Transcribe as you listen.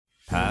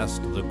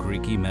past the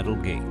creaky metal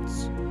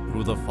gates,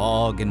 through the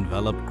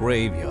fog-enveloped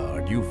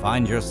graveyard, you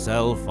find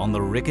yourself on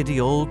the rickety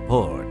old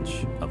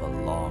porch of a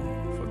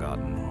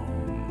long-forgotten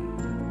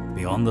home.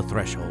 Beyond the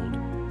threshold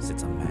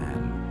sits a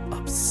man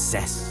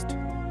obsessed,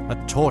 a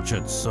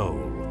tortured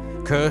soul,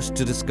 cursed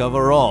to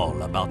discover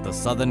all about the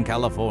Southern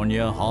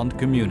California haunt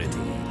community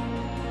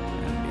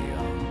and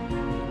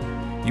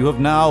beyond. You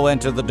have now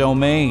entered the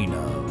domain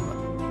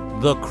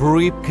of the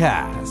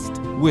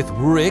Creepcast with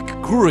Rick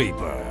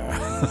Creeper.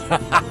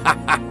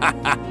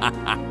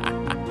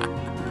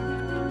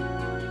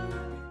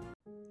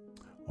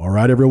 All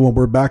right, everyone,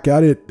 we're back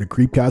at it. The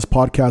Creepcast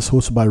podcast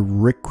hosted by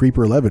Rick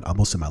Creeper 11. I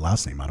almost said my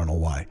last name. I don't know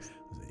why.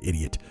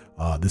 Idiot.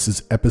 This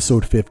is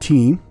episode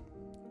 15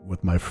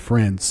 with my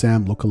friend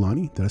Sam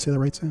Lokelani. Did I say that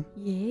right, Sam?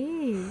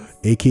 Yes.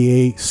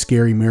 AKA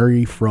Scary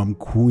Mary from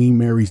Queen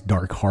Mary's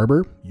Dark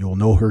Harbor. You'll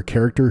know her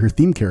character, her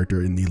theme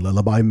character in the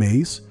Lullaby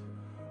Maze.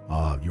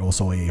 You're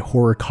also a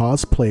horror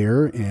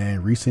cosplayer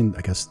and recent,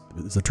 I guess,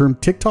 is the term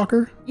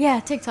TikToker?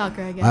 Yeah, TikToker,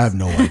 I guess. I have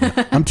no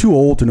idea. I'm too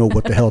old to know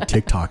what the hell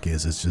TikTok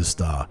is. It's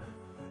just,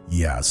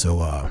 yeah.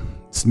 So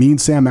me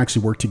and Sam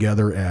actually worked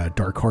together at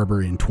Dark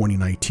Harbor in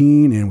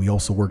 2019, and we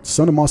also worked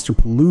Son of Monster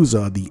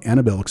Palooza, the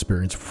Annabelle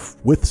experience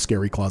with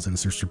Scary Closet and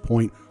Sister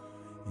Point.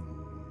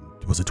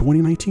 Was it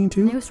 2019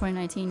 too? It was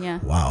 2019, yeah.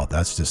 Wow,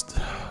 that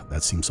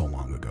seems so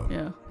long ago.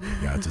 Yeah.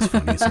 Yeah, it's just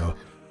funny. So,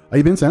 how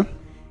you been, Sam?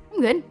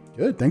 I'm good.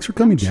 Good. Thanks for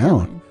coming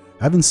down.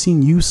 I haven't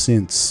seen you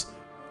since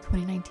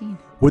 2019.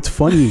 What's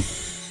funny?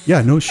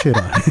 Yeah, no shit.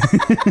 I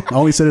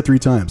only said it 3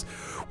 times.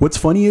 What's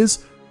funny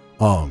is,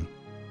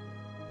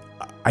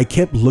 I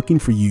kept looking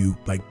for you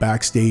like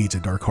backstage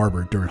at Dark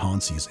Harbor during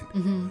haunt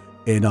season,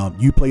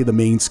 and you play the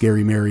main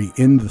Scary Mary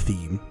in the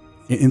theme,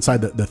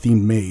 inside the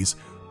themed maze.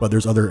 But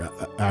there's other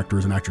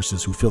actors and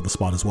actresses who fill the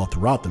spot as well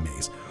throughout the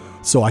maze.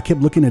 So I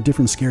kept looking at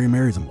different Scary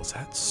Marys, and was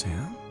that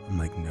Sam? I'm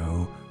like,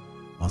 no.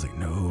 I was like,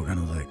 no, and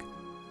I was like,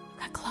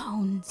 got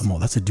clones. oh,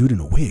 that's a dude in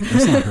a wig.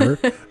 That's not her.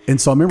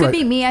 And so I remember, Could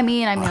be me. I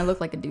mean, I look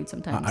like a dude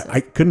sometimes. I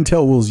couldn't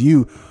tell it was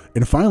you.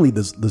 And finally,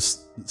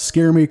 this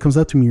Scary Mary comes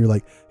up to me. You're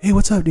like, hey,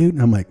 what's up, dude?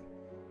 And I'm like,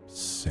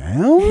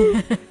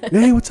 Sam?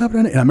 Hey, what's up?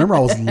 And I remember I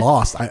was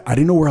lost. I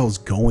didn't know where I was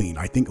going.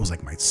 I think it was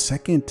like my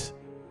second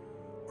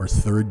or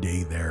third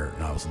day there,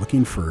 and I was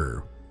looking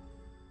for.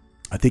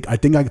 I think I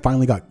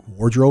finally got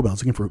wardrobe. I was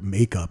looking for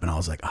makeup, and I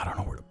was like, I don't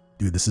know where to.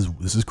 Dude, this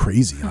is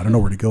crazy. I don't know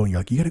where to go. And you're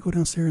like, you got to go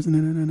downstairs, and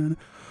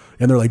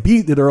they're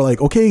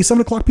like, okay,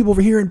 7:00 people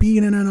over here, and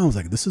and I was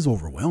like, this is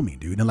overwhelming,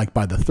 dude. And like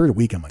by the third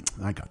week, I'm like,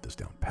 I got this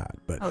down pat.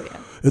 But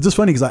it's just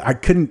funny because I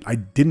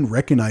didn't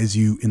recognize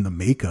you in the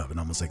makeup, and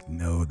I was like,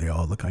 no, they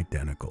all look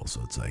identical. So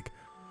it's like,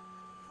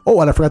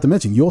 oh, and I forgot to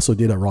mention, you also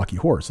did a Rocky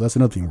Horror, so that's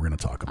another thing we're going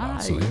to talk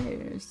about.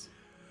 Yes.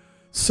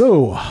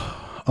 So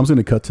I'm just going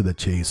to cut to the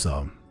chase.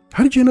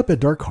 How did you end up at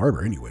Dark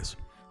Harbor, anyways?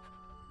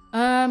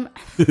 I've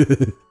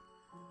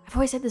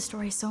always said this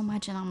story so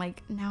much, and I'm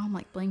like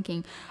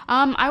blinking.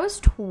 I was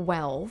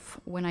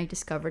 12 when I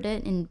discovered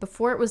it, and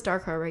before it was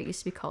Dark Harbor, it used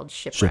to be called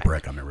Shipwreck.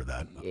 Shipwreck, I remember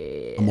that.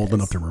 Yes. I'm old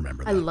enough to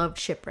remember that. I loved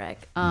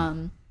Shipwreck.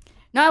 No,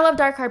 I love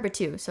Dark Harbor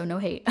too, so no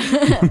hate.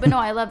 But no,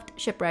 I loved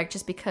Shipwreck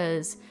just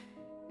because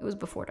it was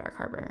before Dark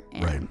Harbor,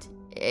 and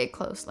it hit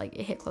close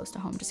to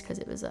home just because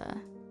it was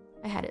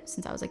I had it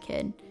since I was a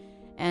kid,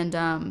 and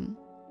I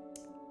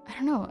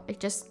don't know,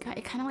 it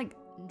kind of like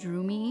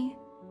drew me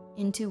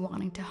into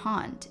wanting to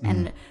haunt.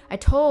 And I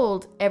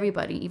told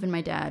everybody, even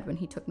my dad, when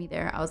he took me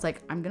there, I was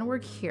like, I'm gonna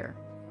work here,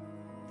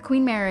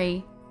 Queen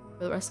Mary,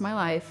 for the rest of my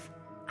life.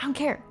 I don't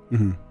care.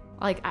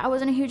 Like, I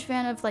wasn't a huge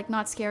fan of like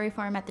Not Scary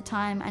Farm at the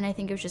time, and I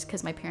think it was just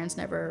because my parents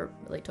never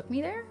really took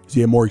me there. So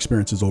you had more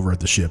experiences over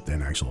at the ship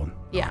than actual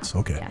haunts.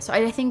 Okay. Yeah, so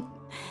I think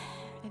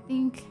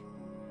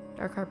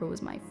Dark Harbor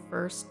was my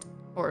first,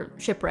 or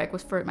Shipwreck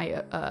was for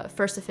my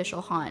first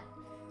official haunt.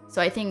 So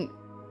I think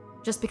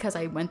just because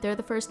I went there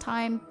the first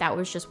time, that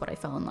was just what I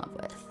fell in love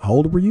with. How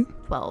old were you?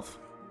 12.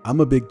 I'm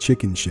a big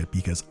chicken shit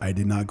because I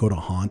did not go to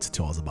haunts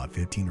until I was about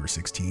 15 or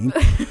 16.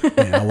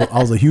 And I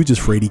was a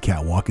hugest fraidy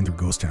cat walking through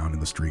Ghost Town in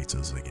the streets. I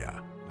was like, yeah,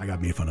 I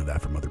got made fun of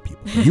that from other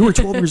people. You were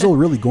 12 years old,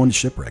 really going to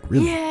Shipwreck,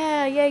 really?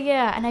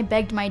 Yeah. And I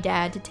begged my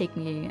dad to take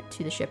me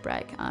to the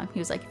Shipwreck. He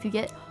was like, if you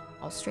get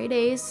all straight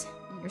A's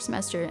in your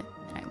semester, then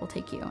I will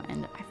take you.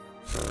 And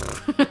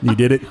You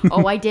did it?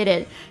 Oh, I did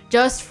it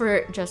just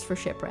for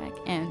Shipwreck.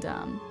 And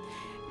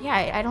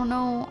yeah, I don't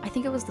know. I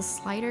think it was the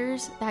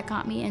sliders that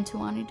got me into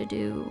wanting to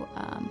do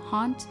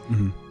haunt.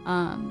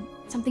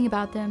 Something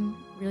about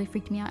them really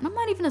freaked me out. And I'm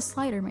not even a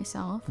slider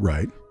myself.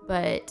 Right.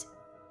 But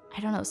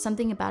I don't know.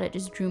 Something about it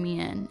just drew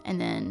me in.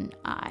 And then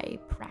I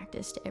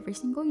practiced every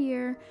single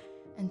year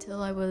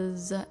until I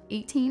was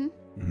 18.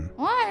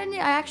 Well, I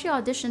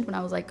actually auditioned when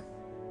I was like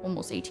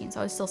almost 18. So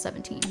I was still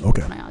 17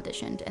 when I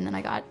auditioned. And then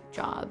I got a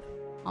job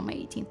on my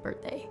 18th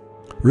birthday.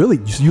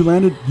 Really? You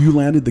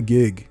landed the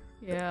gig.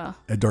 Yeah.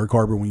 At Dark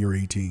Harbor when you were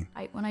 18.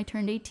 When I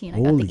turned 18, I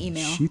got the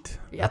email. Holy shit.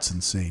 Yep. That's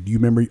insane. Do you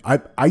remember?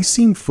 I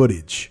seen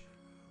footage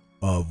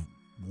of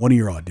one of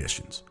your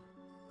auditions.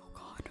 Oh,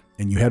 God.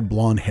 and you had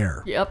blonde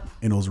hair. Yep.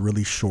 And it was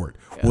really short.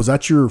 Yep. Was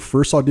that your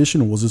first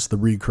audition, or was this the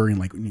recurring,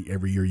 like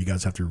every year you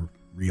guys have to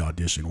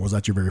re-audition, or was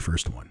that your very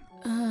first one?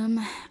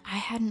 I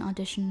hadn't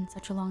auditioned in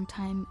such a long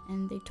time,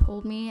 and they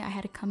told me I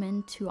had to come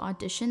in to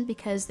audition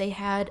because they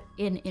had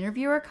an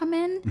interviewer come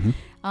in,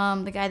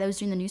 the guy that was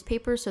doing the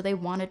newspaper, so they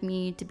wanted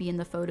me to be in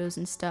the photos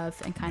and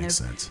stuff, and kind Makes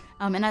of sense.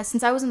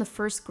 Since I was in the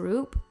first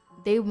group,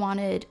 they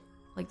wanted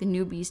like the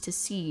newbies to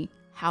see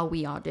how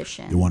we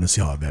audition. They want to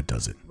see how Yvette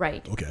does it.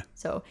 Right. Okay.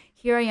 So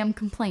here I am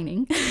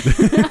complaining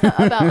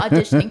about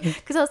auditioning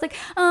because I was like,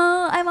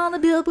 oh, I'm on the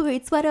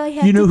billboards. Why do I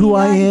have You know to who be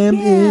I on? am?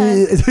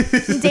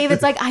 Yeah.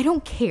 David's like, I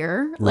don't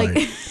care. Right.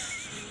 Like,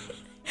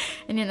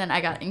 and then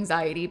I got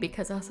anxiety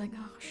because I was like,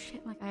 oh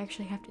shit, like I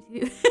actually have to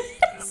do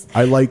this.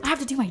 I have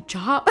to do my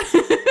job.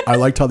 I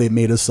liked how they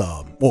made us.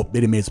 Well,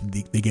 they didn't make us.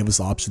 They gave us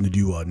the option to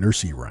do a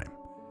nursery rhyme.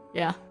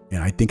 Yeah.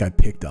 And I think I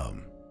picked.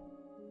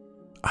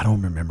 I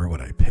don't remember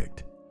what I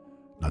picked.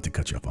 Not to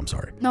cut you off. I'm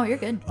sorry. No, you're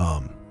good.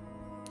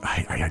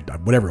 I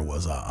had whatever it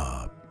was.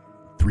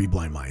 3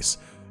 blind mice,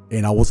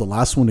 and I was the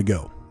last one to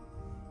go.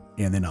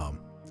 And then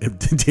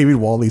David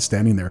Wally's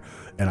standing there,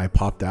 and I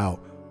popped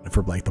out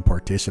for like the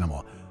partition. I'm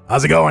all,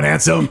 how's it going,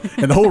 handsome?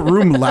 And the whole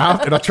room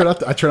laughed, and I tried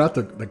not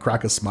to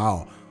crack a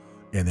smile.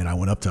 And then I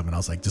went up to him and I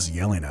was like just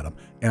yelling at him.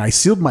 And I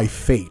sealed my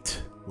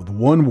fate with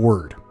one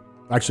word.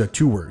 Actually,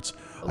 2 words.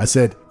 I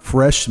said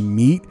fresh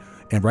meat,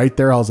 and right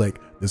there I was like,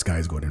 this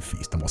guy's going to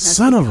feast. I'm a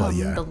son of a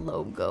the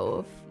logo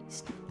of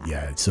feast.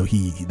 Yeah. So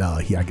he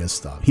I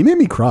guess he made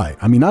me cry.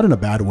 I mean, not in a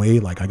bad way.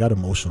 Like I got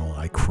emotional.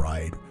 I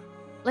cried.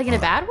 Like in a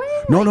bad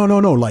way? No.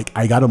 Like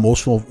I got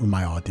emotional in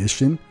my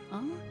audition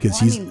because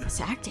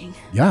it's acting.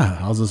 Yeah.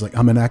 I was just like,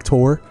 I'm an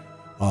actor.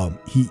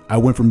 I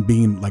went from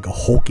being like a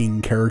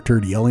hulking character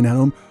to yelling at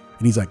him,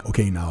 and he's like,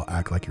 okay, now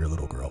act like you're a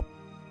little girl.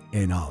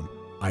 And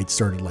I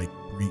started like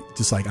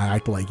just like I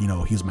acted like,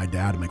 he's my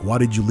dad. I'm like, why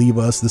did you leave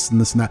us? This and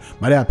this and that.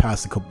 My dad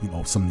passed a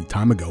couple, some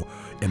time ago,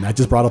 and that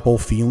just brought up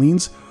old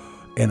feelings.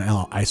 And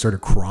I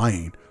started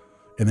crying,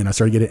 and then I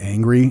started getting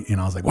angry, and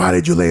I was like, why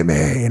did you leave me?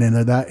 And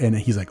then that, and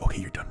he's like, okay,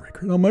 you're done,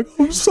 Rick. And I'm like,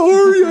 I'm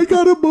sorry, I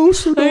got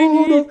emotional. I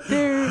need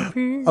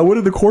therapy. I went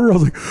in the corner, I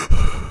was like,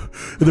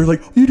 and they're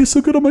like, you did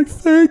so good. I'm like,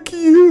 thank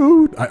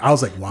you. I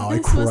was like, wow, I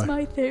cried. This was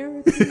my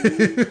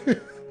therapy.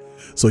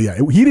 So yeah,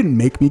 he didn't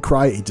make me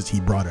cry.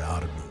 He brought it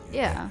out of me.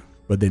 Yeah.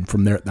 But then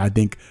from there, I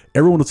think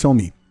everyone will tell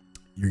me,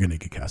 you're going to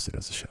get casted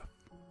as a chef.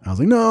 I was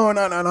like, no,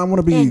 I want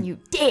to be. And you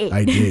did.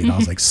 I did. I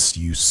was like,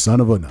 you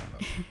son of a no.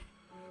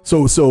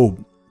 So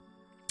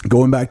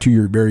going back to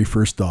your very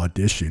first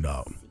audition,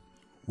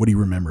 what do you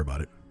remember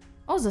about it?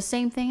 Oh, it was the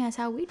same thing as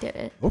how we did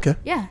it. Okay.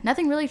 Yeah,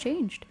 nothing really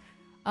changed.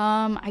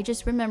 I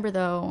just remember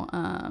though,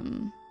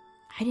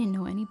 I didn't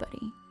know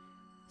anybody.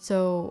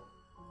 So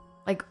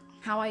like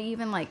how I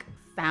even like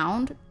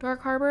found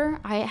Dark Harbor,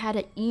 I had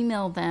to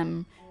email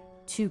them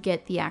to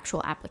get the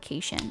actual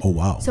application. Oh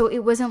wow. So it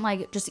wasn't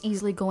like just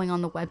easily going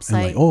on the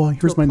website. Like, oh,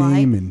 here's my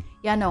name. And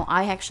yeah, no,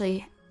 I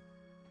actually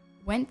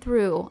went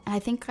through, and I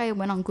think I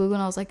went on Google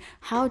and I was like,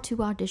 how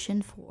to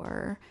audition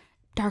for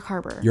Dark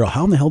Harbor. You're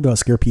how in the hell do I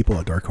scare people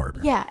at Dark Harbor?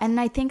 Yeah, and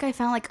I think I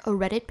found like a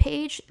Reddit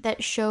page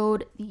that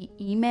showed the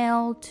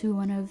email to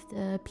one of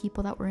the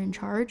people that were in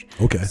charge.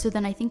 Okay. So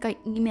then I think I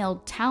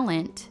emailed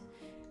talent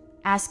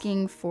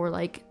asking for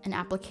like an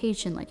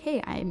application, like,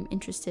 hey, I'm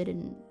interested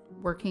in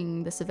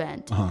working this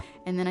event.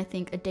 And then I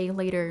think a day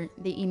later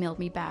they emailed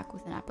me back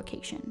with an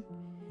application.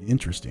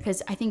 Interesting.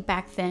 Because I think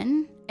back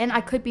then, and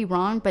I could be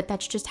wrong, but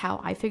that's just how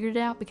I figured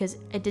it out, because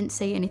it didn't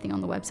say anything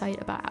on the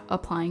website about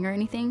applying or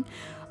anything.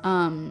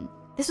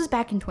 This was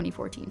back in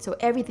 2014, so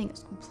everything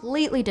is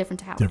completely different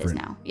to how it is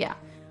now. Yeah.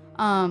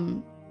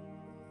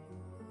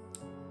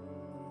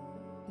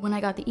 When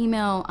I got the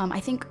email, I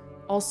think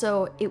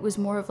also it was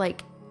more of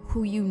like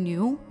who you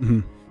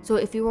knew. So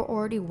if you were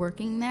already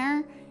working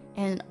there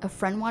and a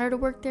friend wanted to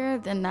work there,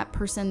 then that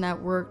person that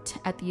worked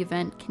at the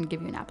event can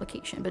give you an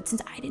application. But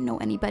since I didn't know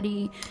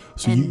anybody,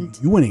 so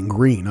you went in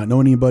green, not know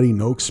anybody,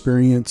 no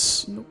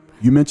experience. Nope.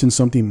 You mentioned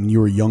something when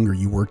you were younger.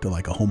 You worked at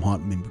like a home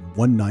haunt maybe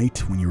one night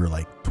when you were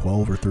like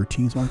 12 or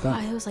 13, something like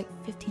that. I was like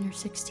 15 or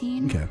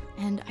 16. Okay.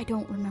 And I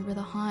don't remember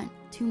the haunt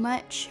too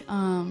much.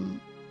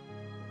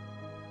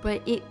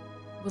 But it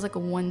was like a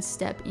one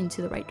step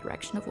into the right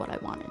direction of what I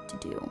wanted to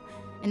do.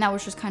 And that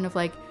was just kind of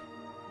like,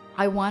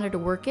 I wanted to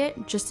work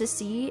it just to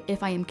see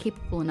if I am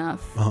capable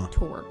enough to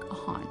work a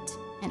haunt.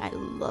 And I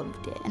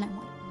loved it, and I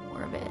wanted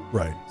more of it.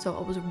 Right. So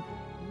I was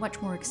much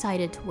more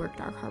excited to work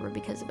Dark Harbor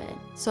because of it.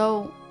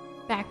 So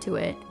back to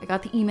it. I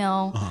got the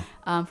email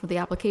for the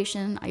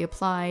application. I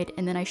applied,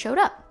 and then I showed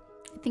up.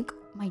 I think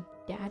my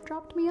dad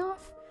dropped me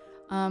off.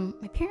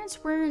 My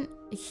parents weren't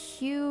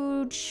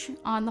huge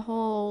on the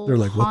whole They're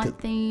like, haunt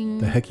what thing.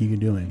 The heck are you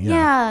doing?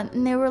 Yeah,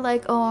 and they were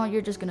like, oh,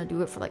 you're just going to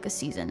do it for like a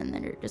season, and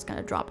then you're just going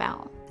to drop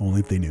out. Only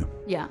if they knew.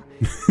 Yeah.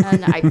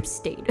 And I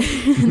stayed.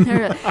 And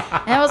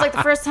that was like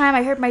the first time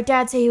I heard my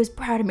dad say he was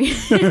proud of me.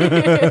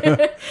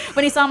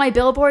 When he saw my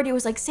billboard, he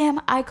was like, Sam,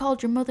 I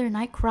called your mother and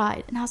I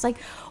cried. And I was like,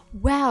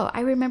 wow,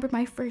 I remember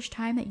my first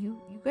time that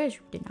you guys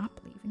did not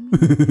believe in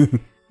me.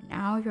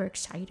 now you're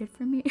excited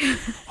for me.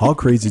 How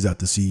crazy is that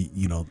to see,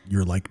 you know,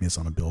 your likeness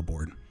on a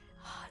billboard?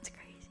 Oh, it's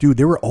crazy. Dude,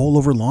 they were all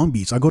over Long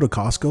Beach. I go to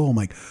Costco. I'm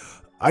like,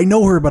 I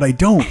know her, but I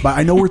don't. But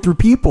I know her through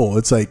people.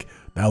 It's like,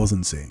 that was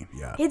insane.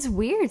 Yeah. It's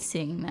weird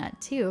seeing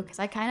that too, because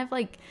I kind of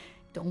like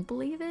don't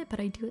believe it, but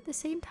I do at the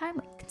same time,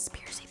 like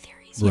conspiracy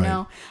theories, you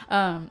know?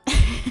 I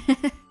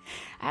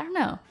don't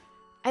know.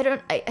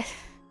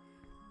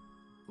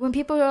 When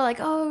people are like,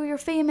 oh, you're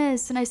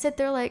famous, and I sit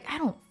there like, I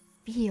don't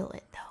feel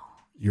it though.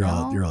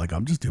 You're like,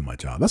 I'm just doing my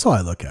job. That's how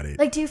I look at it.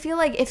 Like, do you feel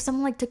like if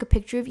someone like took a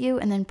picture of you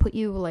and then put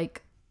you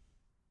like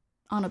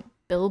on a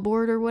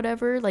billboard or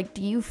whatever, like,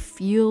 do you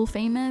feel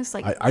famous?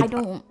 Like, I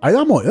don't.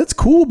 That's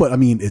cool, but I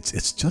mean,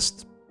 it's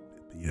just,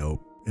 you know,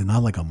 and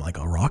not like I'm like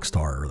a rock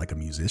star or like a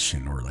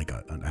musician or like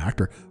an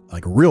actor,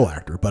 like a real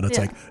actor, but it's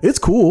like, it's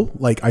cool.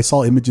 Like I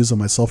saw images of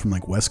myself from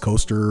like West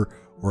Coaster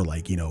or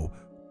like, you know,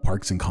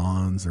 Parks and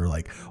Cons. They're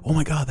like, oh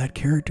my God, that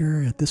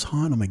character at this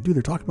haunt. I'm like, dude,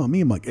 they're talking about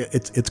me. I'm like,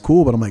 it's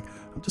cool, but I'm like,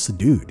 I'm just a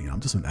dude, you know,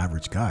 I'm just an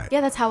average guy. Yeah,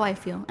 that's how I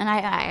feel. And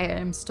I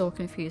am still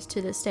confused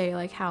to this day,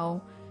 like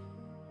how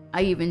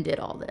I even did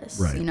all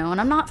this, you know, and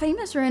I'm not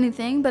famous or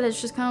anything, but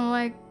it's just kind of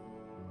like,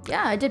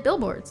 yeah, I did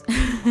billboards.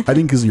 I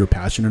think because you're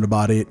passionate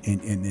about it,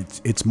 and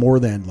it's more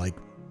than like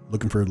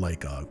looking for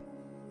like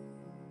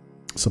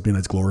something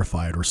that's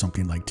glorified or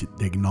something like to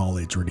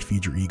acknowledge or to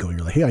feed your ego.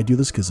 You're like, hey, I do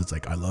this because it's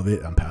like I love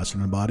it, I'm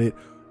passionate about it,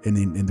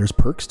 and there's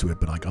perks to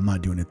it, but like I'm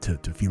not doing it to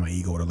feed my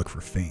ego or to look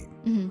for fame.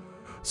 Mm-hmm.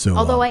 So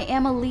although I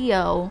am a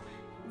Leo,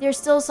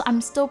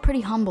 I'm still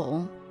pretty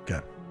humble.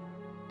 Okay.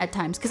 At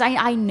times, because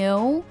I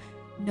know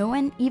no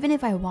one, even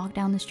if I walk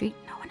down the street,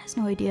 no one has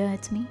no idea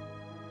it's me.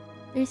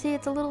 They say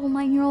it's a little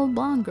 9-year-old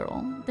blonde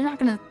girl. They're not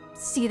gonna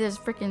see this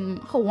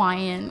freaking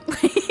Hawaiian.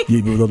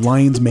 The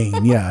lion's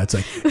mane. Yeah, it's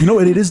like, you know,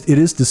 it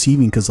is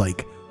deceiving because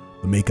like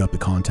the makeup, the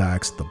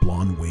contacts, the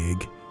blonde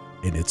wig,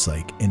 and it's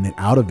like, and then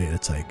out of it,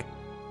 it's like,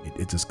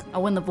 it just.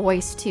 Oh, and the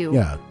voice too.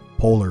 Yeah,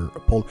 polar.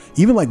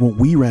 Even like when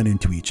we ran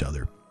into each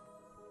other,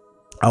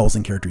 I was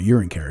in character,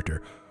 you're in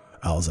character.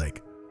 I was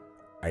like,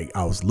 I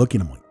was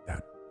looking, I'm like,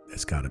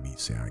 that's got to be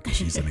Sarah because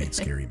she's the main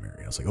Scary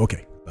Mary. I was like,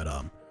 okay, but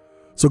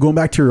so going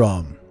back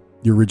to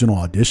your original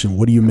audition,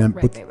 what do you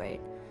remember?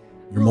 Right.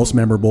 Your most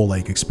memorable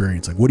like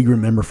experience, like what do you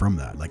remember from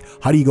that? Like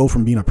how do you go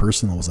from being a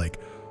person that was like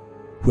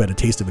who had a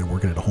taste of it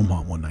working at a home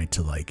haunt one night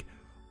to like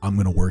I'm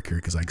gonna work here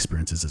because I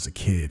experienced this as a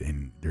kid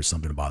and there's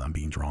something about it I'm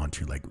being drawn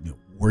to? Like, you know,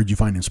 where'd you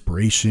find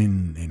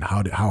inspiration and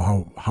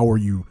how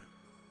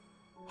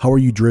are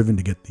you driven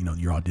to get, you know,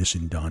 your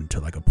audition done to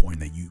like a point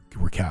that you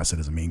were casted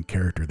as a main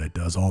character that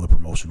does all the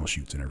promotional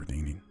shoots and everything,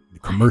 and the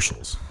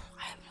commercials?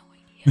 I have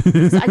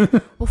no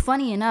idea. Well,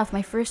 funny enough,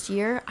 my first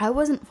year I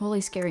wasn't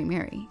fully Scary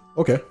Mary.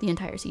 Okay. The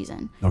entire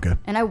season. Okay.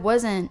 And I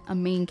wasn't a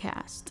main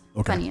cast.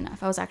 Okay. Funny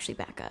enough, I was actually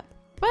backup,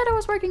 but I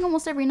was working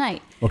almost every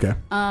night. Okay.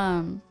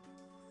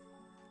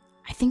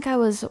 I think I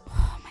was.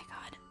 Oh my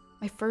God,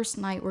 my first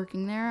night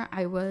working there,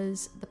 I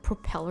was the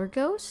propeller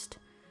ghost.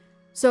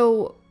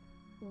 So,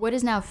 what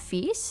is now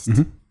Feast?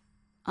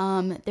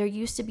 Mm-hmm. There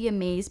used to be a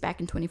maze back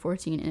in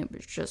 2014, and it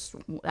was just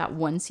that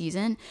one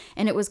season,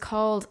 and it was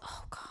called,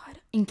 oh God,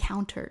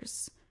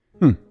 Encounters.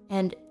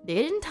 And they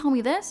didn't tell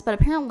me this, but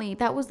apparently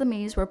that was the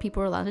maze where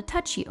people were allowed to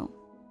touch you.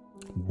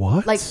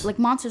 What? Like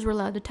monsters were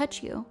allowed to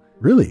touch you.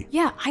 Really?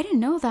 Yeah, I didn't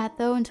know that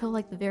though until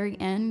like the very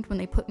end when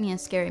they put me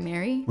as Scary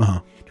Mary.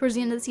 Towards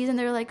the end of the season,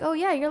 they were like, "Oh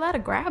yeah, you're allowed to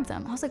grab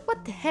them." I was like,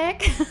 "What the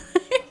heck?"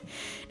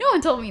 No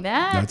one told me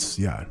that.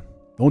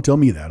 Don't tell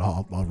me that.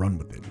 I'll run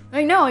with it.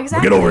 I know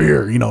exactly. Get over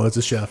here. You know, it's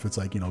a chef. It's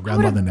like, you know, grab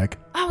him by the neck.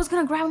 I was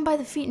gonna grab him by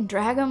the feet and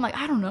drag him. Like,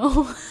 I don't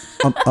know.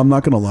 I'm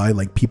not gonna lie.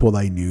 Like people that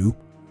I knew,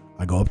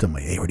 I go up to them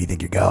like, "Hey, where do you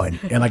think you're going?"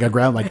 And like I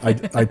grab, like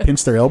I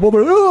pinch their elbow.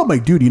 They're like, "Oh," I'm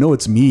like, "Dude, you know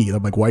it's me." And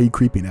I'm like, "Why are you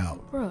creeping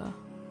out?" Bruh,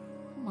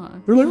 come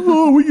on. They're like,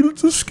 "Oh,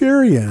 it's so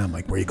scary." And I'm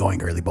like, "Where are you going,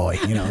 girly boy?"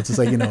 You know, it's just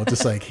like, you know,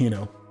 just like, you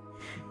know.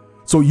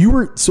 So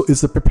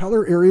is the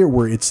propeller area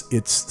where it's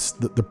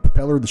the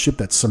propeller of the ship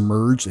that's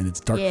submerged and it's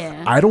dark?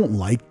 Yeah. I don't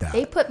like that.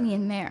 They put me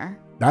in there.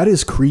 That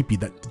is creepy.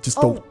 That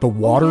just the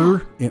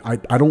water, and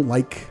I don't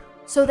like.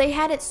 So they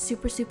had it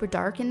super, super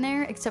dark in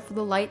there, except for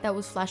the light that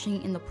was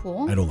flashing in the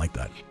pool. I don't like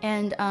that.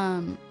 And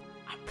I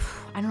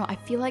don't know. I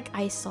feel like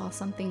I saw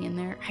something in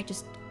there. I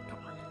just don't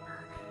remember.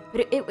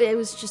 But it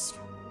was just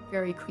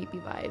very creepy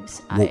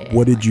vibes.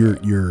 What did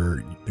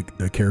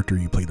the character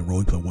you played, the role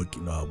you played,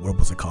 what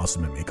was the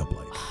costume and makeup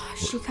like?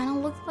 She kind of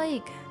looked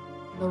like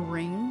The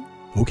Ring.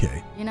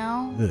 Okay. You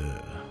know?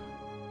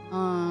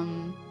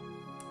 Ugh.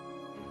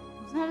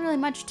 There's not really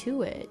much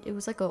to it. It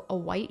was like a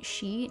white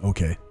sheet.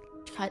 Okay.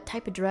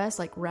 Type of dress,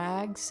 like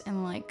rags,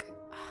 and like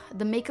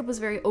the makeup was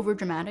very over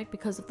dramatic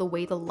because of the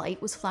way the light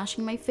was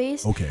flashing in my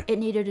face. Okay. It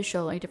needed to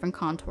show like different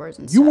contours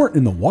and stuff. You weren't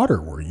in the water,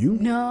 were you?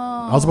 No.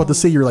 I was about to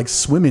say you're like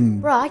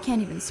swimming. Bro, I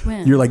can't even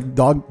swim. You're like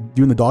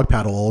doing the dog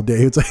paddle all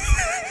day. It's like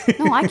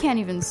No, I can't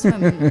even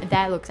swim.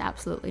 That looks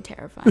absolutely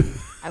terrifying.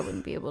 I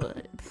wouldn't be able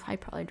to.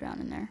 I'd probably drown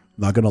in there.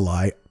 Not gonna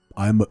lie,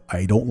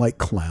 I don't like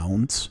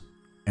clowns,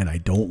 and I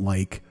don't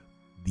like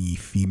the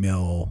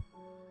female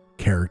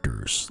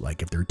characters.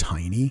 Like if they're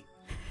tiny,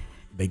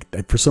 they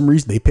for some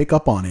reason they pick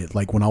up on it.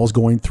 Like when I was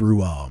going through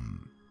well,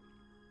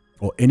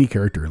 any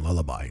character in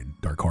Lullaby and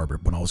Dark Harbor,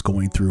 when I was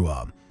going through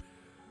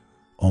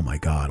oh my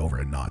god, over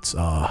at Knott's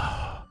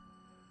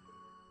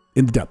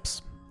in the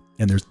depths,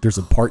 and there's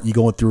a part you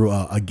going through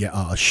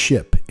a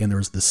ship, and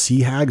there's the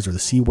sea hags or the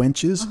sea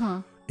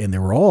wenches, and they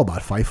were all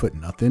about 5 foot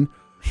nothing.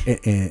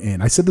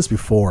 And I said this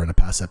before in a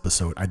past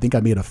episode. I think I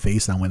made a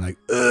face and I went like,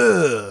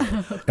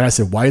 ugh. And I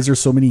said, why is there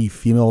so many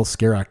female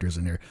scare actors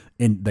in there?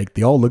 And like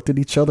they all looked at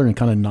each other and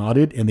kind of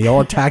nodded, and they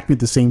all attacked me at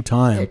the same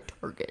time.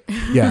 Target.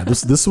 Yeah,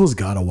 this was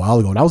got a while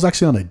ago, and I was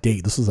actually on a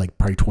date. This was like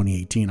probably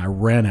 2018. I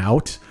ran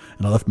out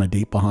and I left my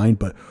date behind,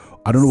 but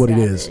I don't know what it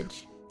is.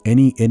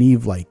 Any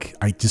like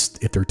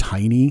if they're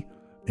tiny.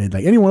 And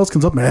like anyone else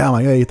comes up and I'm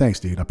like, hey, thanks,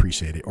 dude. I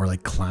appreciate it. Or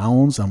like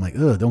clowns. I'm like,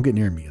 ugh, don't get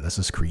near me. That's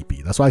just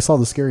creepy. That's why I saw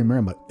the Scary Mary.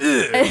 I'm like,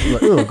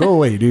 ugh, go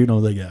away, dude. And I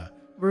was like, yeah.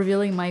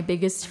 Revealing my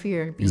biggest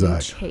fear, being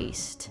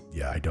chased.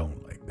 Yeah, I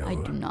don't like that. I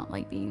do not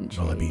like being chased.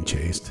 Don't like being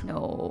chased.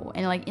 No.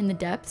 And like in the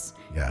depths.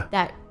 Yeah.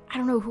 That, I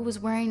don't know who was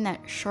wearing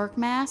that shark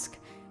mask,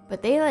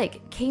 but they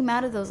like came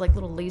out of those like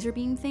little laser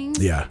beam things.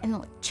 Yeah. And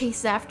like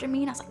chased after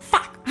me. And I was like,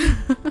 fuck.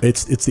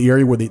 It's the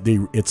area where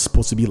it's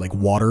supposed to be like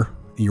water.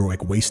 You're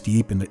like waist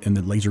deep, and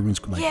the laser rooms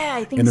like, yeah,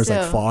 I think and there's so.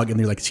 like fog, and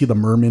they like see the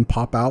merman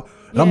pop out,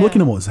 and I'm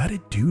looking at them, is that a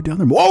dude down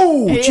there?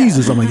 Whoa,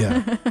 Jesus! I'm like,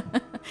 yeah.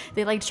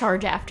 They like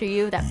charge after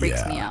you. That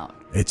freaks me out.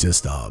 It's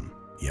just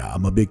yeah,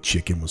 I'm a big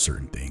chicken with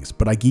certain things,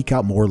 but I geek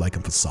out more like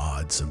in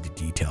facades and the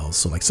details.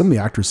 So like some of the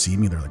actors see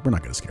me, they're like, we're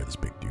not gonna scare this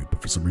big dude,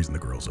 but for some reason the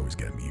girls always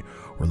get me,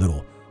 or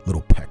little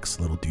pecs,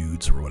 little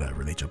dudes or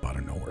whatever. They jump out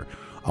of nowhere.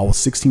 I was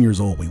 16 years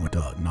old. We went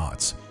to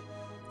Knott's,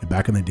 and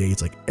back in the day,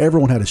 it's like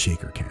everyone had a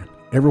shaker can.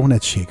 Everyone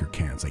had shaker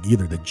cans, like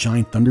either the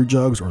giant thunder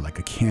jugs or like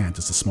a can,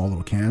 just a small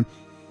little can.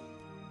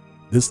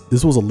 This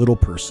was a little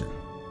person,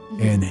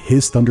 and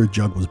his thunder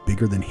jug was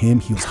bigger than him.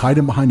 He was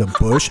hiding behind a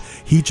bush.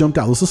 He jumped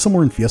out. This was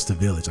somewhere in Fiesta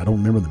Village. I don't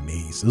remember the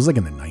maze. It was like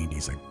in the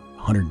 90s, like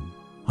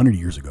 100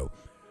 years ago.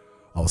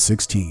 I was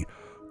 16.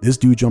 This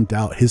dude jumped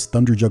out. His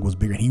thunder jug was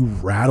bigger, and he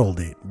rattled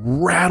it.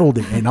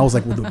 And I was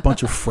like with a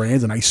bunch of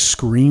friends, and I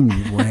screamed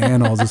and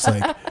ran. I was just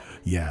like,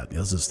 yeah,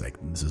 this is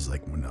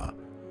like when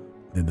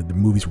the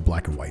movies were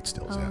black and white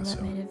still. Oh,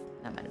 yeah,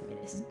 that might have made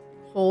his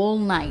whole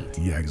night.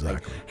 Yeah,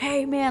 exactly. Like,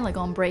 hey man, like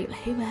on break,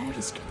 hey man, I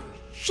just scared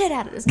the shit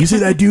out of this guy. You see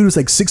that dude who's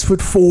like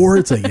 6'4"?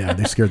 It's like, yeah,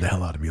 they scared the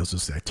hell out of me. It was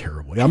just like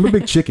terrible. Yeah, I'm a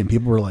big chicken.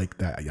 People were like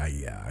that.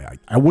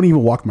 I wouldn't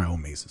even walk my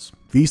own mazes.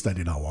 Feast, I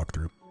did not walk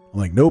through. I'm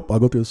like, nope, I'll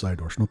go through the side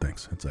doors. No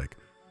thanks. It's like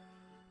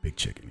big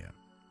chicken. Yeah.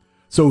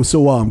 So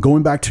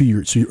going back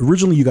to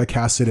originally you got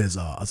casted as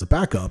a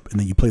backup, and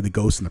then you played the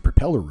ghost in the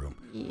propeller room.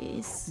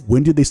 Yes.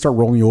 When did they start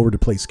rolling you over to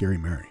play Scary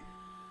Mary?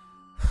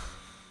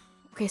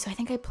 Okay, so I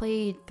think I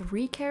played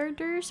 3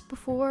 characters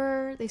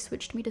before they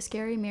switched me to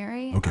Scary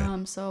Mary. Okay.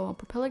 So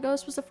Propeller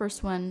Ghost was the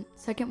first one.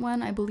 Second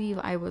one, I believe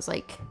I was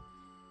like,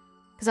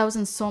 because I was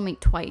in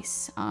Soulmate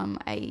twice.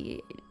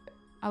 I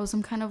was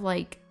some kind of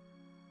like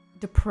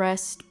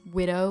depressed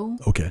widow.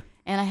 Okay.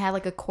 And I had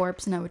like a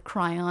corpse, and I would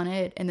cry on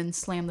it and then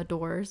slam the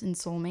doors in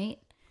Soulmate.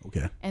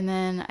 Okay. And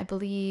then I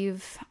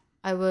believe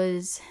I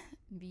was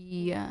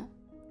the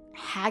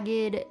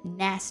haggard,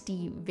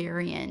 nasty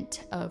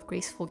variant of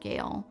Graceful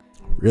Gale.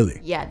 Really?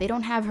 Yeah, they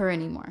don't have her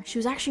anymore. She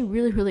was actually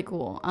really, really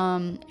cool.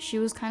 She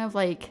was kind of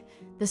like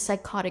the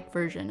psychotic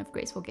version of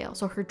Graceful Gale.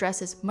 So her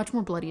dress is much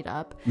more bloodied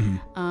up.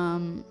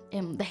 And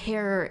the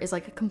hair is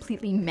like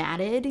completely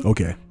matted.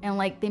 Okay. And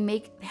like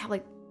they have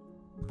like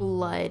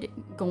blood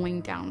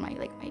going down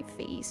my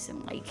face,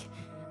 and like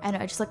I don't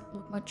know, I just like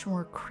look much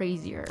more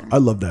crazier. I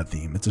love that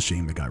theme. It's a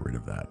shame they got rid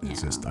of that.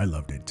 It's Yeah. just, I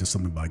loved it. Just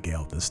something about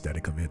Gale, the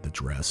aesthetic of it, the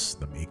dress,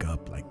 the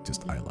makeup, like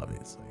just, I love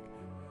it. It's like,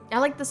 I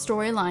like the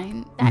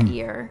storyline that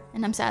year,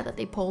 and I'm sad that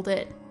they pulled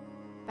it.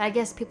 But I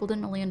guess people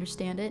didn't really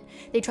understand it.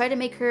 They tried to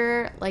make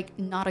her like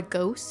not a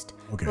ghost,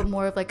 Okay. but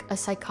more of like a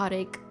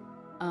psychotic,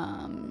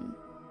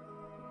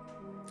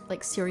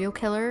 like serial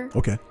killer.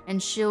 okay.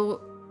 And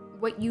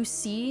what you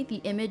see, the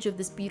image of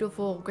this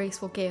beautiful,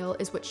 graceful Gale,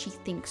 is what she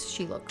thinks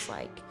she looks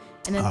like.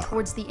 And then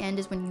towards the end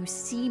is when you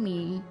see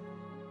me,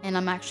 and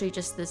I'm actually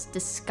just this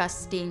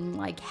disgusting,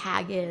 like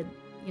haggard,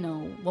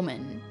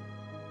 woman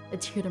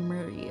that's here to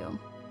murder you.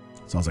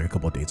 Sounds like a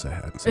couple of dates I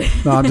had. So.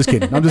 No, I'm just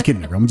kidding. I'm just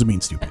being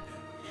stupid.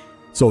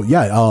 So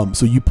yeah,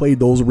 so you played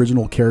those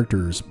original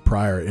characters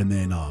prior, and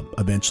then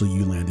eventually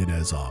you landed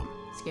as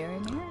Scary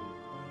Mary.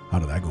 How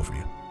did that go for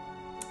you?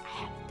 I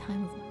had the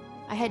time of my life.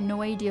 I had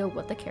no idea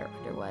what the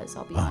character was,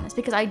 I'll be honest,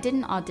 because I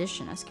didn't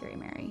audition as Scary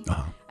Mary.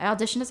 I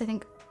auditioned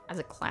as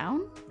a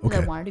clown. Okay. I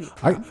wanted to be a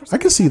clown for I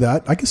can see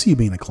that. I can see you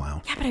being a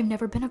clown. Yeah, but I've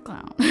never been a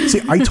clown.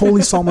 See, I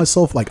totally saw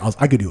myself like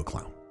I could do a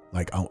clown.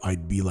 Like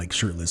I'd be like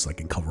shirtless,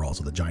 like in coveralls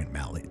with a giant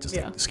mallet, just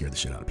like to scare the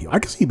shit out of people. I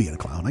can see you being a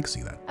clown. I can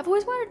see that. I've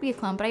always wanted to be a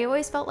clown, but I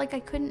always felt like I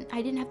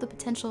didn't have the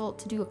potential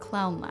to do a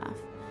clown laugh.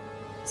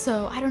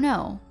 So I don't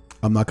know.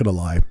 I'm not gonna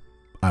lie.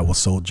 I was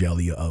so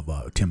jelly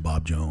of Tim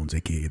Bob Jones,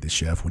 aka the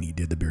chef, when he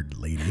did the bearded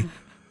lady.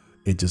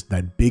 it just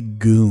that big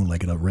goon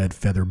like in a red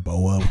feather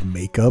boa with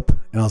makeup,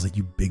 and I was like,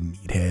 you big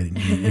meathead,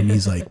 and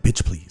he's like,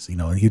 bitch please, you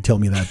know, and he'd tell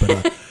me that,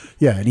 but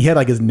yeah, and he had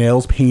like his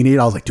nails painted.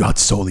 I was like, dude,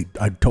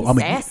 I'm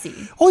like,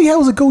 Sassy. all he had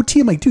was a goatee.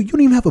 I'm like, dude, you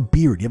don't even have a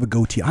beard. You have a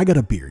goatee. I got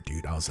a beard,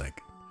 dude. I was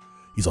like,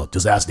 he's all,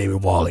 just ask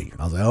David Wally.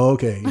 I was like, oh,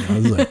 okay. You know, I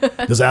was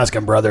like, just ask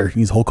him, brother.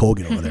 He's Hulk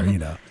Hogan over there, you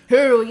know.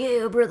 Hell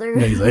yeah, brother.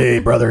 Yeah, he's like, hey,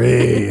 brother,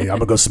 hey, I'm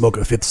gonna go smoke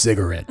a 5th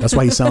cigarette. That's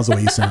why he sounds the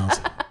way he sounds.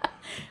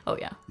 Oh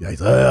yeah. Yeah,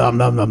 he's like,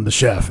 I'm the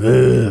chef.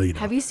 You know.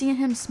 Have you seen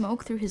him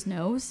smoke through his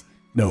nose?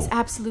 No. It's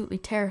absolutely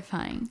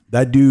terrifying.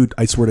 That dude,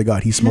 I swear to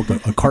God, he smoked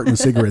a carton of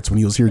cigarettes when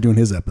he was here doing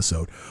his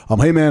episode.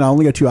 Hey man, I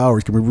only got 2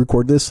 hours. Can we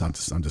record this? I'm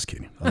just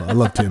kidding. I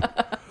love Tim.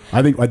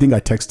 I think I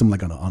text him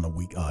like on a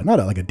week, not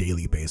like a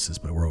daily basis,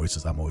 but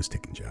I'm always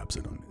taking jabs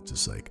at him. It's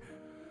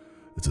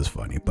just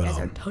funny. But You guys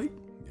are tight.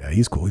 yeah,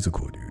 he's cool. He's a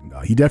cool dude.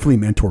 He definitely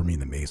mentored me in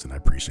the maze, and I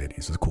appreciate it.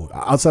 He's just cool.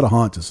 Outside of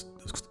Haunt, just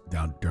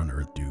down to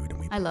earth dude.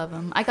 And I love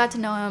him. I got to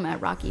know him at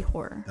Rocky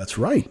Horror. That's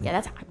right. Yeah,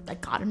 that's how I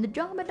got him the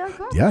job at Dark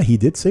Horror. Yeah, he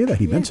did say that.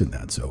 He mentioned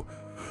that. So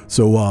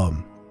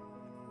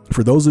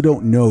for those who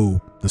don't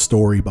know the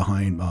story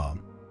behind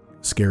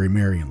Scary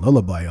Mary and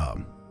Lullaby,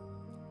 can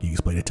you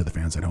explain it to the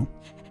fans at home?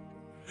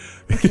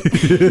 No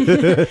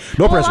pressure.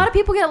 A lot of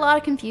people get a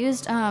lot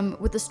confused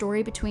with the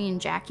story between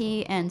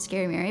Jackie and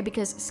Scary Mary,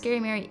 because Scary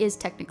Mary is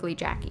technically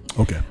Jackie.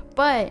 Okay.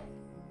 But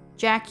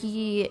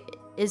Jackie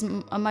is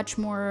a much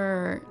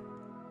more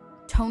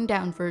toned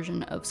down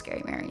version of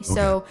Scary Mary. Okay.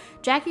 So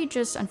Jackie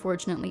just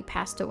unfortunately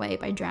passed away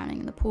by drowning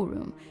in the pool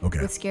room.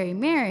 Okay. With Scary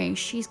Mary,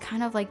 she's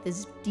kind of like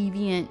this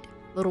deviant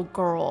little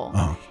girl.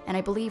 And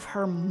I believe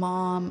her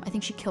mom, I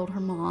think she killed her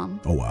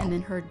mom. Oh, wow. And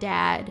then her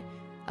dad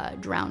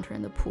drowned her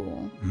in the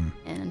pool.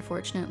 And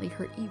unfortunately,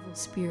 her evil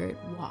spirit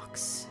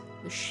walks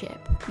the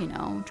ship, you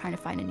know, trying to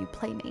find a new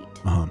playmate.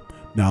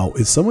 Now,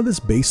 is some of this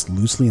based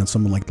loosely on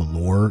some of like the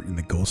lore and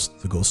the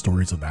ghost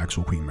stories of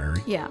actual Queen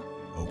Mary? Yeah.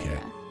 Okay.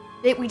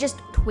 Yeah. We just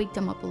tweaked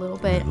them up a little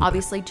bit.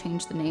 Obviously,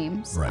 changed the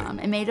names. Right.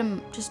 And made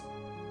them just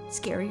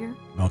scarier.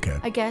 Okay.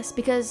 I guess,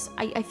 because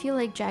I feel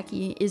like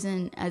Jackie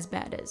isn't as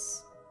bad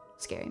as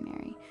Scary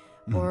Mary.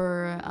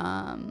 Or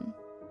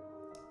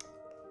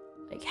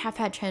like Half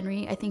Hatch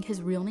Henry. I think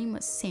his real name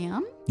was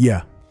Sam.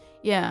 Yeah.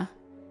 Yeah.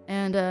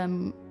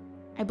 And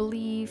I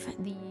believe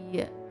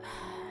the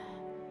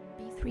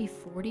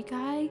B340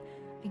 guy,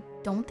 I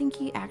don't think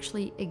he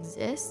actually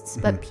exists,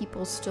 but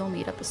people still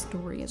made up a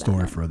story about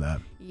him. For that.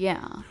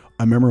 Yeah.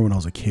 I remember when I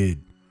was a kid,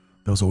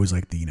 there was always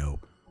like the, you know,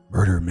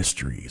 murder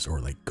mysteries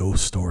or like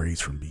ghost stories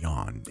from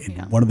beyond.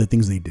 And one of the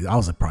things they did, I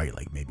was probably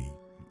like maybe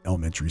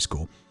elementary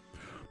school,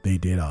 they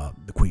did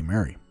the Queen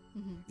Mary.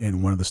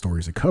 And one of the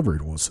stories it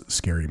covered was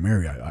Scary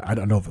Mary. I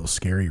don't know if it was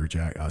Scary or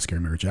Scary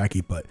Mary or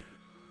Jackie, but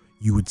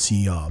you would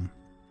see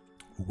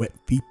wet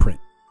feet print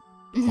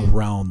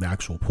around the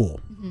actual pool.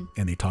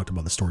 And they talked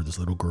about the story of this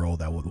little girl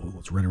that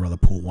was running around the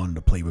pool, wanting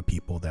to play with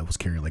people, that was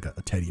carrying like a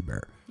teddy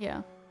bear.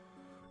 Yeah.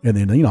 And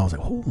then, you know, I was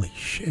like, holy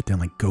shit. And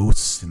like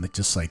ghosts, and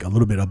just like a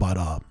little bit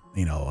about,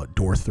 you know,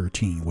 door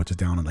 13, which is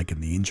down in like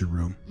in the engine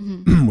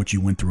room, which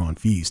you went through on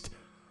Feast.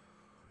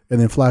 And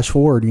then flash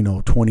forward, you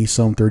know, 30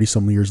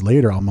 some years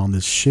later, I'm on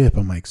this ship.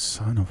 I'm like,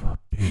 son of a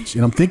bitch.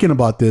 And I'm thinking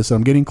about this, and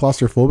I'm getting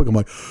claustrophobic. I'm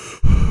like,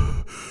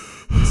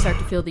 you start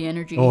to feel the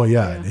energy. Oh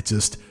yeah. And it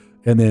just,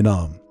 and then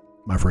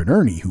my friend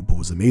Ernie, who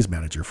was the maze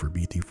manager for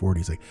BT40,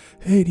 he's like,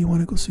 hey, do you want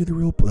to go see the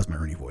real pool? That's my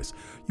Ernie voice.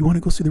 You want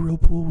to go see the real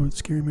pool where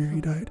Scary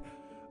Mary died?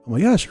 I'm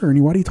like, yeah, sure,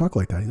 Ernie. Why do you talk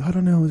like that? He's like, I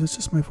don't know. It's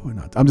just my voice.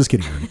 No, I'm just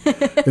kidding, Ernie.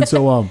 And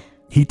so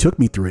he took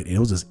me through it, and it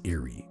was just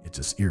eerie. It's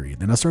just eerie.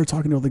 And then I started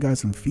talking to all the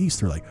guys on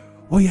Feast. They're like,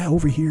 oh yeah,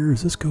 over here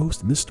is this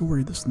ghost and this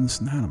story, this and this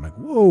and that. I'm like,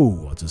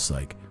 whoa. It's just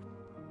like,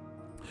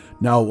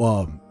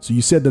 now, so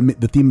you said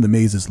the theme of the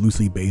maze is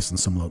loosely based on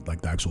some of like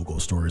the actual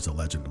ghost stories, the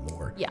legend and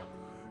lore. Yeah.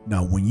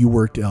 Now, when you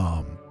worked,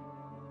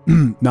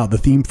 now the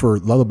theme for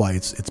Lullaby,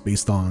 it's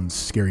based on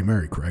Scary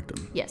Mary, correct?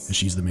 Yes. And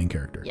she's the main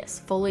character. Yes,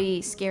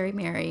 fully Scary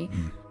Mary.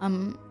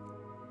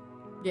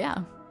 Yeah.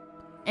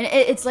 And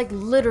it's like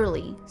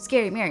literally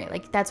Scary Mary.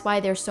 Like that's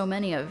why there's so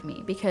many of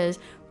me, because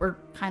we're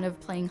kind of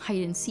playing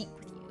hide and seek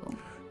with you.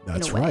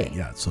 That's right.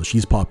 Yeah. So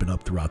she's popping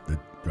up throughout the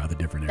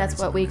different areas. That's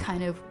what we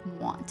kind of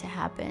want to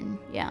happen.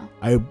 Yeah.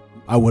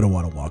 I wouldn't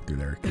want to walk through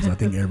there, because I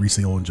think every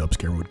single jump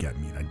scare would get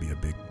me, and I'd be a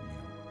big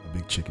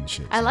chicken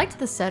shit. I liked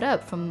the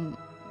setup from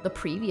the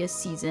previous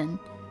season,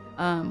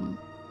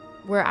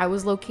 where I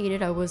was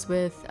located. I was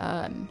with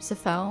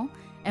Safel,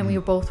 and we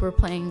both were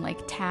playing like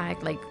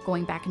tag, like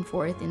going back and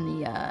forth in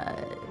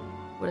the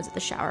the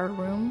shower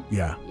room.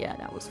 Yeah,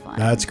 that was fun.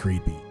 That's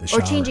creepy. The shower.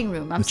 Or changing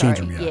room. I'm sorry.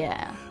 Changing room,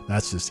 yeah,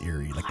 that's just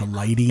eerie. Like the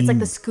lighting. It's like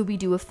the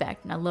Scooby-Doo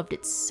effect, and I loved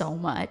it so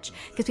much,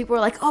 because people were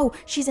like, "Oh,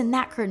 she's in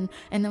that curtain,"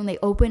 and then when they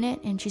open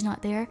it and she's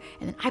not there,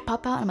 and then I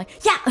pop out, and I'm like,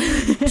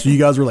 "Yeah." So you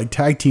guys were like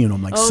tag teaming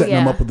them, like setting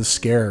them up with a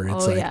scare.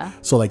 It's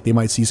so like they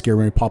might see Scary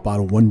Mary pop out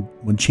of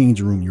one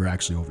change room. You're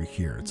actually over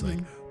here. It's like,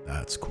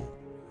 that's cool.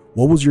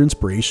 What was your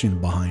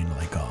inspiration behind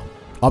like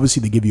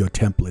obviously they give you a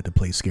template to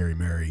play Scary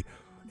Mary,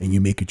 and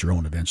you make it your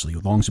own eventually,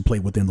 as long as you play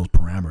within those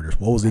parameters.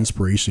 What was the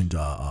inspiration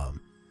to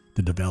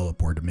to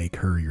develop or to make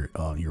her your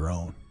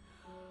own?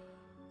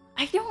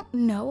 I don't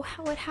know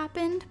how it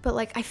happened, but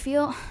like I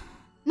feel.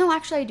 No,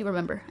 actually, I do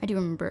remember.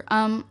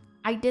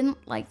 I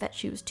didn't like that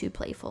she was too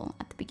playful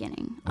at the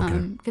beginning.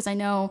 Because I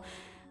know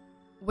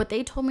what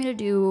they told me to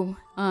do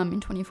in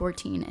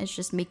 2014 is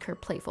just make her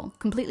playful,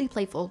 completely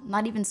playful,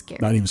 not even scary.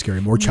 Not even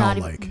scary, more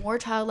childlike. More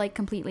childlike,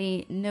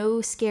 completely. No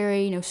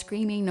scary, no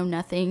screaming, no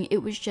nothing. It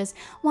was just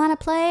want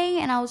to play,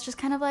 and I was just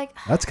kind of like.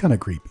 That's kind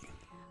of creepy.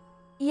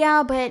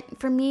 Yeah, but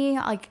for me,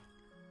 like,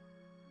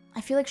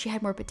 I feel like she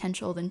had more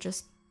potential than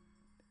just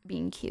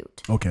being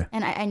cute. Okay.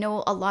 And I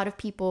know a lot of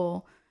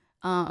people.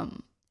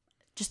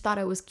 Just thought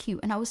I was cute,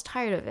 and I was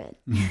tired of it.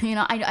 Mm-hmm. You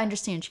know, I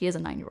understand she is a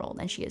 9-year-old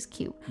and she is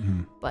cute,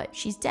 but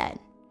she's dead.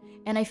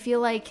 And I feel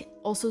like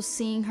also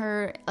seeing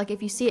her, like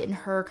if you see it in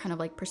her kind of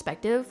like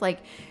perspective, like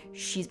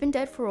she's been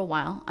dead for a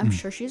while. I'm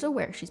sure she's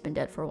aware she's been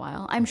dead for a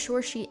while. I'm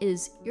sure she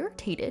is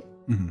irritated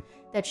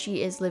that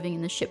she is living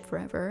in the ship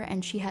forever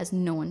and she has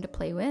no one to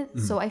play with.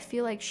 So I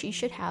feel like she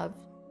should have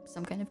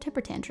some kind of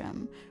temper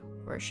tantrum,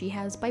 or she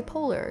has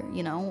bipolar,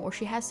 you know, or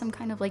she has some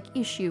kind of like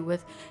issue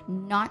with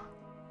not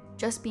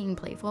just being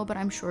playful, but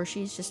I'm sure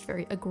she's just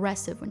very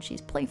aggressive when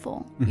she's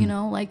playful, you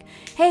know, like,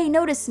 hey,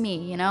 notice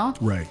me, you know?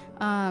 Right.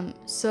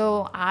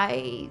 So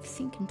I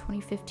think in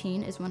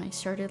 2015 is when I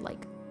started,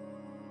 like,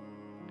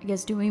 I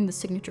guess doing the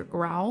signature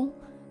growl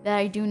that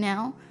I do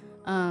now.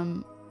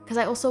 Because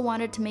I also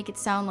wanted to make it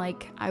sound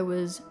like I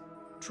was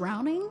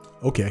drowning.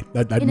 Okay,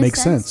 that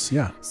makes sense.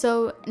 Yeah.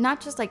 So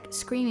not just like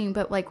screaming,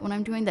 but like when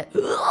I'm doing that,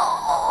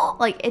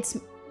 like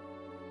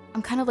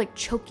I'm kind of like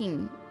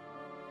choking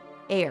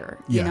air,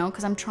 you know,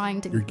 because I'm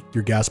trying to.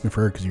 You're gasping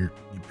for air because you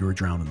were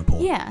drowned in the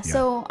pool. Yeah.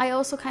 So I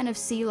also kind of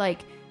see like,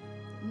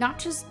 not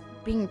just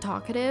being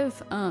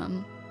talkative.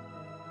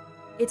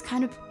 It's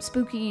kind of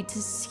spooky to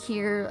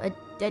hear a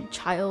dead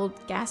child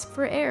gasp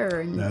for air,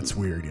 and that's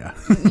weird. Yeah.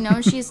 You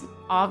know, she's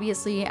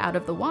obviously out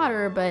of the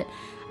water, but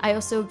I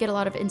also get a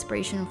lot of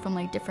inspiration from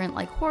like different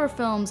like horror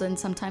films, and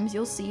sometimes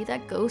you'll see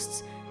that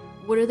ghosts.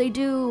 What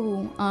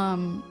do?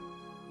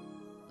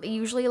 They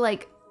usually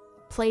like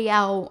play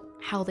out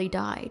how they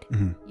died,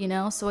 you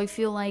know? So I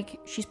feel like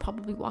she's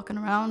probably walking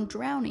around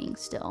drowning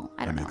still.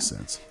 I don't know. That makes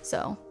sense.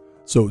 So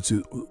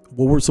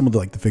what were some of the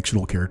like the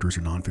fictional characters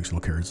or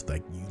non-fictional characters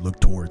like you look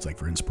towards like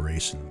for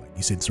inspiration? Like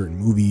you said, certain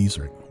movies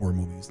or horror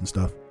movies and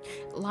stuff.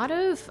 A lot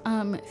of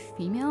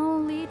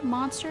female lead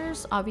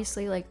monsters,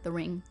 obviously, like The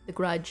Ring, The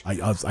Grudge.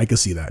 I could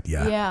see that.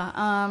 Yeah.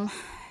 Yeah.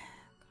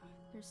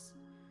 There's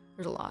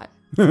a lot.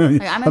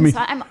 Like,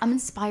 I'm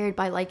inspired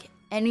by like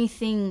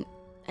anything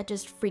that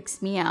just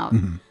freaks me out.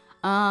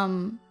 A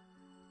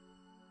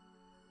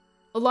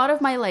lot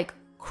of my like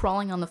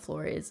crawling on the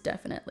floor is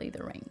definitely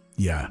The Ring.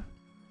 Yeah.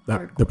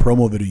 The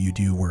promo video you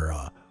do where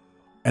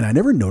and I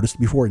never noticed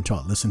before until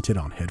I listened to it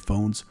on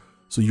headphones.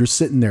 So you're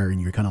sitting there and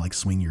you're kind of like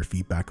swinging your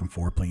feet back and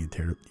forth playing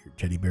your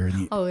teddy bear,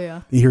 and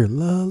you hear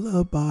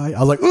lullaby. I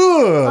was like, ugh.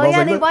 Oh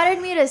yeah, they wanted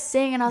me to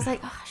sing, and I was like,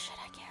 oh shit,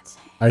 I can't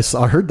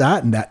sing. I heard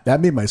that, and that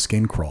made my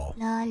skin crawl.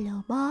 Lullaby.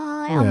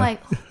 Yeah. I'm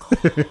like, oh,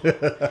 is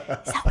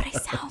that what I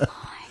sound like?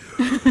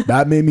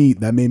 that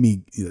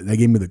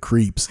gave me the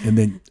creeps. And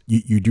then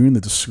you're doing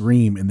the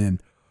scream, and then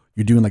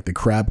you're doing like the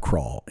crab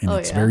crawl, and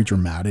it's very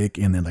dramatic.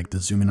 And then like the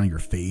zoom in on your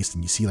face,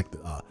 and you see like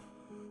the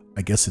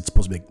I guess it's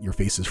supposed to be like your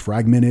face is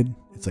fragmented.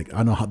 It's like, I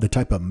don't know how the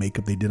type of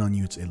makeup they did on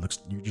you. It looks,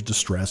 you're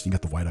distressed. You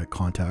got the white eye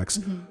contacts.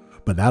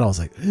 But that I was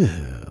like,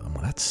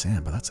 well, that's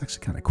Sam, but that's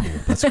actually kind of cool.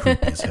 That's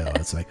creepy as hell.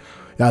 It's like,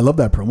 yeah, I love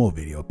that promo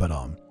video. But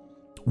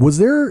was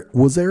there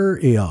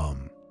a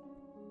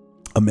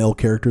male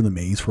character in the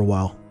maze for a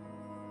while?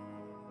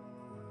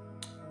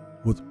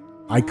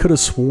 I could have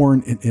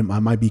sworn, and I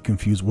might be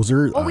confused. Was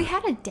there? Oh, we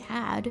had a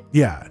dad.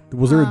 Yeah,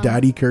 was there a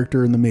daddy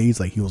character in the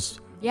maze? Like he was.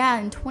 Yeah,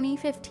 in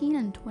 2015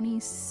 and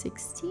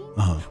 2016.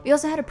 We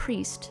also had a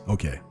priest.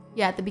 Okay.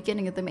 Yeah, at the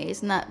beginning of the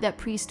maze, and that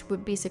priest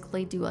would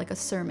basically do like a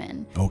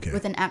sermon. Okay.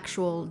 With an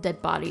actual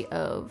dead body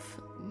of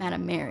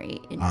Madame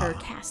Mary in her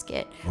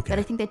casket. Okay. But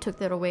I think they took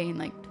that away in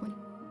like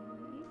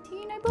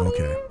 2018, I believe.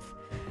 Okay.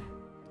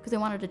 Because they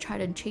wanted to try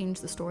to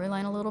change the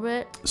storyline a little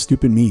bit.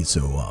 Stupid me.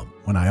 So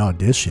when I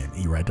audition,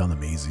 you write down the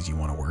mazes you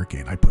want to work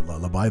in. I put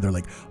lullaby. They're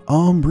like,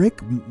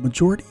 Rick,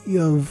 majority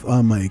of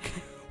like.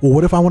 Well,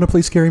 what if I want to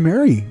play Scary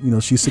Mary? You know,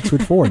 she's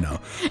 6'4"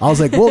 now. I was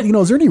like, well,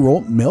 is there any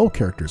male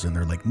characters? And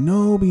they're like,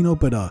 no,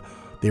 but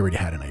they already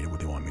had an idea what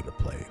they wanted me to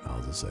play. And I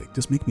was just like,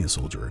 just make me a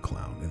soldier or a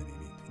clown. And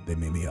they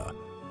made me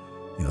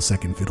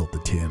second fiddle to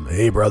Tim.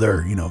 Hey,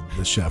 brother,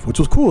 the chef, which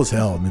was cool as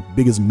hell. I mean,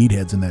 biggest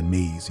meatheads in that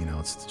maze.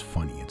 It's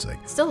funny. It's like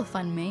still a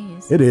fun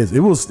maze. It is.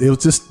 It was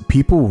just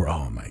people were.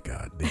 Oh my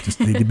god,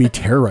 they'd be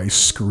terrorized,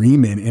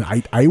 screaming,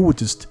 and I would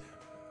just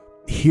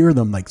hear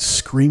them like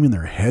screaming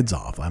their heads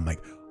off. I'm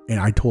like. And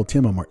I told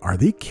Tim, I'm like, are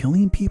they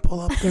killing people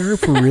up there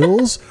for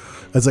reals?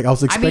 I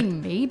was expecting,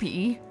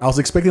 maybe. I was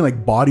expecting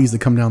like bodies to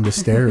come down the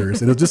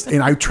stairs. And it was just,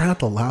 and I try not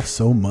to laugh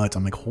so much.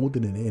 I'm like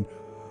holding it in.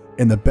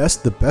 And the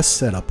best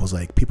setup was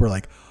like, people are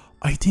like,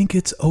 I think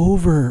it's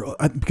over.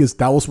 Because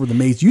that was where the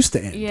maze used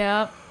to end.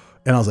 Yeah.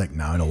 And I was like,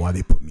 now I know why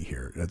they put me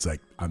here. It's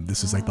like,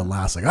 this is like the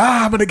last, like,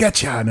 I'm going to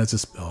get you. And it's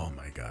just, oh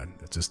my God.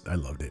 It's just, I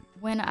loved it.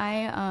 When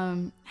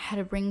I had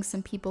to bring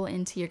some people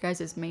into your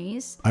guys'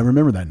 maze. I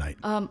remember that night.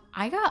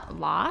 I got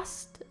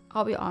lost.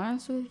 I'll be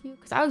honest with you.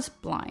 Because I was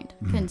blind.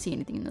 Couldn't see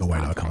anything in those the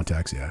whiteout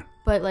contacts, yeah.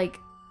 But like,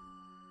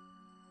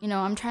 you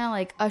know, I'm trying to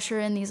like usher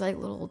in these like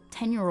little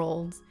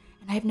 10-year-olds.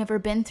 And I've never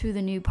been through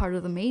the new part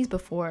of the maze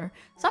before.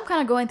 So I'm kind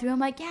of going through. I'm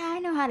like, yeah, I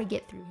know how to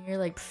get through here.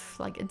 Like,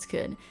 like it's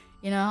good,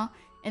 you know?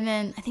 And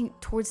then I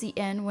think towards the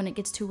end, when it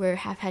gets to where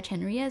Half Hatch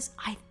Henry is,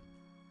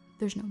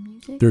 there's no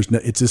music. There's no.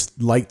 It's just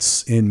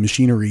lights and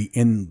machinery,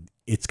 and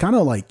it's kind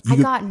of like I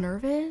got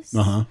nervous,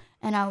 and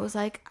I was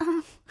like,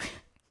 I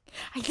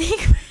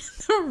think we're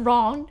in the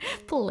wrong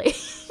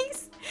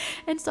place,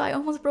 and so I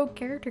almost broke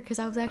character because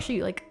I was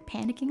actually like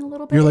panicking a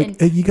little bit. You're like,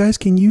 hey, you guys,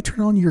 can you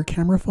turn on your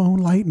camera phone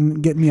light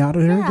and get me out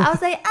of here? Yeah, I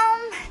was like, I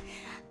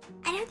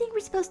don't think we're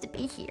supposed to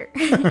be here,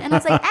 and I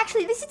was like,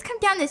 actually, let's just come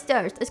down the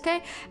stairs,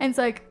 okay? And it's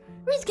like,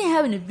 we're just gonna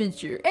have an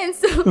adventure. And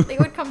so they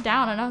would come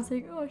down and I was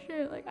like, oh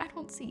shit, like I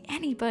don't see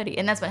anybody.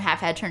 And that's when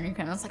Half Hat turned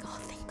and I was like, oh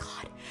thank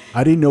God.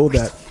 I didn't know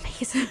that.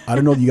 I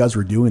didn't know you guys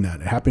were doing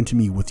that. It happened to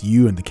me with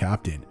you and the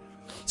captain.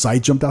 So I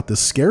jumped out to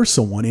scare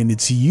someone, and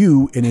it's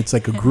you, and it's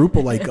like a group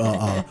of like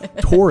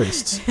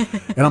tourists.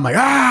 And I'm like,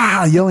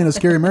 yelling at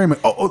Scary Mary. I'm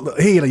like, oh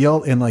hey, and I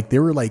yelled, and like they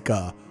were like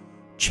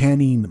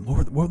chanting.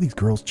 What were these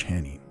girls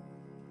chanting?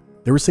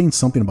 They were saying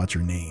something about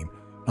your name.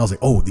 I was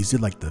like, oh, these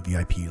did like the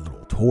VIP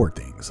little tour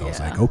things. So I was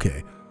like,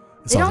 okay.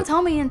 They don't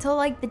tell me until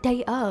like the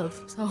day of.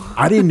 So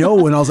I didn't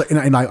know, and I was like,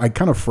 and I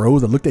kind of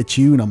froze. I looked at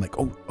you, and I'm like,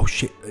 oh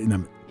shit, and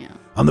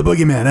I'm the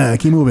boogeyman.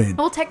 Keep moving.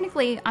 Well,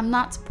 technically, I'm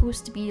not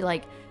supposed to be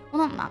like.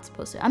 Well, I'm not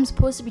supposed to. I'm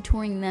supposed to be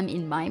touring them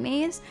in my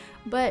maze,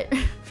 but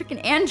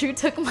freaking Andrew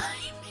took my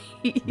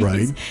maze.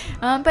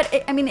 Right. But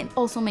it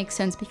also makes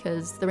sense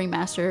because the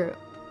remaster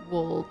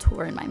will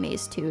tour in my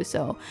maze too.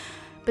 So.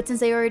 But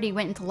since they already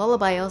went into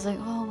Lullaby, I was like,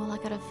 oh, well, I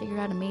gotta figure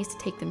out a maze to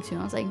take them to.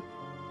 And I was like,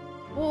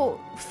 well,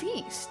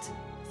 Feast.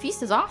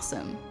 Feast is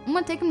awesome. I'm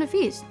gonna take them to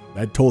Feast.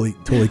 That totally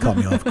caught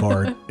me off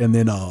guard. And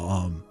then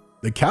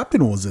the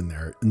captain was in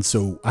there. And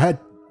so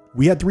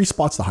we had 3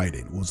 spots to hide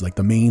in. It was like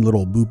the main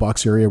little boot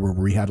box area where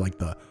we had like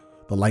the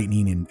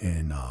lightning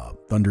and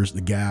thunders,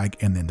 the gag.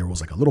 And then there was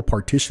like a little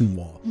partition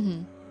wall.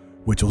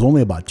 Which was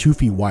only about 2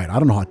 feet wide. I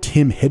don't know how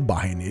Tim hid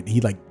behind it. He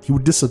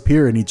would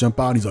disappear and he'd jump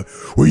out and he's like,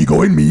 where you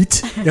going,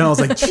 meat? And I was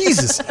like,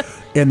 Jesus.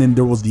 And then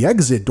there was the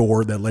exit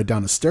door that led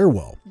down the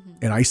stairwell.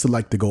 And I used to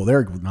like to go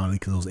there, not only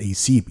because it was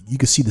AC, but you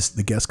could see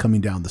the guests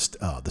coming down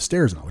the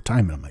stairs all the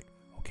time. And I'm like,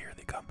 okay, here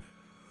they come.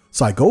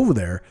 So I go over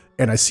there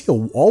and I see a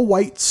all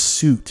white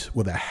suit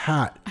with a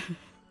hat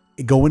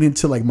going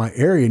into like my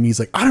area. And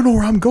he's like, I don't know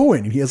where I'm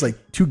going. And he has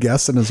like 2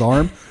 guests in his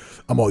arm.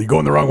 I'm all, you're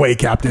going the wrong way,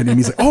 Captain. And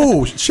he's like,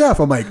 oh, chef.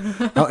 I'm like,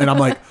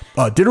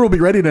 dinner will be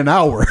ready in an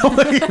hour. I'm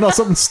like,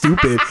 something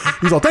stupid.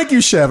 He's all, thank you,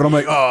 chef. And I'm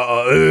like,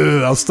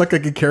 I was stuck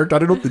like a character. I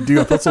didn't know what to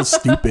do. I felt so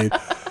stupid.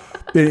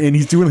 And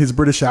he's doing his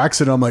British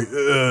accent. And I'm like,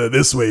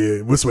 this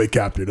way,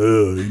 Captain.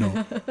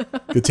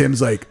 The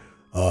Tim's like,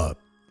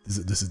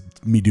 this is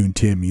me doing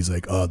Tim. He's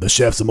like, the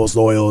chef's the most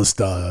loyalist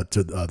to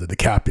the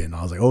captain.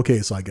 I was like, okay,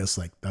 so I guess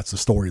like that's the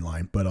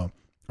storyline. But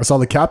I saw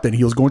the captain.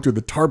 He was going through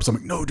the tarps. I'm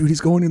like, no, dude,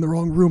 he's going in the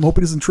wrong room. Hope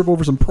he doesn't trip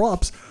over some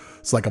props.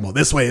 It's like, I'm all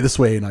this way.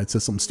 And I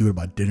said something stupid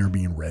about dinner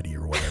being ready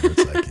or whatever.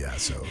 It's like, yeah.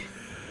 So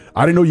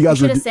I didn't know you guys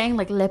were saying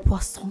like le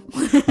poisson.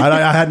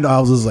 I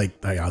was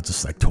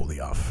just like totally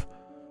off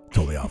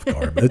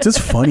guard. But it's just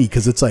funny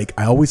because it's like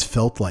I always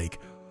felt like,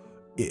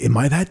 am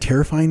I that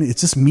terrifying?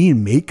 It's just me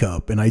in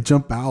makeup, and I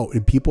jump out,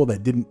 and people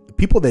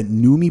that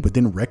knew me but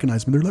didn't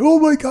recognize me, they're like, oh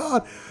my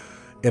God.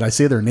 And I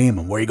say their name,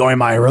 and where are you going,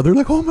 Myra? They're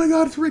like, oh my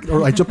God, it's Rick.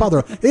 Or I jump out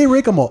there, hey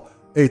Rick, I'm all,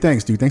 hey,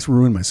 thanks, dude. Thanks for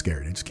ruining my scare.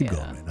 And just keep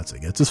going, man. That's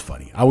like, it's just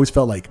funny. I always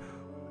felt like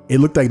it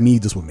looked like me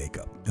just with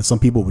makeup, and some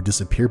people would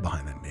disappear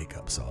behind that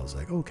makeup. So I was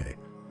like, okay.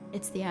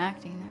 It's the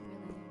acting that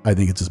really. I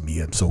think it's just me.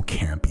 I'm so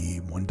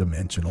campy,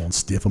 one-dimensional, and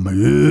stiff. I'm like,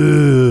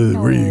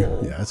 where are you?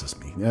 Yeah, that's just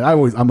me. And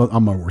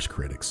I'm my worst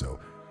critic. So,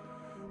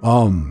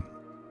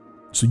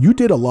 so you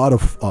did a lot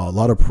of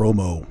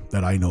promo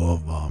that I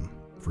know of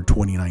for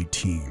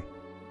 2019.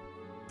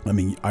 I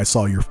mean, I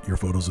saw your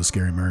photos of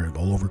Scary Mary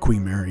all over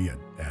Queen Mary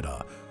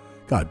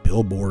at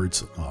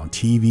billboards on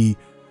TV,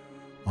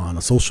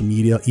 on social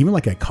media, even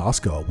like at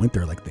Costco. I went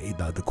there, like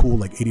the cool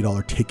like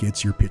 $80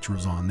 tickets. Your picture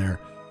was on there.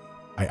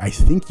 I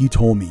think you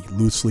told me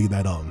loosely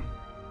that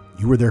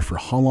you were there for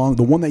how long?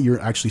 The one that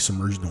you're actually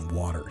submerged in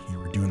water. You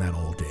were doing that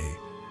all day.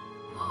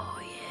 Oh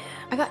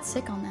yeah, I got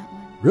sick on that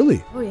one.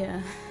 Really? Oh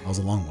yeah. That was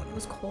a long one. It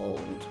was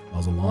cold. That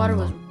was a long. Water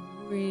was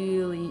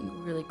really,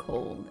 really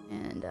cold,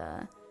 and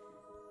the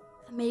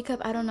makeup.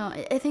 I don't know.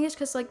 I think it's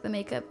because like the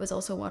makeup was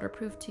also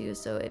waterproof too,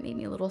 so it made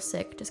me a little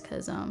sick. Just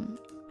because I don't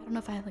know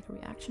if I had like a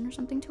reaction or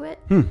something to it.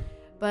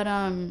 But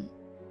no,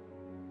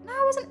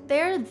 I wasn't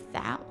there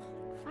that long.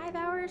 5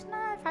 hours?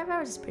 Nah, 5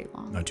 hours is pretty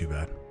long. Not too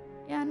bad.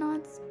 Yeah, no,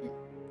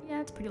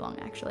 it's pretty long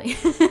actually.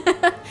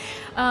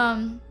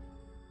 That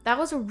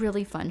was a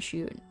really fun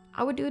shoot.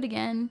 I would do it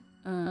again.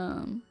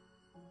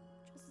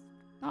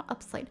 not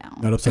upside down.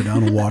 Not upside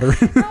down in water.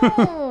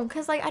 No,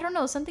 because like I don't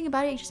know, something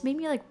about it just made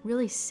me like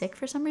really sick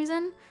for some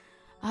reason.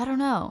 I don't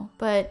know,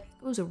 but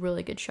it was a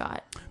really good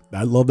shot.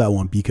 I love that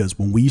one because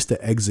when we used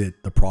to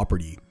exit the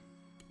property,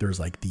 there's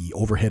like the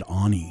overhead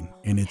awning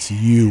and it's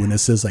you and it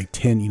says like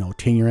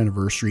 10-year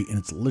anniversary and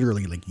it's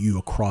literally like you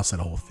across that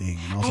whole thing.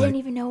 And I didn't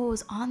even know it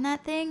was on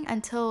that thing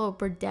until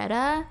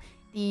Berdetta,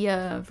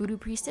 the voodoo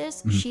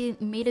priestess, she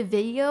made a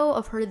video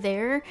of her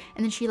there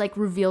and then she like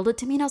revealed it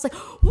to me and I was like,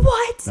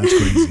 what? That's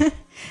crazy.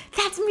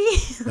 That's me.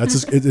 That's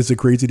just, it's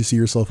crazy to see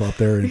yourself up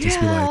there and just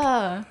be like,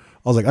 I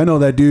was like, I know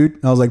that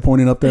dude. I was like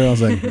pointing up there. I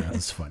was like, yeah,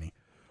 that's funny.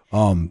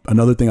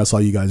 Another thing I saw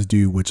you guys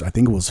do, which I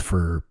think it was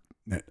for,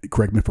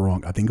 correct me if I'm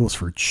wrong, I think it was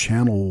for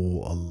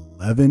Channel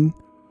 11.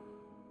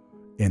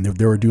 And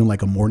they were doing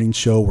like a morning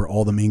show where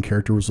all the main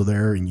characters were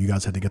there and you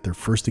guys had to get there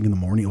first thing in the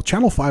morning. Oh,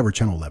 Channel 5 or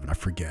Channel 11, I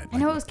forget. I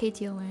know it was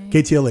KTLA.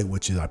 KTLA,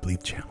 which is, I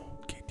believe, Channel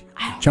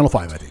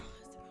 5, I think.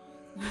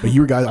 But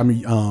you were guys, I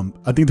mean,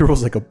 I think there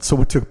was like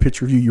someone took a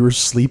picture of you. You were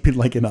sleeping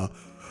like in a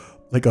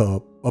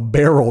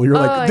barrel. You're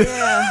like,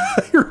 yeah.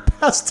 You're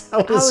passed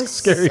out. It was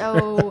scary.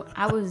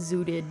 I was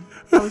zooted.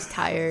 I was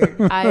tired.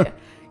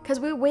 Because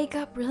we wake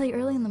up really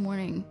early in the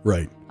morning.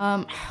 Right.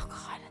 Oh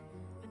God,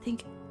 I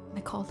think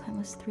my call time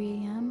was 3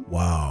 a.m.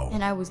 Wow.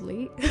 And I was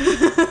late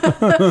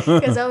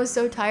because I was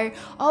so tired.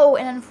 Oh,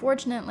 and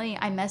unfortunately,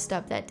 I messed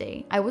up that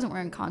day. I wasn't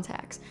wearing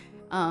contacts.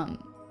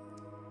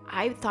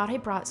 I thought I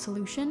brought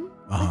solution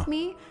with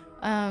me.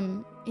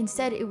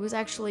 Instead, it was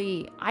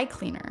actually eye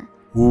cleaner.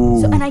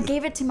 Ooh. And I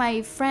gave it to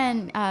my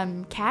friend,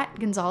 Kat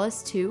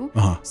Gonzalez, too.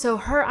 So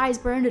her eyes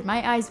burned and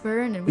my eyes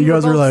burned, and we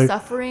were both like,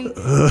 suffering.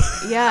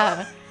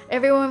 Yeah.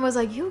 Everyone was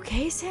like, you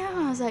okay, Sam?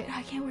 I was like,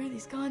 I can't wear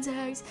these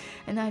contacts.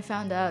 And then I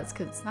found out it's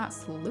because it's not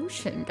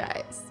solution,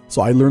 guys.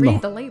 So I learned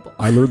Read the label.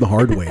 I learned the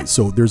hard way.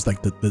 So there's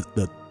like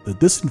the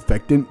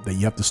disinfectant that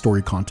you have to store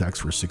your contacts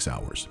for 6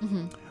 hours.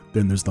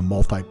 Then there's the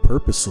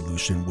multi-purpose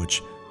solution,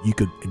 which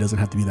it doesn't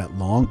have to be that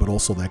long, but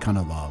also that kind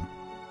of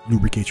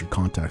lubricates your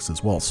contacts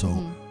as well.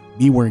 So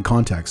me wearing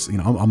contacts,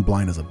 I'm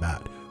blind as a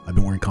bat. I've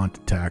been wearing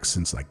contacts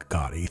since like,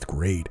 God, 8th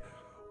grade.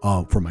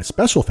 For my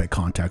special effect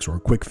contacts or a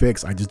quick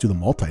fix, I just do the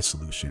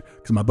multi-solution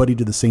because my buddy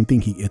did the same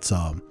thing.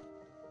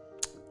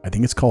 I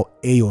think it's called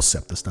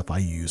Aocept, the stuff I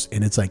use.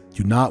 And it's like,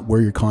 do not wear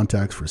your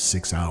contacts for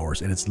 6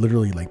 hours. And it's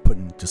literally like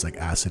putting just like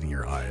acid in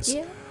your eyes.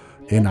 Yeah.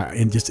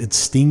 And just, it's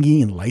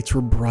stingy and lights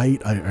were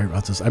bright. I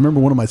remember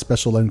one of my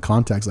special lens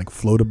contacts like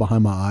floated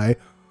behind my eye.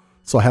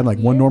 So I had like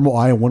one normal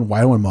eye and one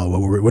wide one.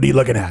 What are you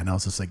looking at? And I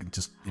was just like,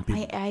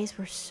 my eyes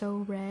were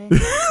so red.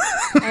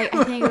 I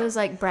think it was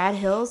like Brad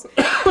Hills.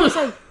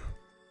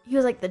 He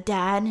was like the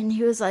dad, and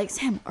he was like,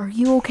 Sam, are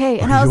you okay?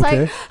 And I was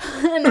like,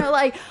 and they're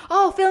like,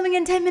 oh, filming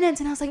in 10 minutes.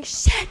 And I was like,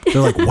 shit.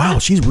 They're like, wow,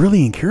 she's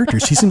really in character.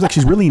 She seems like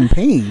she's really in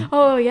pain.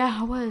 Oh, yeah,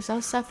 I was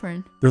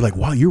suffering. They're like,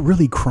 wow, you're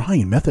really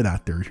crying, method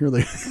actor. You're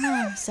like,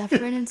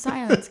 suffering in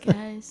silence,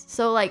 guys.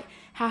 So like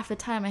half the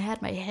time I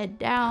had my head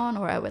down,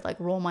 or I would like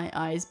roll my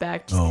eyes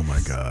back. Oh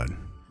my God.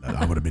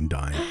 I would have been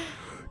dying.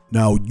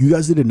 Now, you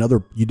guys did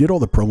you did all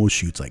the promo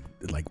shoots, like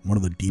one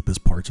of the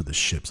deepest parts of the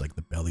ships, like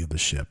the belly of the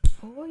ship.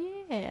 Oh,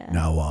 yeah.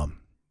 Now,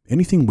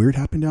 anything weird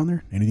happened down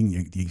there? Do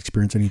you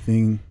experience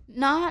anything?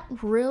 Not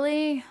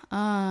really.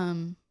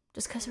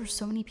 Just because there's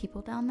so many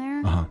people down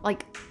there.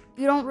 Like,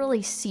 you don't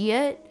really see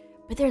it,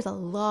 but there's a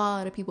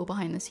lot of people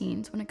behind the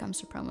scenes when it comes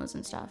to promos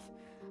and stuff.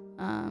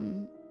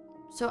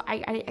 So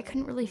I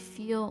couldn't really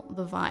feel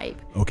the vibe.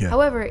 Okay.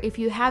 However, if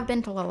you have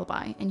been to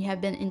Lullaby and you have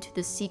been into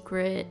the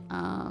secret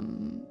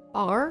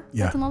bar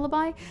that's in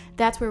Lullaby,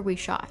 that's where we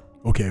shot.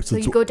 Okay. So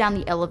you go down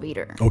the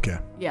elevator. Okay.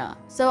 Yeah.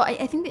 So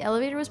I think the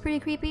elevator was pretty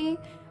creepy.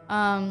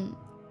 And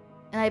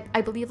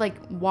I believe like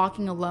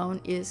walking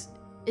alone is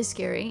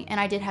scary. And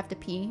I did have to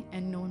pee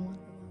and no one wanted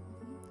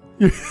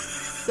to.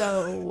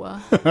 So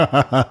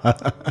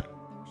no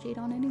shade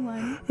on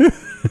anyone.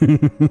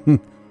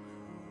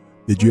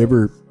 Did you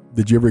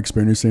ever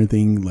experience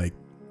anything like,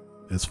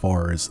 as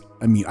far as,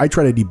 I mean, I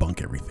try to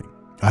debunk everything.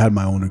 I had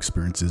my own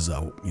experiences,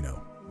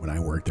 when I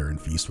worked there in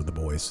Feast with the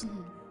boys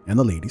and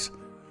the ladies.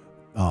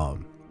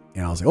 And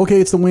I was like,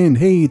 okay, it's the wind.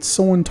 Hey, it's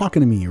someone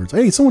talking to me. Or it's,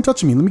 hey, someone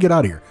touching me. Let me get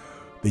out of here.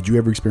 Did you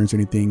ever experience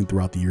anything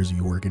throughout the years of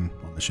you working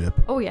on the ship?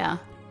 Oh, yeah.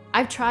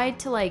 I've tried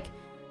to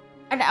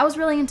I was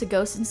really into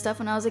ghosts and stuff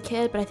when I was a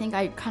kid, but I think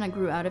I kind of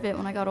grew out of it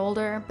when I got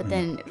older. But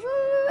then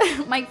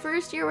my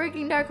first year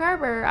working Dark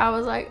Harbor, I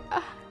was like,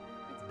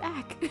 it's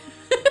back.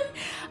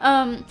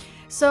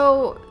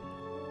 So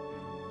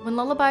when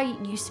Lullaby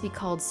used to be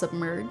called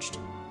Submerged.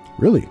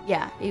 Really?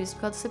 Yeah, it was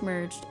called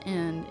Submerged,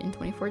 and in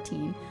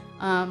 2014,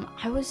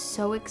 I was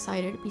so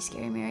excited to be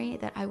Scary Mary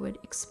that I would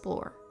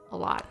explore a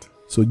lot.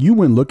 So you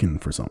went looking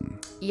for something.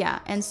 Yeah,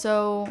 and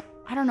so,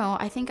 I don't know,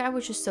 I think I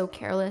was just so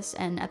careless,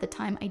 and at the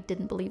time, I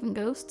didn't believe in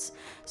ghosts,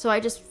 so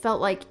I just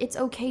felt like it's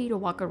okay to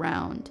walk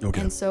around.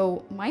 Okay. And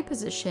so, my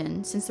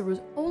position, since there was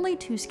only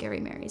 2 Scary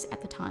Marys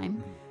at the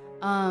time,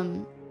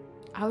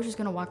 I was just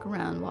going to walk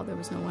around while there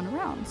was no one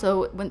around.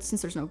 So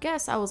since there's no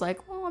guests, I was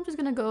like, well, I'm just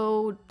going to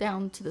go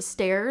down to the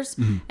stairs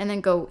and then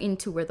go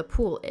into where the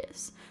pool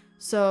is.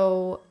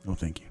 So... Oh,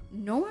 thank you.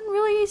 no one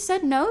really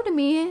said no to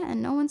me,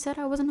 and no one said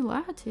I wasn't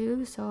allowed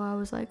to. So I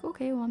was like,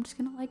 okay, well, I'm just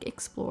gonna like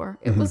explore.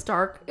 It was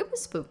dark, it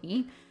was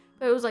spooky,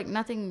 but it was like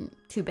nothing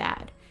too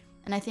bad.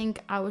 And I think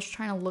I was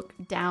trying to look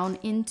down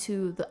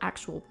into the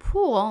actual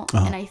pool,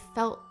 and I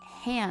felt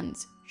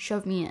hands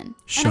shove me in.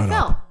 Shut and I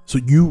up. fell. So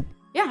you...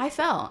 Yeah, I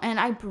fell, and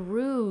I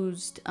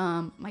bruised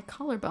my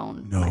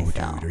collarbone. No, when I dude,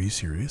 fell. are you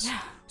serious? Yeah.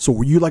 So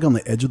were you like on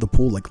the edge of the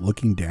pool, like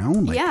looking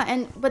down? Like,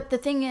 Yeah, but the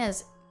thing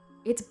is,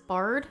 it's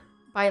barred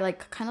by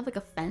like kind of like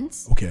a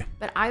fence. Okay.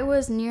 But I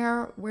was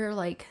near where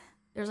like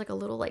there's like a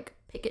little like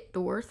picket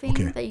door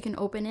thing that you can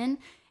open in,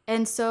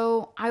 and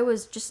so I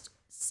was just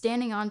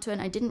standing onto it,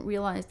 and I didn't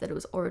realize that it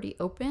was already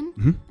open,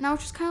 and I was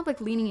just kind of like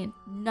leaning in.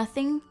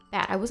 Nothing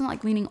bad. I wasn't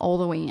like leaning all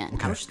the way in.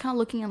 Okay. I was just kind of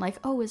looking and like,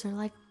 oh, is there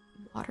like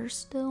water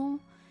still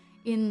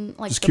in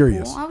like just the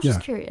curious. pool? I was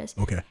just curious.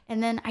 Okay.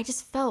 And then I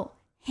just felt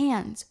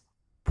hands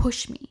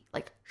push me,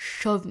 like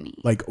shove me.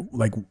 Like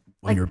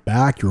on your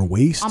back, your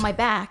waist? On my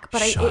back,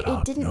 but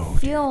it didn't No,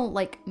 feel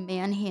like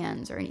man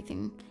hands or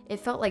anything. It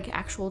felt like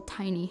actual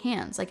tiny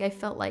hands. Like I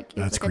felt like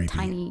it was like creepy. a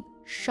tiny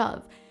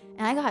shove.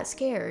 And I got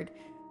scared.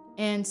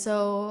 And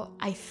so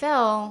I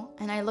fell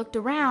and I looked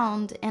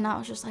around and I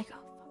was just like, oh,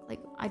 fuck, like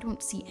I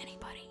don't see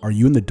anybody. Are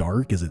you in the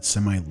dark? Is it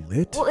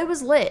semi-lit? Well, it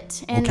was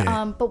lit. And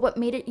Okay. but what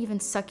made it even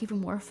suck even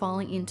more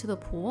falling into the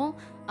pool,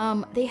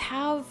 they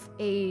have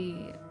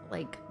a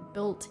like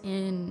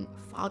built-in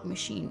fog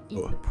machine in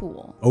the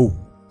pool. Oh.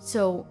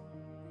 So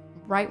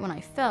right when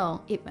I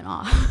fell, it went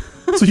off.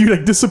 So you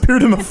like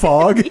disappeared in the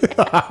fog?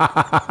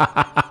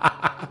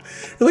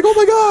 You're like, oh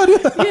my God.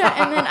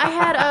 Yeah, and then I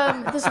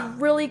had this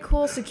really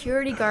cool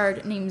security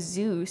guard named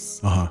Zeus,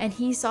 and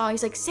he's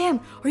like, Sam,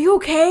 are you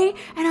okay?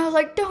 And I was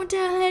like, don't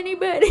tell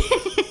anybody.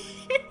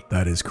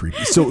 That is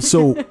creepy.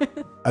 So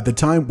at the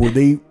time, were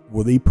they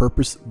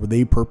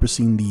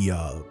purposing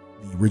the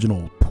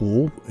original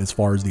pool as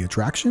far as the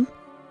attraction?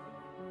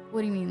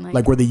 What do you mean,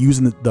 Like were they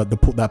using the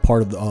pool, that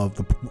part of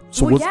the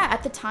so well, yeah,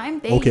 at the time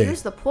they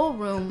used the pool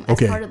room as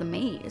part of the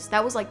maze.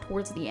 That was like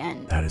towards the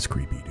end. That is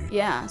creepy, dude.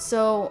 Yeah,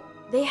 so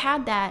they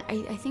had that.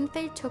 I think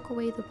they took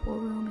away the pool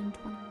room in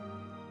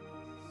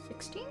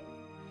 2016.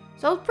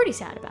 So I was pretty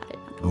sad about it.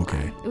 Not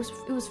gonna lie. It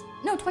was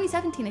no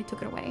 2017 they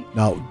took it away.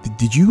 Now,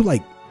 did you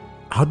like?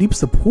 How deep is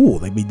the pool?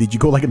 Like, did you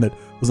go like in the?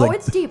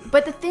 It's deep.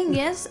 But the thing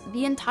is,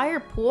 the entire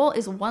pool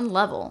is one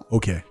level.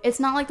 Okay. It's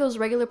not like those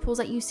regular pools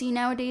that you see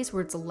nowadays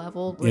where it's a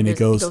level. Where And it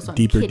goes from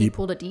deeper, kiddie deep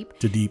pool to deep.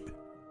 To deep.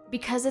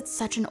 Because it's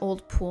such an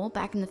old pool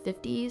back in the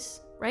 50s,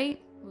 right?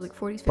 It was like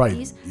 40s, 50s.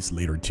 Probably it's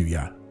later too,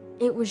 yeah.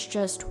 It was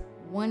just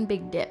one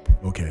big dip.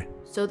 Okay.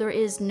 So there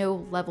is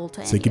no level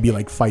to So it could be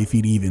like 5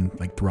 feet even,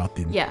 like throughout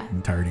the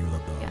entirety of the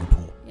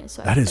pool. Yeah,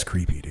 so that is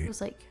creepy, dude. It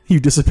was like you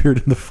disappeared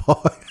in the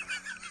fog.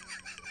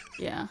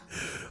 Yeah.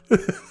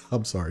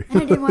 I'm sorry.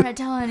 And I didn't want to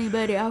tell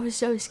anybody. I was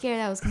so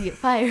scared I was gonna get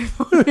fired.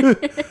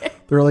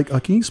 They're like,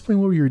 can you explain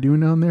what you were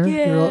doing down there?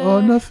 Yeah. You're like, oh,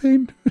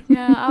 nothing.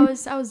 Yeah, I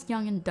was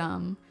young and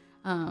dumb,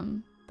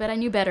 but I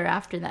knew better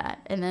after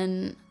that. And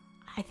then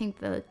I think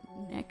the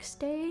next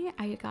day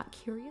I got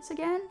curious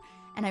again,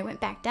 and I went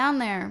back down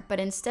there.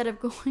 But instead of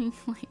going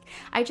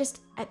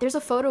there's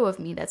a photo of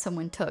me that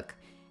someone took.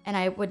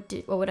 And what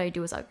would I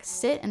do is I'd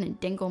sit and then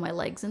dangle my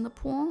legs in the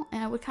pool,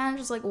 and I would kind of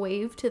just like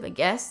wave to the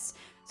guests.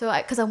 So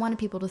because I wanted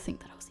people to think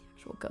that I was the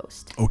actual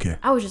ghost. Okay.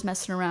 I was just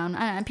messing around,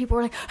 and people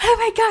were like, "Oh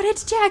my God,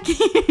 it's Jackie!"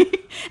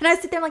 And I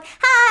sit there like,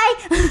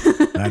 "Hi."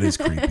 That is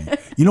creepy.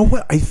 You know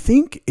what? I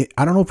think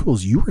I don't know if it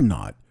was you or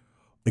not.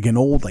 Like an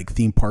old like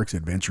theme parks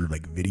adventure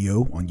like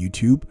video on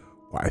YouTube.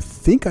 I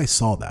think I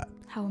saw that.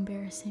 How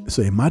embarrassing.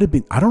 So it might have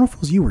been. I don't know if it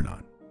was you or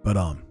not. But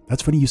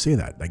that's funny you say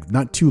that. Like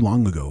not too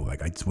long ago,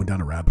 like I just went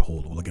down a rabbit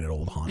hole looking at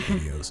old haunt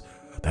videos.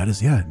 That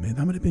is, yeah, man,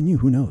 that might have been you.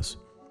 Who knows?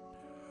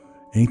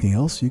 Anything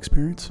else you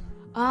experienced?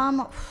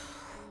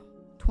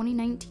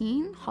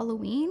 2019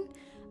 Halloween.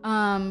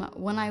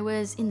 When I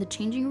was in the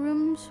changing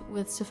rooms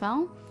with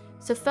Safel.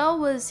 Safel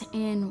was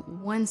in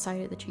one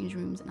side of the changing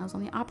rooms, and I was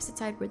on the opposite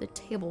side where the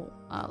table,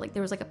 like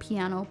there was like a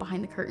piano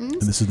behind the curtains.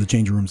 And this is the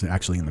changing rooms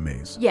actually in the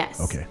maze. Yes.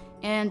 Okay.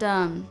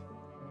 And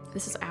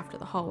this is after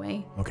the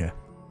hallway. Okay.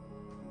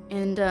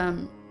 And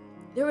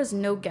there was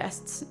no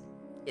guests.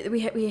 We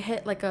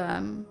hit like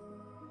a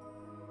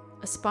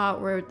spot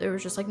where there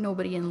was just like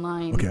nobody in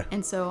line. Okay.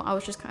 And so I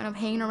was just kind of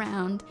hanging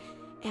around,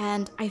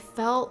 and I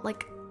felt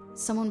like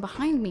someone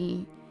behind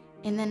me,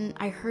 and then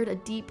I heard a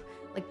deep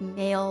like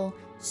male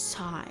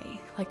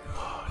sigh, like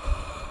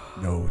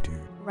no, dude,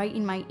 right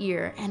in my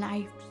ear, and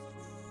I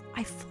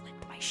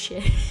flipped my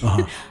shit.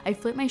 I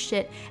flipped my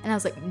shit, and I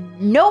was like,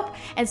 nope.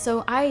 And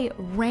so I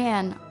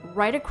ran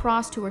right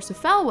across to where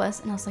Safel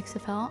was, and I was like,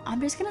 Safel, I'm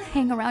just gonna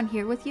hang around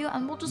here with you,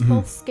 and we'll just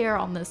both scare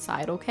on this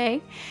side,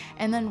 okay?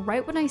 And then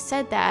right when I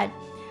said that,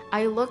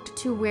 I looked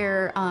to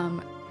where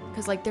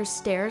because like there's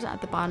stairs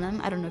at the bottom.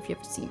 I don't know if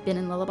you've been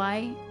in Lullaby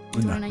in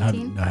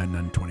 2019. I had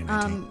none in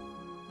 2019.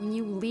 When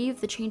you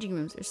leave the changing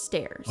rooms, there's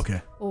stairs. Okay.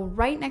 Well,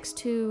 right next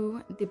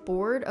to the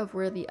board of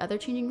where the other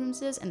changing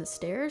rooms is and the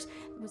stairs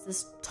was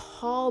this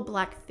tall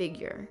black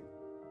figure.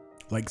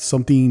 like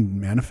something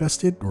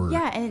manifested, or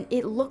yeah, and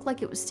it looked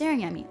like it was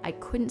staring at me. I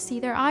couldn't see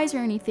their eyes or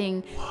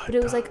anything, but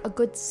it was like a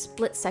good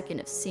split second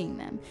of seeing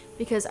them,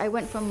 because I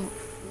went from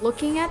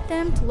looking at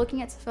them to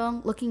looking at the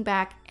film, looking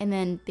back, and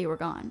then they were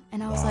gone.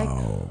 And I was like,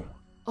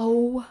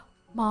 oh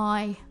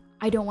my,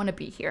 I don't want to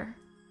be here.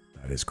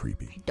 That is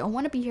creepy. I don't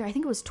want to be here. I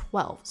think it was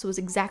 12, so it was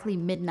exactly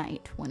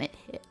midnight when it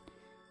hit.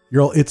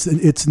 You're all,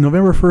 it's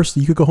November 1st.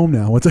 You could go home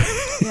now.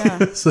 Yeah.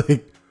 It's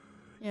like,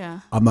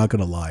 yeah. I'm not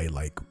gonna lie.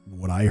 Like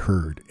what I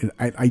heard, and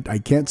I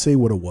can't say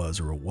what it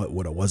was or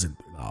what it wasn't.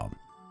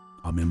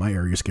 I'm in my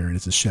area scaring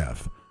as a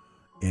chef,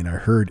 and I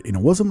heard, and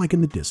it wasn't like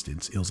in the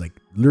distance. It was like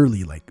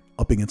literally like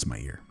up against my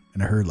ear,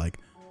 and I heard like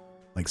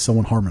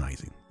someone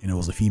harmonizing, and it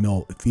was a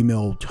female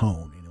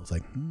tone, and it was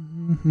like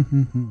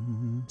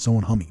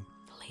someone humming.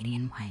 The lady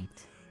in white.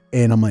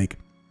 And I'm like,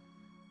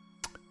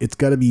 it's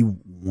got to be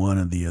one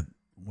of the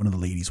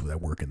ladies that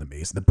work in the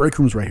maze. The break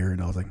room's right here,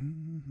 and I was like.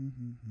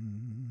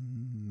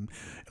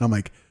 And I'm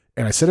like,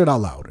 and I said it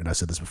out loud, and I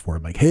said this before.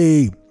 I'm like,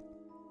 hey,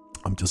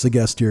 I'm just a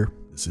guest here.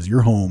 This is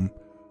your home.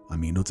 I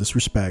mean, no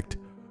disrespect.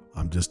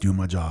 I'm just doing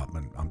my job,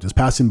 and I'm just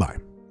passing by.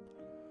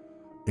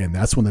 And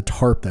that's when the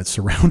tarp that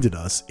surrounded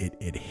us,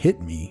 it hit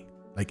me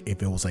like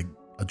if it was like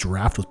a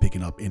giraffe was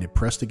picking up, and it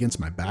pressed against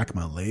my back,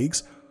 my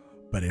legs,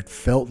 but it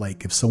felt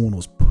like if someone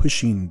was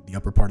pushing the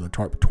upper part of the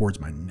tarp towards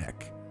my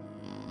neck.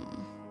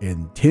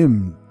 And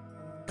Tim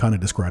kind of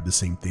described the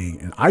same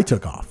thing, and I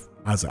took off.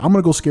 I was like, I'm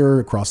going to go scare her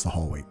across the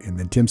hallway. And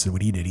then Tim said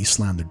what he did. He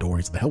slammed the door.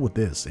 He said, the hell with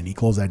this. And he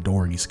closed that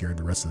door, and he scared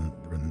the rest of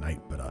the night.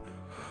 But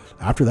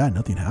after that,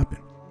 nothing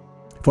happened.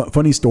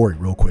 Funny story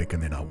real quick,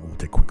 and then we'll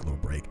take a quick little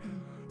break.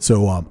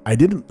 So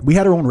we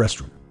had our own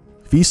restroom.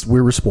 Feast,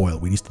 we were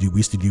spoiled. We used to do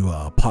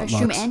potlucks.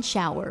 Restroom and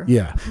shower.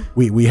 Yeah.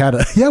 We had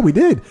we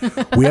did.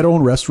 We had our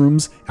own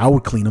restrooms. I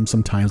would clean them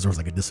sometimes. There was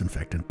like a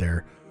disinfectant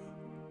there.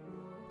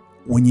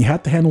 When you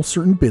had to handle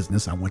certain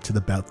business, I went to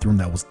the bathroom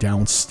that was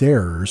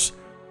downstairs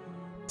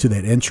to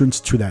that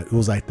entrance to that. It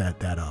was like that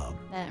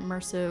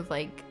immersive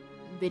like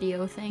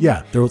video thing.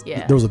 Yeah, there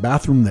was a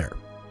bathroom there.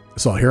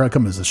 So here I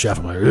come as a chef.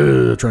 I'm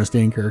like trying to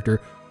stay in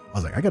character. I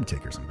was like, I got to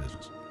take care of some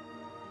business.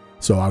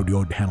 So I would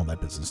go handle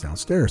that business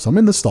downstairs. So I'm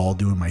in the stall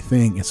doing my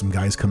thing, and some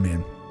guys come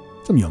in,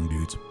 some young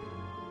dudes.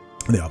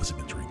 And they obviously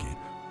been drinking,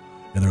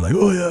 and they're like,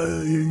 "Oh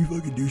yeah, you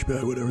fucking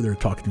douchebag," whatever. They're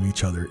talking to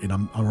each other, and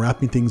I'm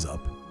wrapping things up.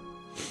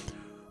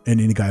 And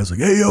then the guy was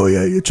like, "Hey, yo,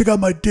 yeah, check out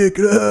my dick."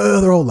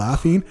 They're all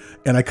laughing.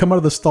 And I come out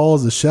of the stall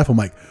as a chef. I'm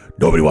like,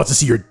 "Nobody wants to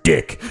see your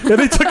dick." And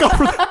they took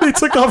off. They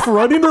took off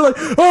running. They're like,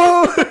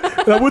 "Oh!"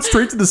 And I went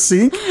straight to the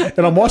sink.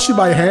 And I'm washing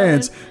my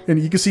hands.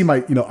 And you can see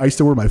my, I used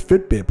to wear my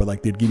Fitbit, but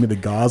like they'd give me the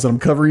gauze, and I'm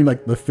covering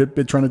like the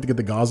Fitbit, trying not to get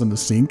the gauze in the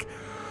sink.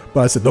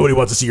 But I said, "Nobody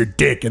wants to see your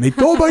dick." And they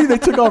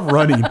took off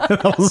running. And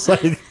I was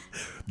like,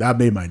 that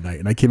made my night.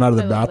 And I came out of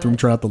the bathroom,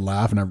 trying not to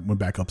laugh, and I went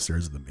back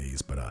upstairs to the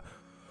maze. But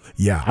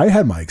yeah, I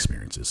had my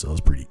experiences, so it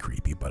was pretty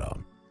creepy, but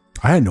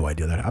I had no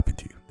idea that happened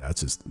to you.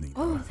 That's just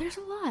there's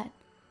a lot.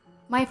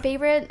 My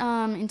favorite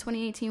in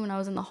 2018 when I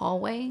was in the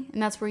hallway,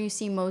 and that's where you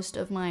see most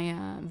of my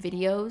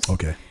videos.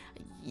 Okay.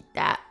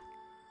 That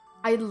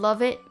I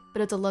love it,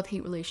 but it's a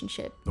love-hate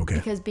relationship. Okay.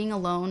 Because being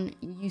alone,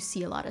 you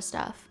see a lot of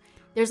stuff.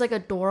 There's like a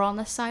door on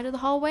the side of the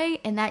hallway,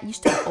 and that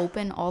used to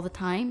open all the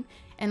time.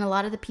 And a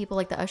lot of the people,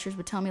 like the ushers,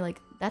 would tell me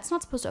like, "That's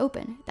not supposed to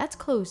open. That's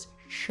closed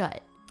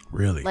shut."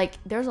 Really? Like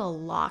there's a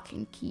lock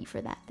and key for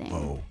that thing.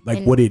 Oh,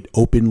 like would it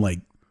open like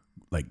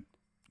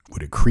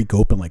would it creak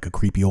open like a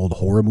creepy old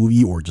horror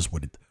movie, or just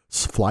would it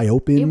fly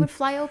open? It would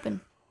fly open.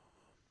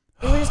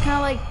 It would just kind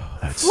of like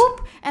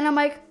whoop, and I'm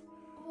like,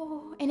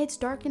 oh, and it's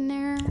dark in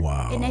there.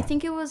 Wow. And I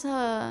think it was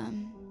a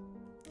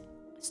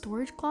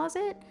storage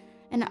closet.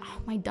 And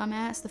my dumb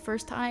ass, the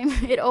first time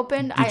it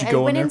opened, I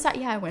went inside.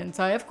 Yeah, I went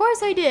inside. Of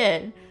course I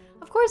did.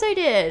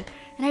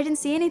 And I didn't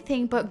see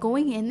anything, but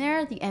going in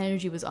there, the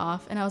energy was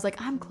off. And I was like,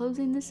 I'm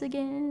closing this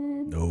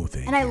again. No,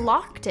 thank you. And I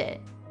locked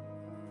it.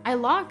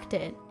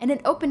 And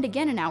it opened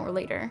again an hour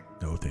later.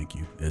 No, thank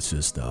you. It's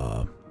just,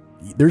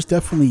 there's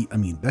definitely,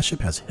 that ship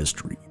has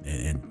history.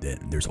 And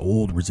there's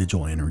old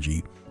residual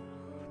energy.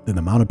 Then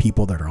the amount of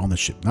people that are on the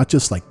ship, not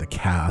just like the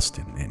cast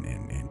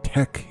and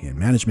tech and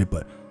management,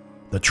 but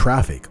the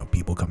traffic of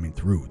people coming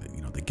through,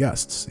 the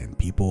guests and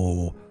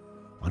people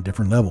on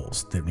different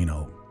levels, that,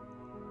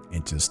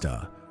 and just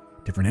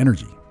different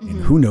energy. Mm-hmm. And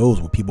who knows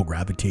what people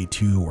gravitate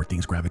to, or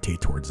things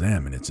gravitate towards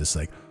them. And it's just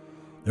like,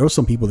 there were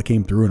some people that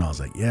came through, and I was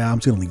like, yeah, I'm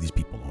just going to leave these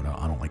people alone.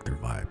 I don't like their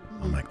vibe.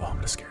 Mm-hmm. I'm like, oh, I'm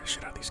going to scare the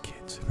shit out of these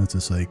kids. And it's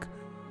just like,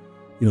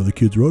 the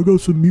kids are, I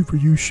got some meat for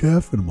you,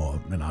 chef.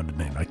 And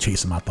I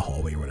chase them out the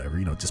hallway or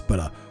whatever,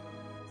 but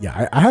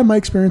yeah, I had my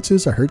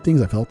experiences. I heard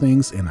things, I felt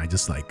things, and I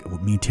just like,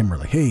 me and Tim were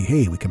like,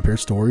 hey, we compare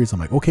stories. I'm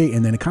like, okay.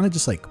 And then it kind of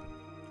just like,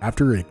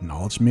 after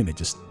acknowledgement, it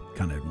just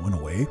kind of went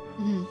away.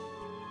 Mm-hmm.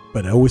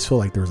 But I always feel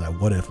like there was that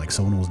what if, like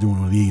someone was doing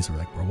one of these, or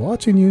like, we're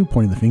watching you,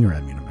 pointing the finger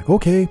at me. And I'm like,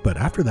 okay. But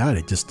after that,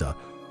 it just, the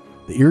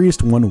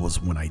eeriest one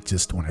was when I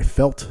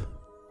felt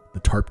the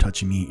tarp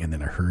touching me, and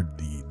then I heard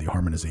the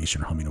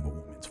harmonization humming of a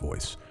woman's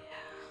voice.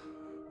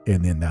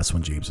 And then that's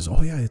when James says,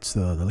 "Oh yeah, it's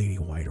the lady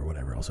in white or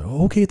whatever." I was like,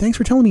 "Oh, okay, thanks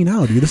for telling me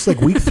now, dude. This is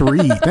like week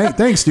 3.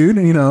 Thanks, dude."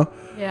 And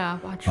Yeah,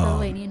 watch for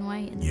Lady in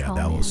White. And yeah,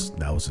 that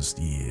was just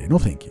no,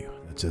 thank you.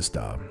 It's just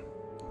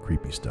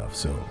creepy stuff.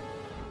 So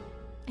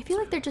I feel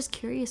like they're just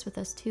curious with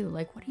us too.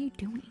 Like, what are you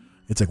doing?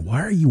 it's like,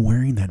 why are you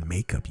wearing that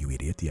makeup, you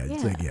idiot? Yeah,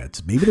 it's like,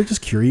 it's maybe they're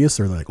just curious.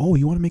 They're like, oh,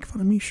 you want to make fun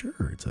of me?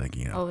 Sure. It's like,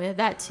 Oh, yeah,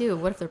 that too.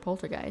 What if they're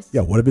poltergeists?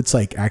 Yeah. What if it's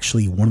like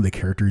actually one of the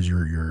characters you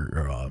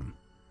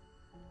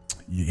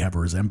have a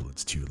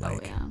resemblance to,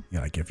 like,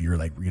 like if you're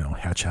like,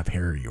 Hatch Half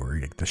Harry or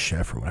like the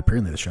chef, or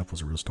apparently the chef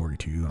was a real story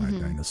too.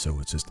 So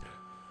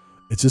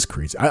it's just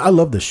crazy. I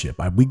love this ship.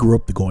 We grew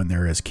up to go in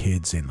there as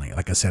kids, and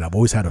like I said, I've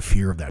always had a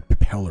fear of that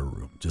propeller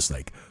room. Just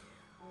like,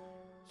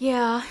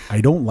 yeah,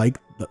 I don't like.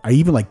 I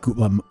even like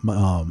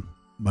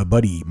my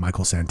buddy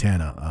Michael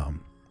Santana.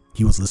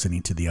 He was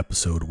listening to the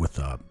episode with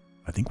I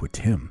think with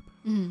Tim.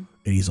 And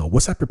he's like,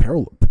 what's that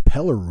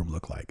propeller room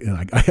look like?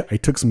 And I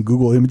took some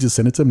Google images,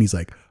 sent it to him, and he's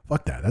like,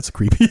 fuck that, that's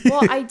creepy.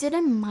 Well, I did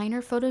a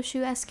minor photo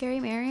shoot as Scary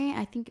Mary,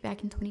 I think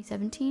back in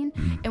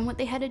 2017. And what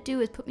they had to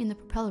do is put me in the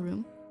propeller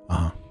room.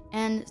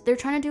 And they're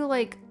trying to do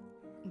like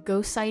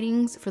ghost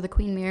sightings for the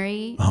Queen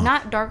Mary,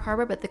 not Dark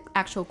Harbor, but the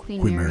actual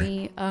Queen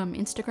Mary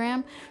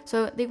Instagram.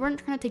 So they weren't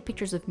trying to take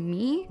pictures of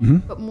me,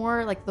 but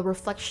more like the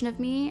reflection of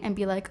me and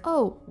be like,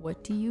 oh,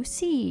 what do you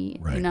see?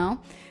 Right.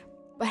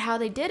 But how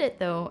they did it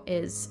though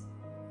is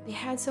they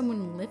had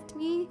someone lift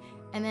me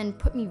and then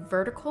put me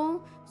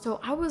vertical. So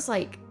I was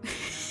like...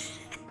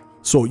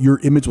 So your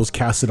image was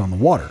casted on the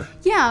water.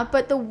 Yeah,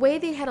 but the way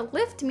they had to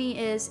lift me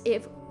is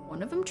if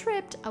one of them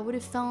tripped, I would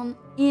have fallen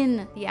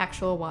in the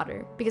actual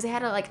water. Because they had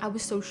to, I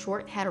was so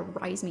short, they had to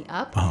rise me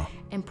up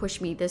and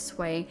push me this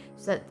way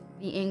so that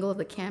the angle of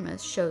the camera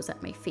shows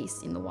that my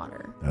face in the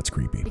water. That's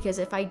creepy. Because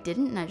if I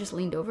didn't and I just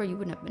leaned over, you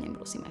wouldn't have been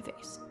able to see my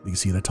face. You can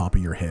see the top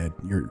of your head,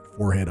 your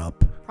forehead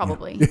up.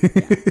 Probably.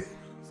 Yeah.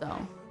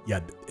 So... Yeah,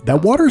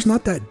 that water's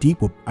not that deep.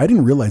 I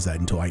didn't realize that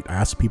until I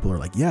asked people. Are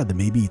like, yeah,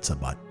 maybe it's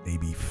about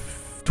maybe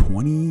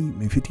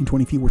 15,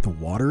 20 feet worth of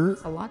water.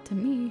 It's a lot to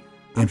me.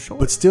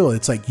 But still,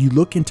 it's like you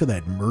look into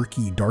that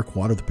murky, dark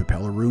water of the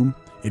propeller room.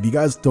 If you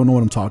guys don't know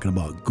what I'm talking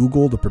about,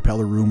 Google the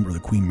propeller room or the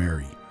Queen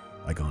Mary,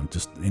 like on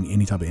just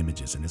any type of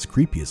images, and it's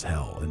creepy as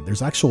hell. And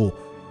there's an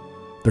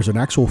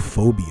actual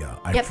phobia.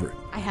 Yep,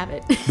 I have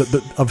it.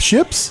 Of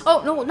ships?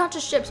 Oh, no, not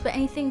just ships, but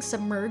anything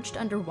submerged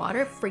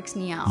underwater freaks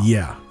me out.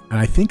 Yeah, and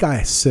I think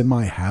I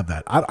semi have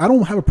that. I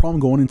don't have a problem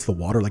going into the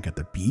water like at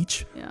the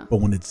beach, but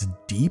when it's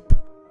deep,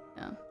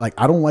 like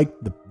I don't like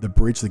the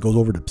bridge that goes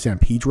over to San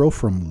Pedro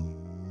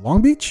from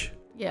Long Beach.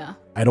 Yeah.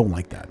 I don't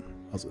like that.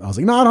 I was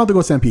like, no, I don't have to go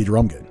to San Pedro.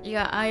 I'm good.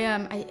 Yeah, I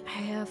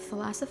have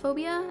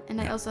thalassophobia,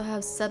 and I also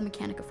have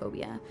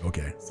submechanicophobia.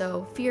 Okay.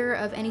 So fear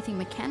of anything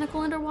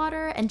mechanical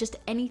underwater, and just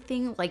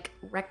anything like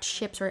wrecked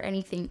ships or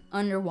anything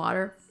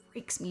underwater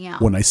freaks me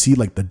out. When I see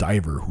like the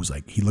diver who's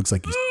like, he looks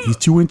like he's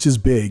 2 inches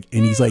big,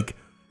 and he's like,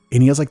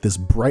 and he has like this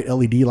bright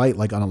LED light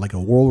like on a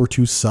World War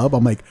II sub.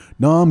 I'm like,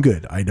 no, I'm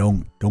good. I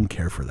don't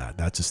care for that.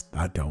 That's just,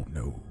 I don't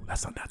know.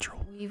 That's not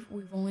natural. We've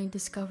only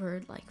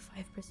discovered like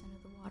 5% of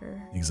the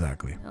water.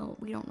 Exactly. So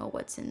we don't know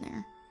what's in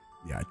there.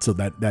 Yeah. So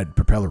that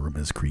propeller room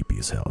is creepy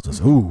as hell. It's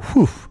just, ooh,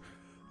 whew.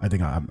 I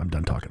think I'm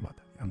done talking about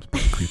that. I'm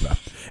just creeped out.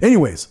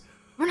 Anyways.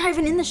 We're not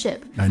even in the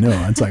ship. I know.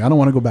 It's like, I don't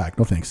want to go back.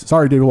 No thanks.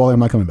 Sorry, David Wally. I'm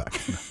not coming back.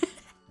 No.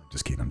 I'm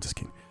just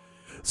kidding.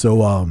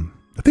 So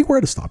I think we're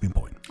at a stopping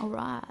point. All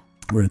right.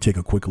 We're going to take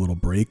a quick little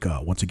break.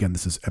 Once again,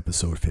 this is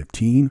episode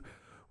 15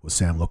 with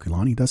Sam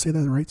Lokelani. Did I say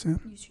that right, Sam?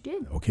 Yes, you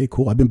did. Okay,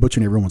 cool. I've been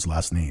butchering everyone's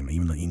last name,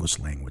 even the English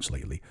language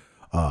lately.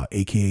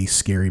 AKA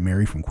Scary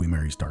Mary from Queen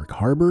Mary's Dark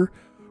Harbor.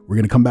 We're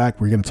going to come back.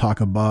 We're going to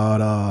talk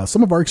about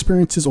some of our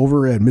experiences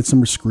over at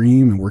Midsummer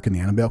Scream and working the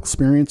Annabelle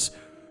experience.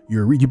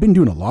 You've been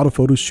doing a lot of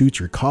photo shoots,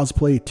 your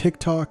cosplay,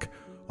 TikTok,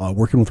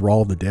 working with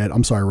Raul of the Dead.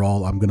 I'm sorry,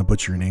 Raul. I'm going to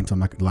butcher your name,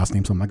 last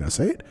name, so I'm not going to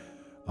say it.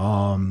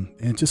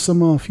 And just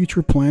some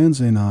future plans,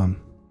 and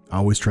I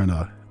always trying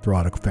to throw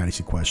out a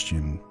fantasy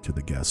question to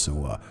the guests.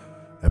 So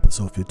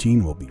episode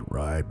 15, we'll be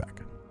right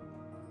back.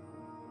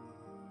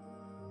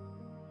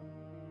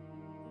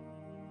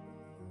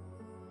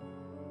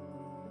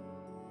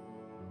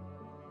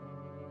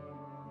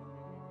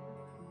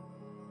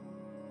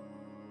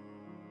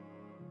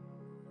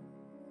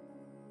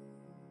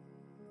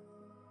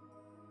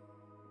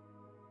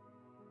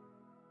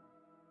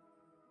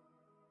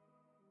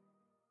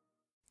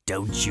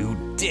 Don't you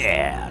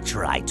dare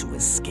try to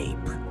escape.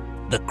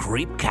 The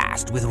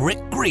Creepcast with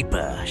Rick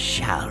Creeper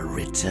shall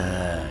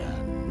return.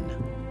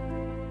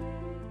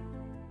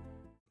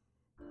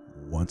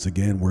 Once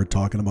again, we're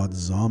talking about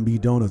zombie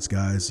donuts,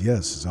 guys.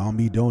 Yes,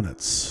 zombie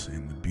donuts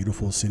in the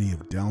beautiful city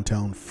of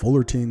downtown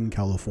Fullerton,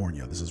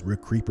 California. This is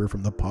Rick Creeper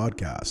from the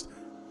podcast.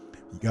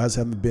 You guys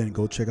haven't been,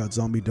 go check out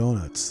Zombie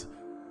Donuts.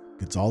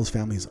 Gonzalez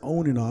family's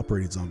owned and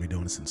operated Zombie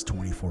Donuts since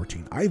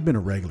 2014. I've been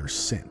a regular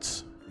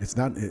since. It's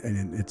not,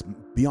 and it's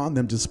beyond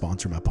them just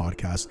sponsoring my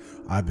podcast.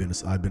 I've been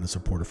a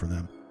supporter for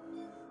them,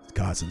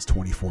 God, since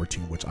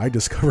 2014, which I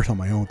discovered on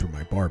my own through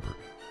my barber.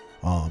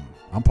 I'm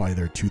probably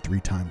there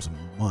 2-3 times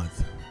a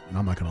month, and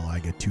I'm not gonna lie, I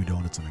get 2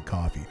 donuts and a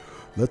coffee.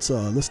 let's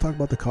talk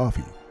about the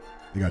coffee.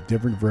 They got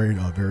different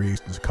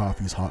variations of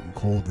coffees, hot and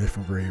cold,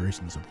 different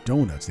variations of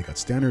donuts. They got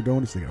standard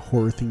donuts, they got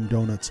horror themed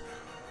donuts.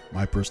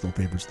 My personal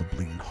favorite is the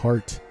Bleeding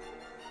Heart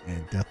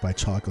and Death by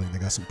Chocolate. They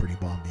got some pretty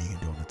bomb vegan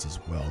donuts as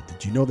well.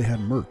 Did you know they had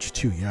merch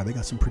too? Yeah, they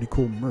got some pretty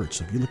cool merch.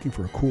 So if you're looking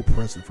for a cool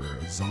present for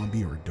a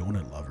zombie or a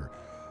donut lover,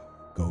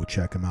 go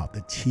check them out.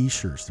 The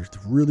t-shirts, they're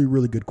really,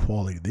 really good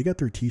quality. They got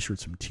their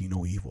t-shirts from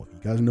Tino Evil. If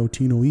you guys know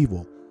Tino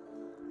Evil,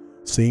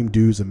 same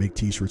dudes that make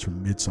t-shirts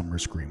from Midsummer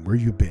Scream. Where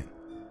you been?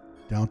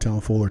 Downtown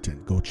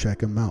Fullerton. Go check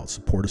them out.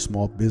 Support a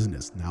small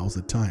business. Now's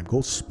the time. Go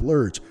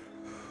splurge.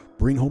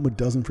 Bring home a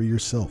dozen for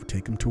yourself.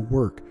 Take them to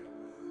work.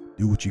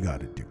 Do what you got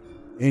to do.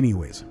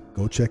 Anyways,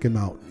 go check him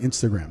out.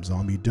 Instagram,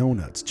 Zombie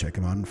Donuts. Check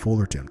him out in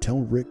Fullerton. Tell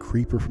Rick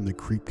Creeper from the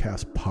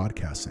Creepcast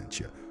podcast sent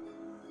you.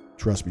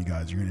 Trust me,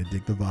 guys, you're going to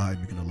dig the vibe.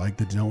 You're going to like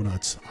the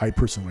donuts. I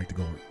personally like to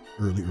go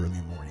early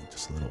morning.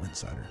 Just a little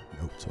insider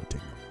note, so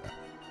take note of that.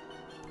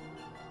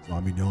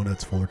 Zombie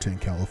Donuts, Fullerton,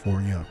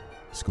 California.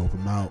 Scope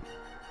them out.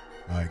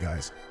 All right,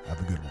 guys, have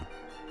a good one.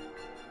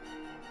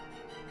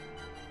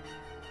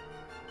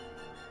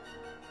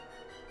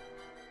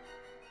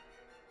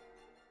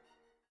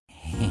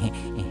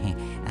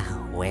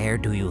 Where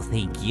do you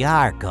think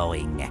you're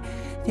going?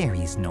 There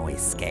is no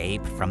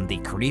escape from the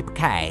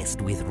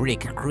Creepcast with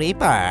Rick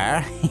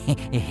Creeper.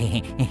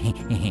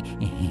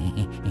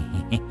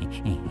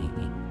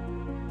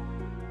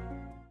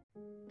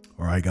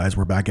 All right, guys,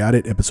 we're back at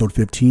it. Episode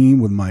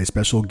 15 with my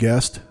special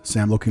guest,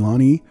 Sam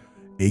Lokelani,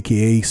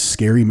 a.k.a.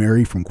 Scary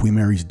Mary from Queen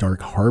Mary's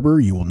Dark Harbor.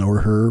 You will know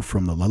her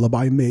from the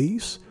Lullaby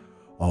Maze.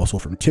 Also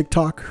from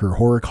TikTok, her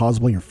horror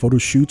cosplay and photo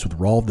shoots with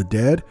Raw of the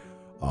Dead.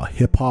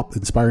 Hip-hop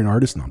inspiring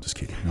artist. No, I'm just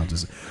kidding. No,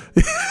 just...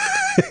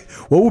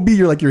 What would be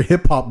your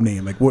hip-hop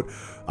name? Like what?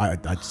 I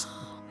just...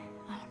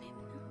 I don't even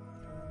know.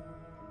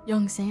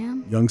 Young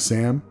Sam? Young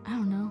Sam? I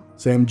don't know.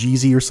 Sam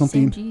Jeezy or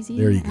something? Sam Jeezy?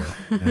 There you go.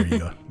 There you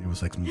go. It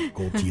was like some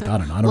gold teeth. I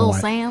don't know. Little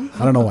Sam?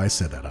 I don't know why I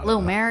said that.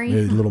 Little Mary?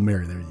 Little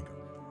Mary. There you go.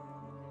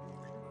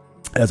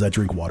 As I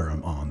drink water,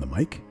 I'm on the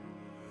mic.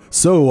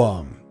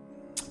 So,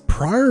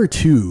 prior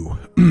to,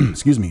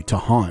 excuse me, to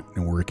Haunt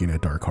and working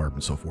at Dark Harbor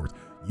and so forth,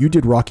 you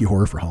did Rocky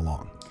Horror for how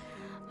long?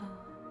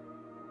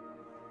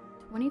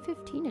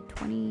 2015 to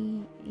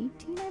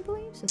 2018, I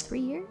believe. So 3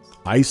 years.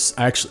 I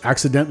actually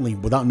accidentally,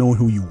 without knowing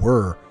who you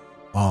were,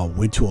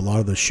 went to a lot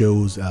of the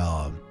shows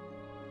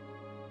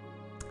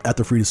at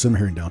the Freedom Cinema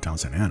here in downtown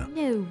Santa Ana.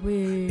 No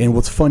way. And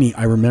what's funny,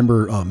 I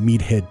remember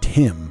Meathead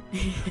Tim.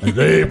 Like,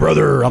 hey,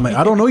 brother. I'm like,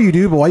 I don't know you,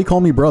 dude, but why you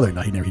call me brother?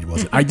 No, he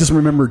wasn't. I just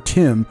remember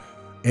Tim,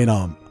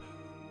 and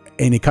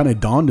it kind of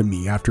dawned on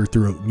me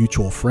through a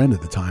mutual friend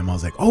at the time. I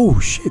was like, oh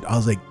shit. I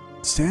was like,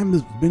 Sam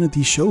has been at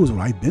these shows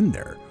when I've been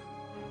there.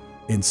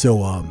 And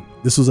so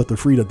this was at the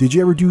Frida. Did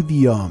you ever do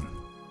the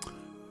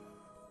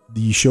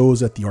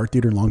shows at the Art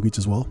Theater in Long Beach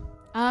as well?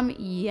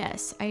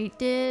 Yes, I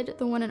did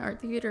the one in Art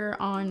Theater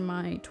on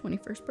my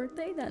 21st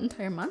birthday that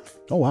entire month.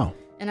 Oh wow!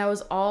 And I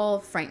was all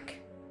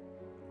Frank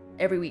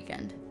every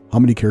weekend. How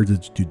many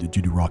characters did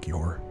you do Rocky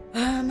Horror?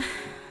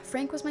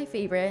 Frank was my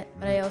favorite,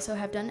 but I also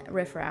have done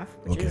Riff Raff,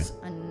 which is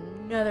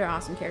another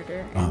awesome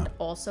character, and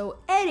also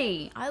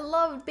Eddie. I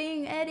loved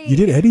being Eddie. You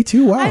did Eddie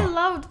too? Wow. I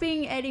loved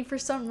being Eddie for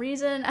some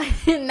reason,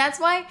 and that's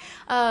why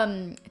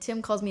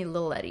Tim calls me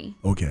Little Eddie.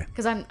 Okay.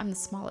 Because I'm the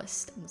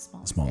smallest. I'm the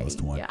smallest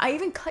Eddie. One. Yeah. I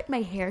even cut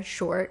my hair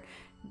short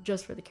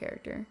just for the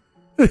character.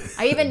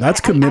 I even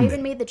I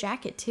even made the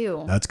jacket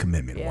too. That's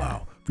commitment. Yeah.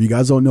 Wow. For you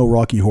guys don't know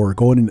Rocky Horror,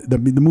 go in the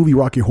movie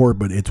Rocky Horror,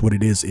 but it's what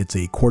it is. It's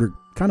a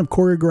kind of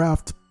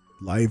choreographed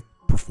live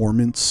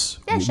performance.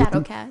 Yeah,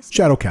 Shadowcast.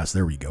 Shadowcast.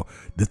 There we go.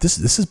 This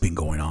has been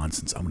going on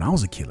since when I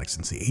was a kid, like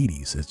since the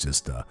 80s. It's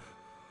just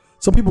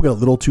some people get a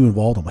little too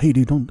involved. I'm like, hey,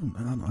 dude, I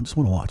just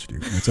want to watch,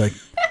 dude. And it's like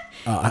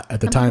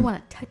at the time, I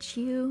want to touch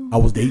you. I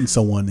was dating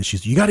someone, and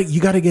she's, you got to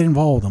get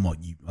involved. I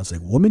was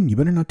like, woman, you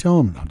better not tell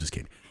him. No, I'm just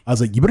kidding. I was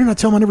like, you better not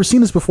tell him I've never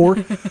seen this before.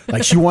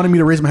 Like, she wanted me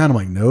to raise my hand. I'm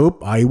like,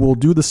 nope, I will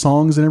do the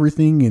songs and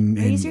everything. And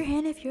raise your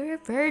hand if you're a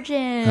virgin.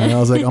 And I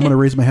was like, I'm going to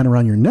raise my hand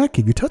around your neck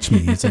if you touch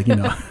me. It's like,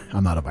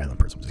 I'm not a violent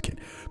person. I'm just kidding.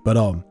 But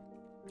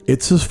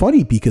it's just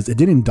funny because it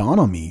didn't dawn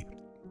on me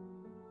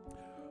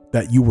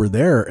that you were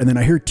there. And then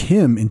I hear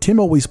Tim, and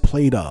Tim always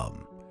played,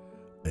 I'm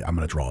going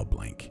to draw a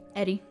blank.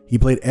 Eddie. He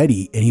played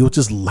Eddie, and he was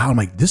just loud. I'm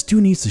like, this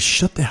dude needs to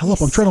shut the hell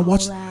up. I'm trying to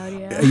watch. Loud,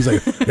 yeah. He's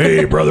like,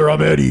 hey, brother,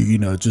 I'm Eddie.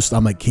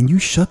 I'm like, can you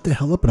shut the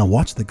hell up and I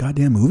watch the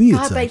goddamn movie?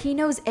 God, but he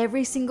knows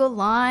every single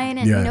line,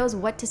 and he knows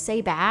what to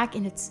say back.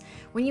 And it's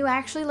when you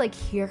actually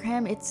hear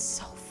him, it's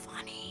so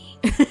funny.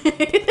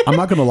 I'm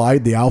not gonna lie,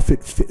 the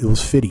outfit it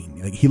was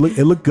fitting. Like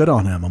it looked good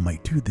on him. I'm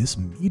like, dude, this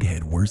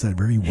meathead wears that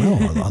very well.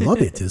 I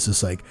love it. It's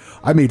just like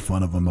I made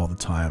fun of him all the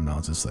time. And I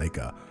was just like,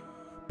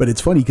 but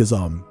it's funny because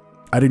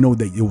I didn't know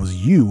that it was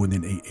you, and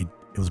then it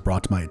was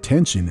brought to my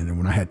attention. And then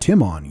when I had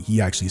Tim on,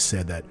 he actually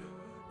said that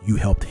you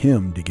helped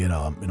him to get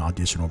an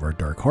audition over at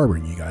Dark Harbor,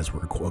 and you guys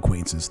were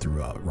acquaintances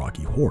through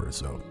Rocky Horror.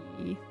 So,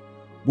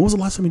 when was the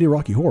last time you did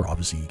Rocky Horror?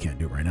 Obviously, you can't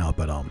do it right now,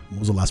 but what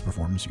was the last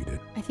performance you did?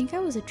 I think I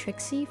was a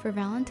Trixie for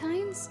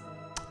Valentine's.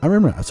 I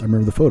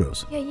remember the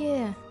photos. Yeah.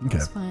 Okay. It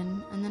was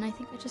fun. And then I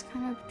think I just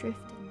kind of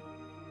drifted.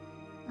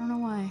 I don't know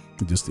why.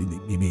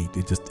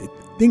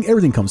 I think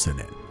everything comes to an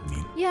end.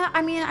 Yeah,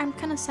 I mean, I'm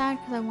kind of sad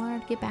because I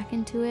wanted to get back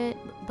into it,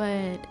 but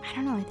I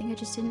don't know. I think I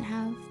just didn't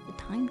have the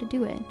time to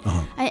do it.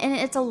 And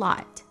it's a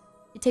lot.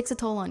 It takes a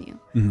toll on you.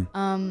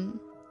 Mm-hmm.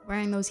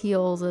 Wearing those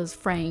heels as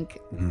Frank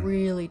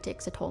really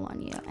takes a toll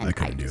on you. And I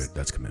couldn't do it.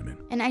 That's commitment.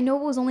 And I know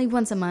it was only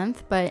once a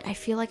month, but I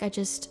feel like I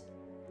just,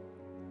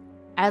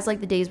 as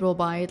like the days roll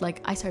by,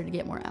 like I started to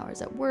get more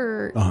hours at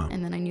work,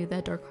 and then I knew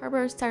that Dark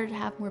Harbor started to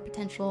have more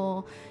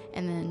potential,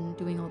 and then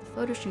doing all the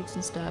photo shoots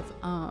and stuff.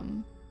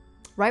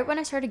 Right when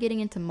I started getting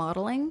into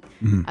modeling,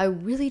 I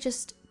really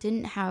just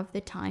didn't have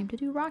the time to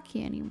do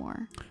Rocky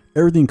anymore.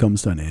 Everything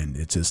comes to an end.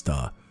 It's just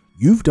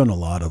you've done a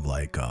lot of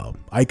like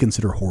I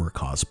consider horror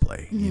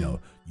cosplay. You know,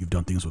 you've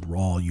done things with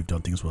Raw, you've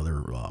done things with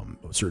other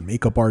certain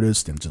makeup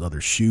artists and just other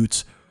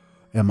shoots.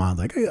 And I'm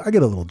like, I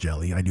get a little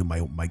jelly. I do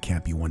my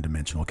campy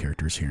one-dimensional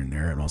characters here and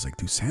there. And I was like,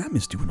 dude, Sam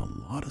is doing a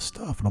lot of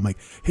stuff. And I'm like,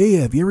 hey,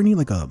 if you ever need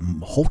like a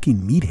hulking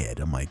meathead,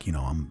 I'm like, you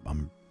know,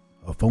 I'm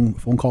a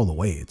phone call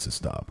away. It's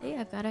just Hey,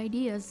 I've got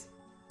ideas.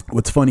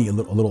 What's funny, a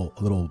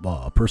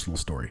little personal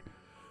story.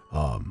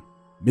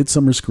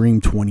 Midsummer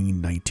Scream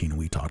 2019,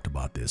 we talked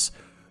about this.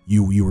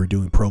 You were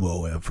doing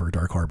promo for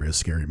Dark Harbor as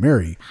Scary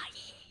Mary,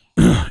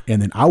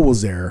 and then I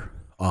was there.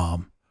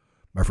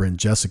 My friend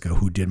Jessica,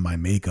 who did my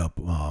makeup,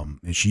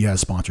 and she has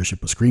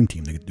sponsorship with Scream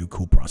Team. They do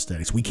cool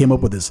prosthetics. We came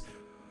up with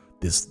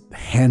this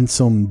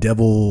handsome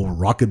devil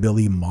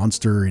rockabilly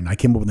monster, and I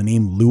came up with the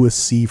name Louis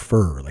C.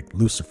 Fur, like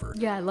Lucifer.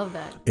 Yeah, I love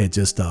that. It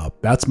just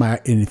that's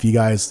my. And if you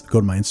guys go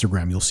to my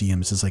Instagram, you'll see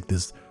him. It's just like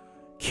this.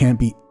 Can't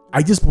be.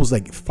 I just was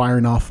like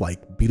firing off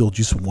like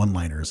Beetlejuice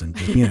one-liners and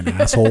just being an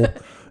asshole.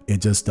 It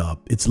just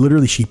it's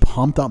literally, she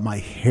pumped out my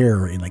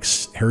hair in like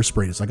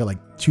hairspray. It's like I got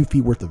like 2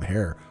 feet worth of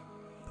hair.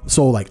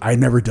 So like I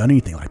never done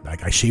anything like that.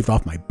 Like, I shaved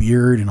off my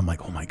beard and I'm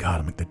like, oh my God,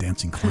 I'm like the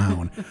dancing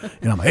clown.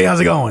 And I'm like, hey, how's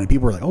it going? And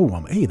people were like, oh,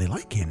 hey, they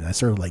like him. And I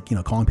started like, you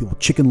know, calling people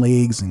chicken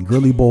legs and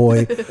girly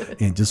boy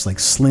and just like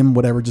slim,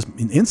 whatever, just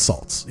in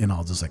insults. And I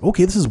was just like,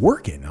 okay, this is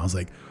working. And I was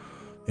like,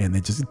 and they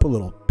just put a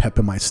little pep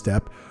in my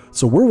step.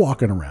 So we're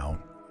walking around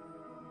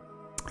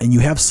and you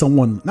have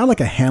someone, not like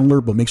a handler,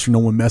 but make sure no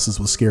one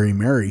messes with Scary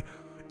Mary.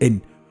 And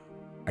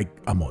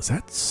I'm is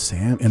that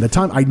Sam? And at the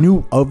time I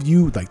knew of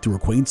you like through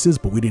acquaintances,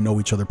 but we didn't know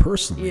each other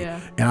personally. Yeah.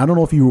 And I don't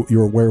know if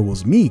you're aware it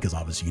was me, because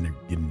obviously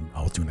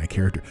I was doing that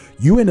character.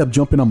 You end up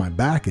jumping on my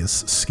back as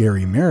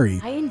Scary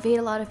Mary. I invade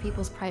a lot of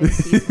people's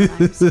privacy when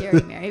I'm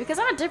Scary Mary because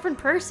I'm a different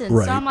person.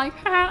 Right. So I'm like,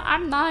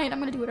 I'm 9. I'm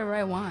gonna do whatever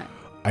I want.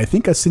 I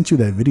think I sent you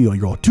that video and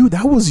you're all, dude,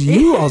 that was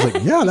you? I was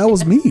like, yeah, that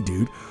was me,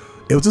 dude.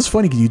 It was just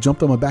funny because you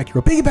jumped on my back. You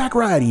go, piggyback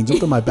riding. You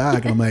jumped on my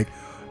back, and I'm like,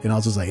 and I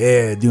was just like,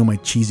 yeah, doing my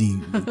cheesy,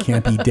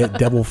 campy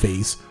devil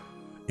face.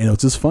 And it was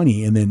just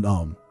funny. And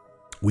then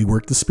we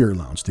worked the Spirit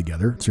Lounge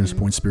together, Center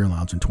Point Spirit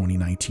Lounge in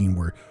 2019,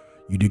 where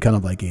you did kind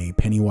of like a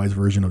Pennywise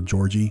version of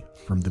Georgie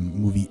from the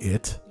movie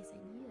It,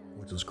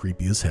 which was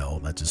creepy as hell.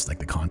 That's just like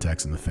the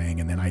contacts and the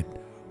fang. And then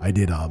I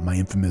did my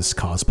infamous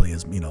cosplay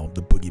as, you know,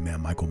 the boogeyman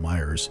Michael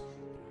Myers.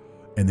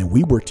 And then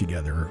we worked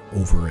together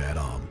over at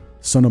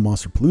Son of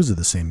Monsterpalooza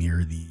the same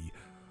year,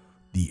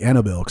 the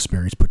Annabelle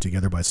experience put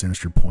together by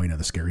Sinister Point at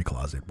the Scary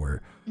Closet,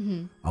 where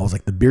I was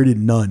like the bearded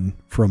nun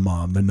from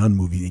the Nun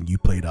movie, and you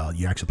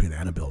actually played the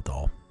Annabelle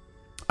doll.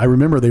 I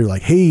remember they were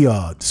like, hey,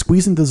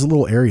 squeeze into this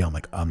little area. I'm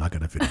like, I'm not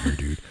gonna fit in here,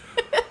 dude.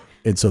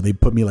 And so they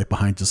put me like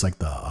behind just like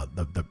the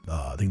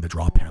I think the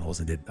draw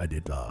panels, and I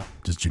did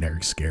just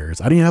generic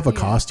scares. I didn't have a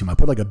costume. I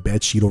put like a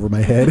bed sheet over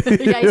my head.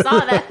 Yeah, I saw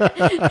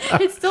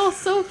that. It's still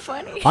so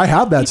funny. I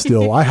have that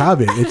still. I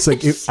have it. It's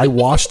like I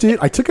washed it.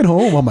 I took it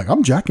home. I'm like,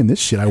 I'm jacking this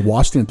shit. I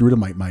washed it and threw it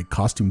in my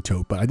costume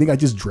tote. But I think I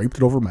just draped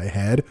it over my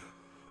head,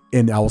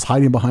 and I was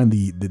hiding behind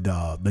the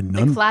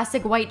nun. The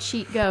classic white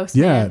sheet ghost.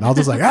 Yeah, man. and I was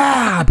just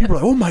like, people are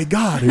like, oh my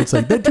God. And it's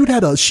like that dude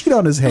had a sheet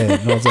on his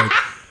head, and I was like.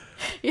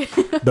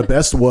 The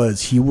best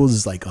was he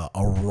was like a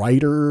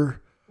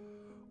writer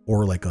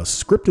or like a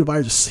script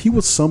advisor. He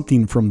was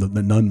something from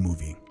the Nun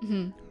movie.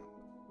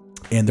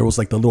 And there was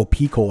like the little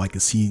peek hole I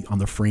could see on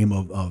the frame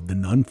of the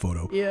Nun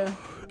photo. Yeah.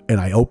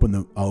 And I opened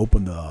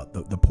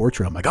the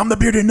portrait. I'm like, I'm the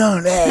bearded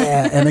nun.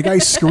 And the guy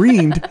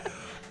screamed.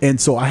 And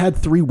so I had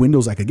 3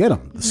 windows I could get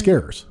him, the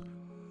scares.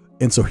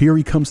 And so here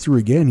he comes through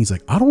again. He's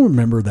like, I don't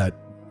remember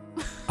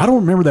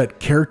that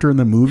character in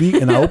the movie.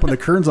 And I opened the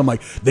curtains. I'm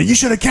like, then you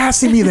should have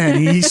casted me then.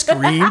 And he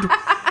screamed.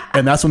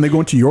 And that's when they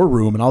go into your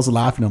room. And I was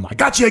laughing. I'm like,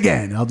 got you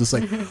again. And I was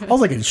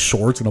like in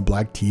shorts and a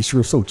black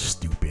t-shirt. So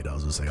stupid. I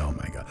was just like, oh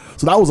my God.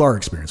 So that was our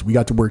experience. We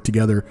got to work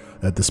together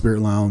at the Spirit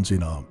Lounge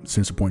in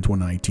Sinister Point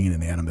 2019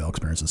 and the Annabelle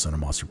experience at Son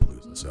of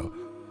Monsterpalooza. So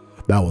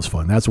that was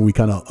fun. That's when we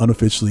kind of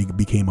unofficially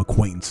became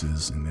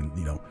acquaintances. And then,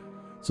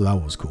 so that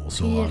was cool.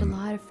 So we had a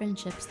lot of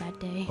friendships that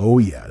day. Oh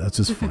yeah, that's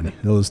just funny.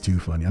 That was too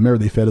funny. I remember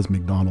they fed us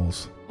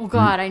McDonald's. Oh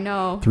God, I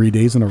know. 3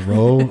 days in a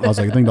row. I was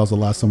like, I think that was the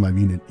last time I've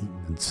eaten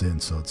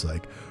since. So it's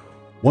like,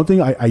 one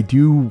thing I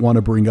do want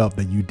to bring up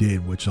that you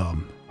did, which I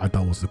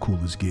thought was the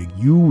coolest gig.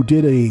 You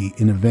did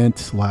an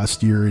event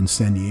last year in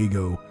San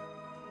Diego,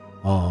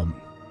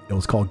 It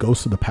was called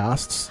Ghosts of the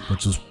Past,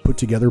 which was put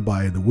together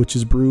by the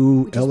Witches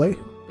Brew LA.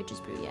 Witches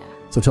Brew, yeah.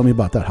 So tell me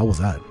about that. How was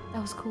that?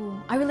 That was cool.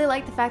 I really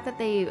like the fact that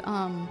they,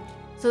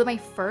 so my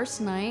first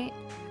night,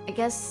 I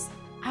guess,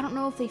 I don't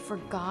know if they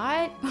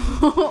forgot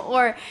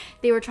or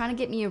they were trying to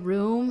get me a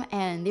room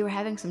and they were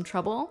having some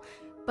trouble.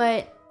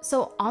 But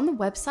so on the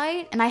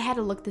website, and I had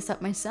to look this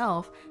up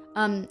myself,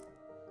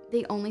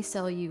 they only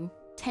sell you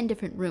 10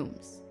 different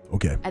rooms.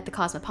 Okay. At the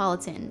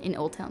Cosmopolitan in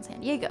Old Town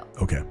San Diego.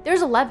 Okay.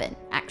 There's 11,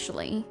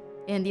 actually.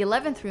 And the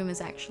 11th room is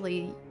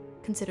actually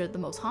considered the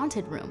most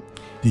haunted room.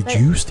 Did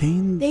you stay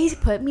in? They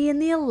put me in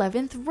the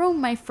 11th room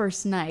my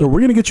first night. So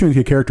we're going to get you into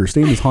a character.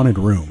 Stay in this haunted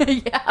room.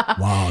 Yeah.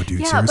 Wow, dude,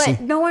 yeah, seriously?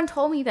 but no one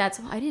told me that,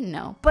 so I didn't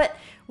know. But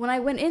when I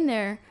went in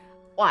there,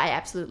 well, I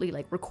absolutely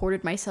like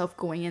recorded myself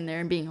going in there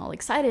and being all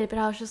excited. But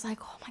I was just like,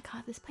 oh my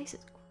God, this place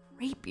is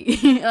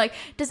creepy. Like,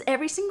 does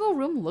every single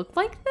room look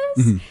like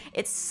this? Mm-hmm.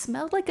 It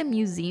smelled like a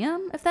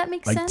museum, if that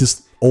makes Like sense.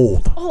 just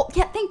old. Oh,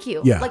 yeah, thank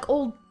you. Yeah. Like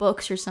old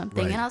books or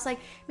something. Right. And I was like,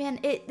 man,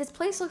 this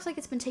place looks like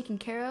it's been taken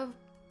care of,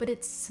 but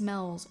it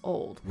smells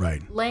old.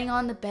 Right. Laying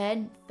on the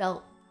bed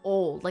felt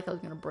old, like I was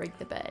going to break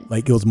the bed.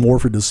 Like it was more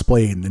for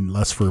display and then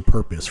less for a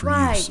purpose for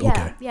use. Yeah,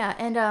 Okay. yeah.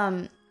 And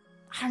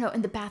I don't know,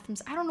 in the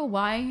bathrooms, I don't know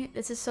why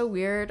this is so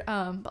weird,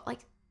 but like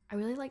I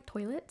really like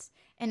toilets.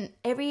 And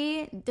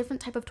every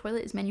different type of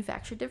toilet is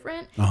manufactured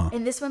different.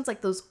 And this one's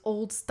like those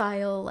old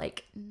style,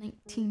 like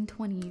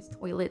 1920s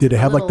toilets. Did it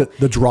have like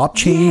the drop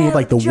chain with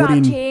like the drop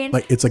wooden, chain.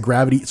 like it's a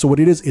gravity. So what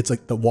it is, it's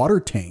like the water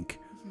tank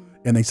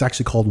and it's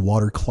actually called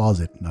water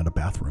closet, not a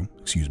bathroom,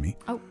 excuse me.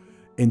 Oh.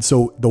 And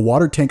so the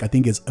water tank, I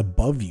think, is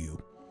above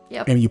you.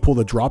 Yep. And you pull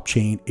the drop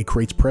chain, it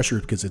creates pressure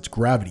because it's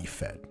gravity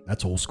fed.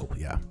 That's old school,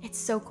 yeah. It's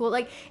so cool.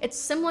 Like, it's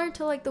similar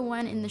to like the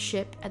one in the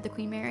ship at the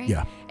Queen Mary.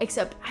 Yeah.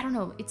 Except, I don't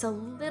know, it's a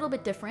little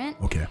bit different.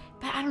 Okay.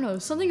 But I don't know,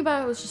 something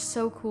about it was just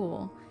so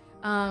cool.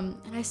 And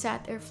I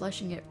sat there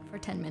flushing it for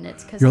 10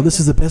 minutes. This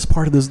is the best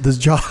part of this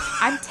job.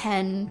 I'm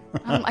 10.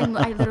 I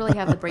literally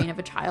have the brain of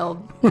a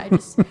child.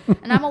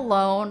 And I'm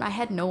alone. I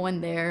had no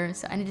one there,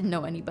 so I didn't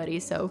know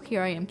anybody. So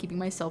here I am keeping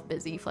myself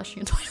busy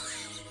flushing a toilet.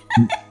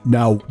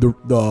 Now,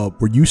 the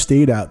where you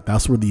stayed at,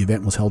 that's where the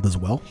event was held as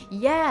well?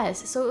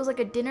 Yes. So it was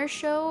like a dinner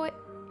show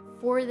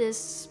for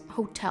this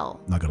hotel.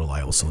 Not gonna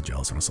lie, I was so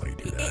jealous when I saw you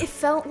do that. It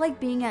felt like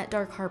being at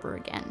Dark Harbor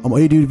again.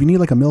 Hey, dude, if you need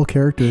like a male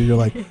character, you're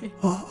like,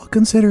 oh, I'll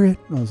consider it.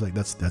 And I was like,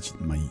 that's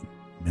my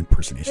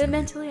impersonation. But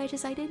mentally, I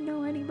didn't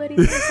know anybody,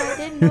 so I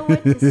didn't know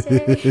what to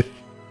say.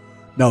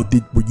 Now,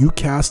 were you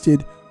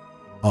casted?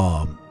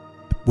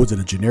 Was it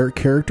a generic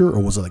character or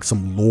was it like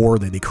some lore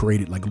that they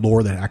created, like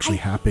lore that actually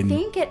happened? I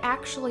think it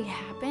actually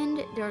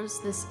happened. There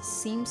was this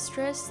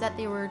seamstress that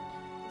they were.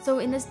 So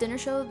in this dinner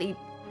show, they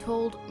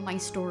told my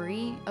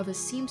story of a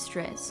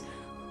seamstress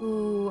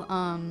who,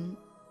 I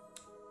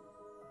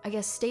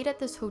guess, stayed at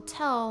this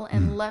hotel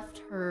and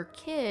left her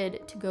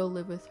kid to go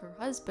live with her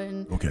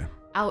husband. Okay.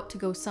 Out to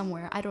go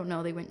somewhere. I don't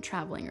know. They went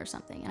traveling or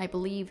something. And I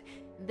believe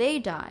they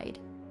died.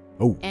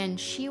 Oh. And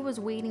she was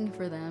waiting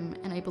for them.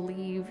 And I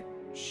believe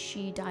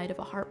she died of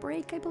a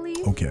heartbreak, I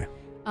believe. Okay.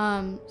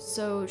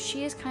 So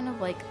she is kind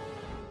of like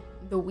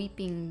the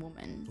weeping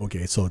woman.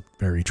 Okay, so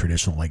very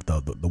traditional, like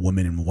the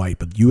woman in white,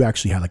 but you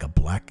actually had like a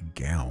black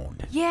gown.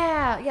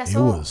 Yeah.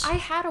 So I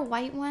had a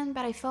white one,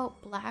 but I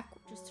felt black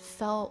just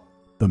felt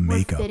the more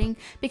makeup fitting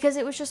because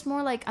it was just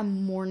more like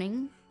I'm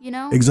mourning, you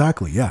know?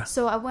 Exactly, yeah.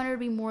 So I wanted to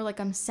be more like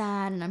I'm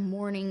sad and I'm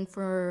mourning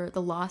for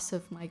the loss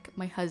of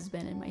my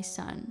husband and my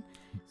son.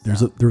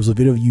 There's a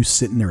video of you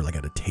sitting there like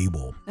at a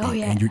table. Oh,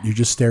 yeah. And you're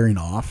just staring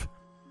off,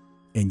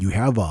 and you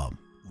have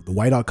the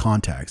white out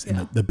contacts,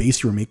 and the base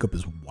of your makeup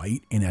is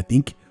white, and I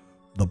think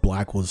the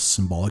black was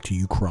symbolic to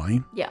you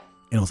crying. Yeah.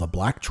 And it was a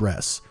black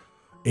dress,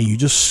 and you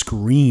just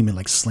scream and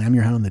like slam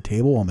your hand on the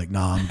table. I'm like,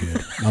 nah, I'm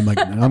good. I'm like,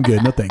 I'm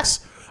good. No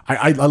thanks.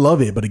 I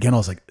love it, but again, I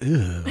was like,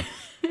 ugh.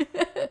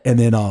 And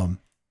then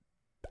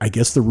I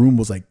guess the room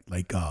was like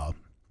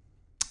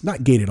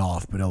not gated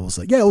off, but I was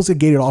like, yeah, it was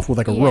gated off with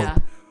like a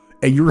rope.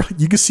 And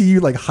you can see you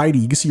like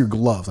hiding. You can see your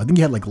gloves. I think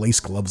you had like lace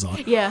gloves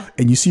on. Yeah.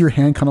 And you see your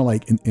hand kind of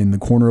like in the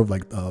corner of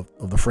like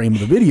of the frame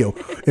of the video.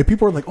 And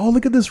people are like, "Oh,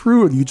 look at this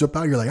room!" And you jump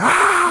out. You're like,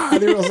 "Ah!"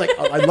 And I was like,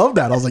 I love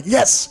that. I was like,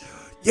 yes.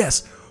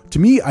 To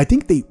me, I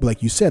think they,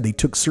 like you said, they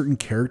took certain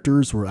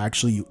characters were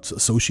actually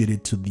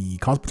associated to the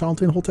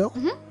Cosmopolitan Hotel,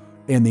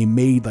 and they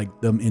made like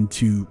them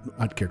into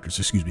not characters,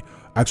 excuse me,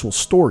 actual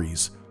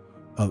stories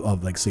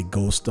of like say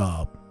ghost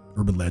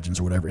urban legends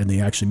or whatever. And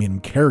they actually made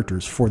them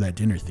characters for that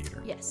dinner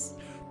theater. Yes.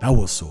 That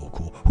was so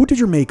cool. Who did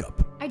your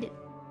makeup? I did.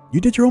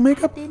 You did your own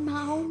makeup? I did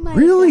my own makeup.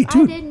 Really,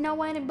 dude? I didn't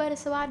know anybody,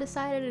 so I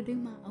decided to do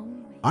my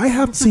own makeup. I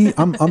have seen.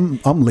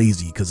 I'm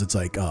lazy because it's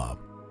like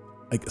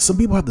some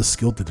people have the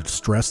skill to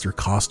dress their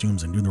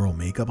costumes and do their own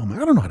makeup. I'm like,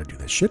 I don't know how to do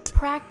this shit.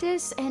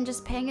 Practice and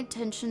just paying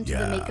attention to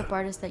the makeup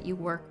artist that you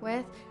work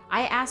with.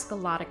 I ask a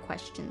lot of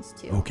questions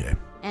too. Okay.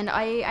 And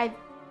I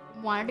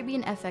wanted to be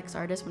an FX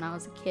artist when I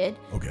was a kid.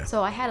 Okay.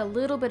 So I had a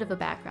little bit of a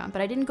background,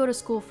 but I didn't go to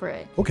school for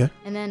it. Okay.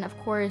 And then of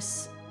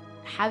course,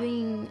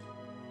 having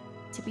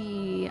to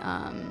be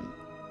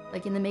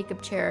like in the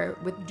makeup chair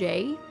with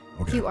Jay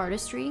Q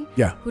Artistry,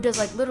 Yeah. who does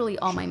like literally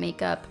all my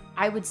makeup,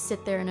 I would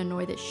sit there and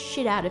annoy the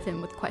shit out of him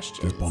with questions.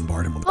 Just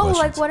bombard him with Oh, questions.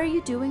 like, what are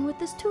you doing with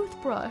this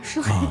toothbrush?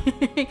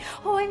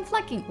 Oh, I'm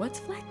flecking. What's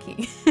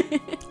flecking?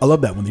 I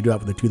love that when they do that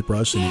with the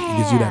toothbrush and it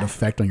gives you that Yeah.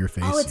 effect on your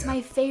face. Oh, it's yeah.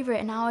 my favorite,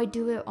 and now I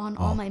do it on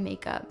all my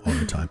makeup. All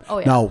the time. Oh,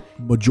 yeah. Now,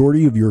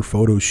 majority of your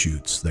photo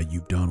shoots that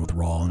you've done with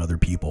Raw and other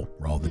people,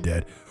 Raw the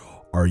Dead,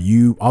 are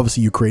you,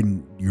 obviously you're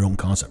creating your own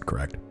concept,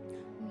 correct?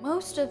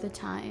 Most of the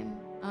time,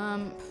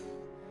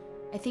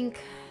 I think,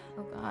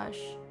 oh gosh,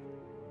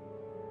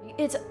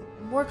 it's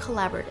more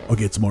collaborative.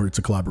 Okay, it's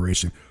a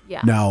collaboration.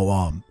 Yeah.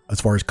 Now, as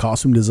far as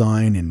costume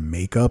design and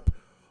makeup,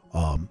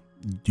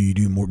 do you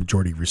do more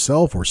majority of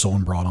yourself or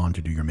someone brought on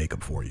to do your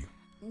makeup for you?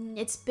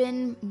 It's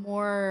been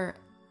more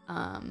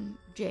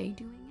Jay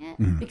doing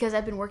it because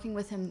I've been working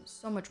with him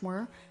so much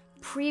more.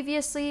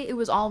 Previously, it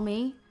was all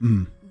me,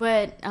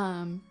 but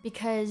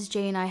because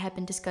Jay and I have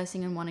been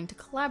discussing and wanting to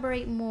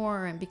collaborate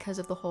more, and because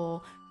of the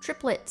whole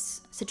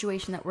triplets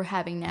situation that we're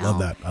having now, Love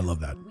that. I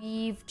love that.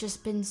 we've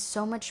just been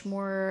so much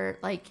more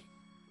like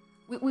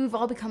we've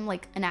all become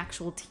like an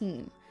actual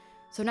team.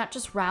 So not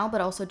just Rao, but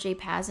also Jay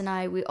Paz and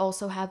I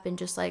also have been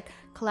just like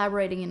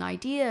collaborating in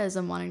ideas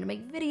and wanting to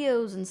make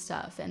videos and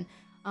stuff. And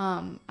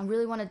I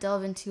really want to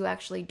delve into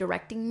actually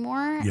directing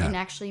more Yeah. and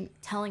actually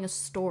telling a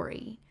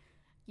story,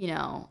 you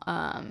know.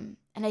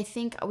 And I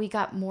think we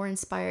got more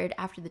inspired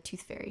after the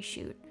Tooth Fairy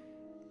shoot.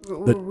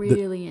 We're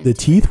really into the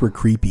teeth were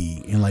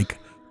creepy and like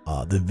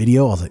the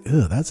video. I was like,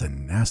 ugh, that's a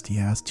nasty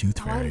ass tooth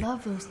Oh, I fairy.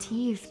 love those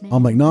teeth, man.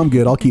 I'm like, no, I'm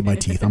good. I'll keep my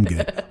teeth. I'm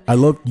good. I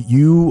love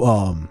you.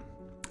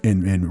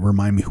 And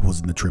remind me who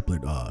was in the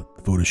triplet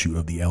photo shoot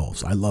of the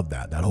elves. I love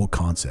that whole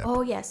concept.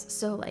 Oh yes,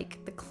 so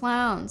like the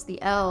clowns, the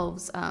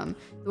elves, the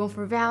one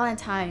for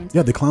Valentine's,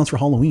 Yeah, the clowns for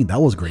Halloween. That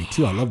was great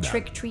too. I love that.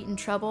 Trick, Treat, and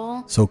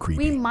Trouble. So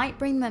creepy. We might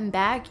bring them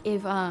back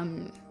if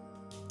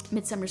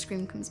Midsummer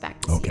Scream comes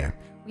back this Okay.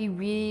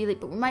 year.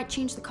 But we might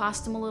change the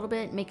costume a little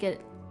bit, make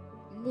it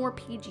more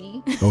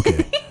PG.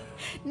 Okay.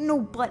 No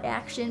butt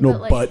action. No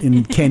but like, butt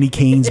and candy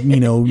canes,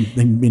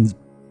 in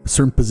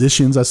certain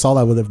positions. I saw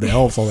that with the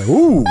elves. I was like,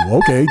 ooh,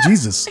 okay,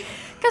 Jesus.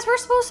 because we're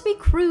supposed to be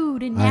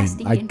crude and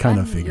nasty. I and kind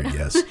of funny. figured,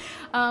 yes.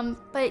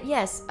 But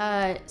yes,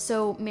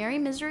 so Mary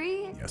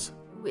Misery Yes.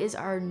 is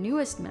our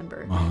newest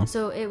member. Uh-huh.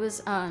 So it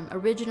was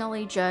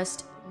originally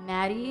just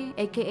Maddie,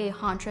 aka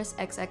Hauntress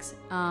XX,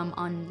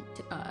 on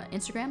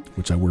Instagram.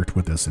 Which I worked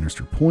with at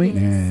Sinister Point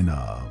Yes. and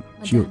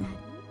she, Madonna.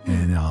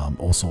 and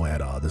also at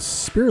the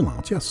Spirit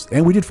Lounge, yes.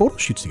 And we did photo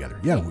shoots together.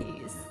 Yeah.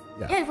 Yes.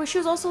 Yeah. Yeah, well, she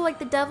was also like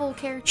the devil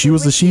character. She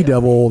was the with she you.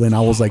 devil, and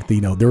I was like,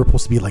 they were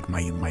supposed to be like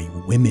my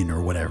women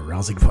or whatever. I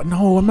was like, but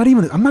no, I'm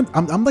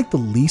I'm like the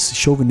least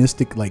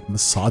chauvinistic, like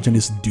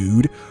misogynist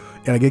dude,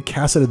 and I get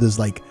cast out of this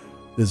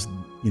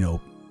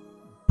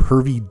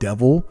pervy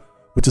devil,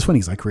 which is funny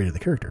because I created the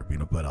character,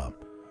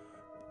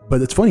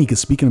 but it's funny because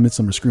speaking of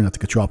Midsummer Scream, not to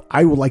cut you off,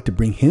 I would like to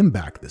bring him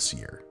back this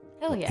year.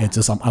 Hell yeah. And it's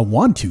just I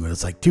want to, and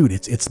it's like, dude,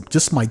 it's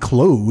just my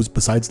clothes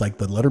besides like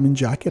the Letterman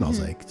jacket. I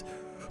was like,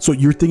 so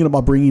you're thinking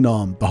about bringing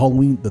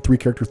the 3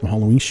 characters from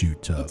Halloween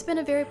shoot? It's been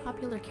a very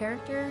popular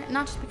character,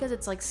 not just because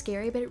it's like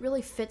scary, but it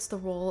really fits the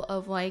role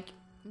of like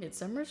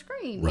Midsummer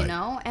Scream, Right. you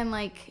know? And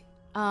like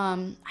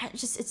it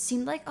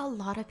seemed like a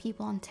lot of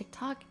people on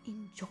TikTok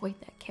enjoyed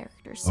that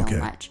character so Okay.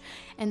 much.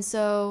 And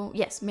so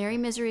yes, Mary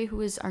Misery,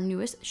 who is our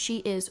newest, she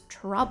is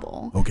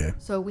Trouble. Okay.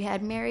 So we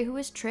had Mary, who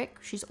is Trick,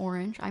 she's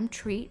Orange, I'm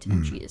Treat,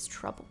 and she is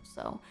Trouble.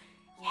 So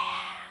yeah.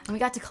 And we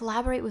got to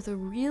collaborate with a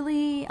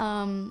really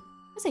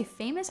I say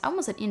famous, I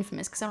almost said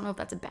infamous because I don't know if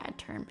that's a bad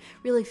term.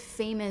 Really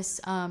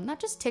famous, not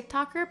just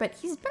TikToker, but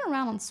he's been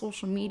around on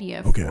social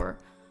media Okay. for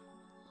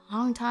a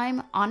long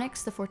time.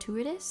 Onyx the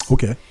Fortuitous.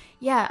 Okay.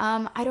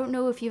 Yeah, I don't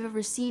know if you've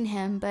ever seen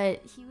him,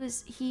 but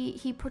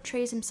he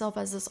portrays himself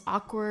as this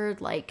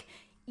awkward like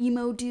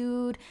emo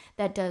dude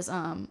that does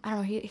I don't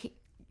know, he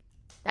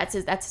that's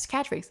his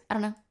catchphrase. I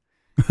don't know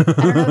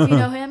if you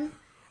know him.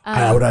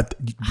 I would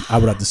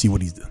have to see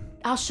what he's doing.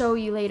 I'll show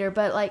you later,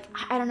 but like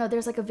I don't know,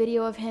 there's like a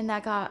video of him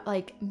that got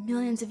like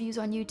millions of views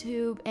on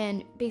YouTube,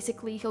 and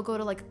basically he'll go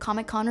to like a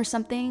Comic-Con or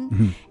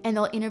something and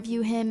they'll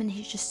interview him and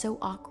he's just so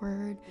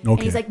awkward. And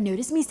he's like,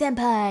 "Notice me,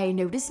 senpai,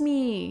 notice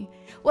me."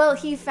 Well,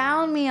 he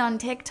found me on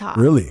TikTok.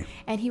 Really?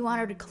 And he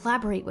wanted to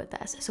collaborate with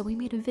us. So we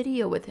made a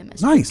video with him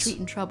as Nice. Treat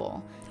and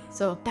Trouble.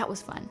 So that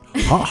was fun.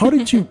 How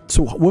did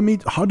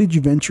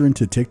you venture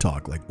into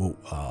TikTok? Like,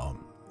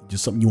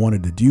 just something you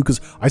wanted to do?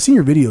 Because I seen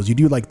your videos. You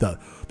do like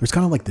there's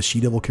kind of like the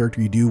she-devil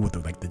character you do with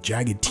the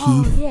jagged teeth.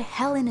 Oh yeah,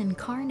 Helen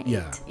Incarnate.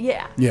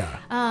 Yeah. Yeah.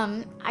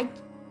 I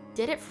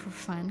did it for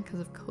fun because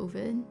of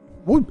COVID.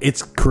 Well,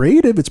 it's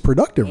creative. It's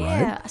productive,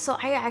 Yeah. So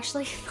I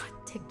actually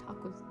thought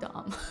TikTok was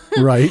dumb.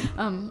 right?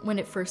 When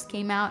it first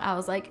came out, I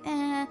was like,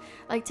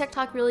 like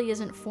TikTok really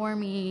isn't for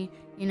me.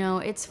 You know,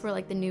 it's for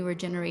like the newer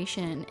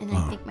generation. And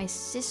I think my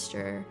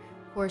sister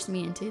forced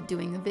me into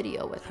doing a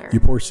video with her.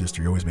 Your poor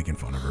sister. You're always making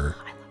fun of her.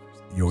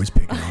 You're always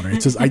picking on her.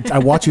 It's just I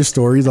watch your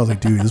stories. I was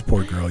like, dude, this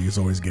poor girl. She's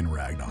always getting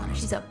ragged on.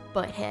 She's a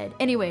butthead.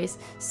 Anyways,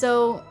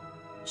 so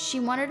she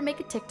wanted to make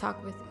a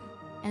TikTok with me.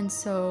 And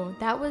so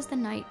that was the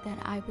night that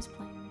I was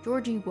playing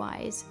Georgie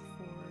wise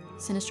for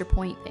Sinister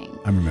Point thing.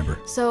 I remember.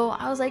 So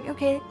I was like,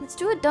 okay, let's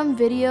do a dumb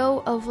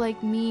video of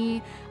like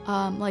me,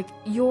 like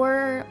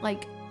you're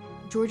like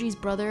Georgie's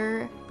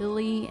brother,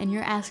 Billy, and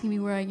you're asking me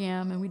where I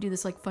am, and we do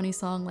this like funny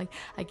song like,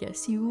 I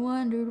guess you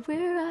wondered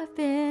where I've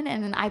been,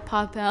 and then I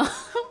pop out.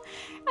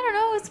 I don't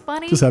know, it's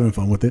funny. Just having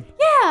fun with it.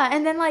 Yeah,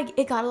 and then like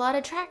it got a lot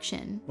of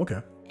traction. Okay.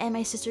 And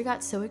my sister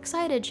got so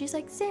excited. She's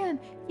like, Sam,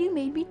 you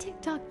made me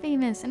TikTok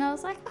famous. And I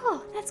was like,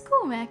 oh, that's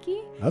cool,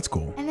 Mackie. That's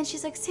cool. And then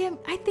she's like, Sam,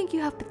 I think you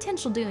have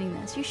potential doing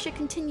this. You should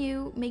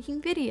continue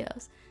making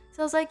videos.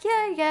 So I was like,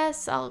 yeah, I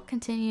guess I'll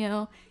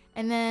continue.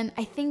 And then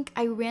I think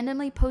I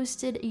randomly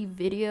posted a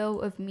video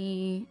of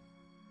me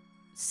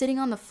sitting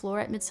on the floor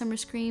at Midsummer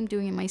Scream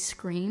doing my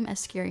scream as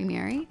Scary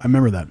Mary. I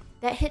remember that.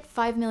 That hit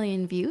 5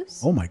 million views.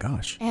 Oh my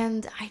gosh.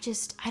 And I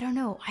don't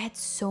know. I had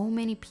so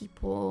many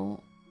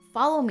people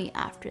follow me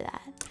after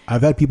that.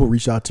 I've had people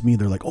reach out to me.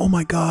 They're like, oh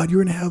my God,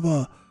 you're going to have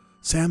a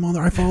Sam on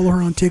there. I follow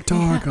her on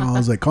TikTok. And I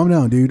was like, calm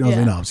down, dude. I was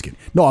like, no, I'm just kidding.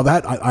 No,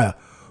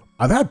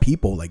 I've had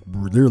people like,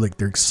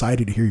 they're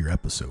excited to hear your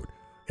episode.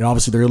 And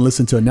obviously they're going to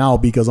listen to it now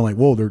because I'm like,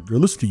 whoa, they're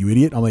listening to you,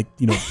 idiot. I'm like,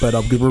 but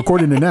we're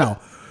recording it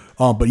now.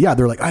 But yeah,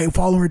 they're like, I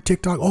follow her on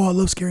TikTok. Oh, I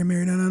love Scary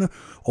Mary. No.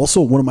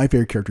 Also, one of my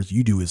favorite characters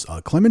you do is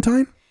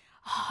Clementine.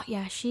 Oh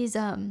yeah,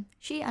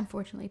 she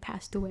unfortunately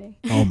passed away.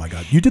 Oh my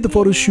God. You did the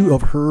photo shoot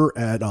of her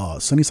at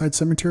Sunnyside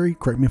Cemetery.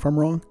 Correct me if I'm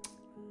wrong.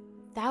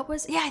 I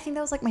think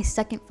that was like my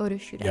second photo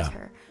shoot as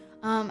her.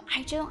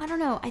 I don't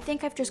know. I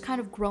think I've just kind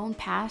of grown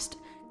past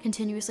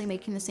continuously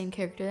making the same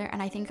character there,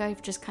 and I think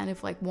I've just kind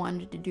of like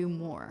wanted to do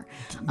more.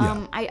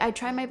 I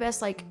try my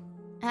best, like,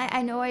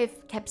 I know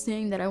I've kept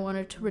saying that I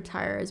wanted to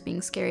retire as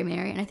being Scary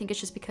Mary, and I think it's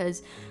just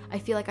because I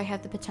feel like I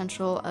have the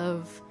potential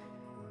of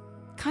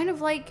kind of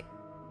like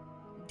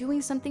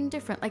doing something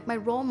different. Like my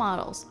role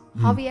models,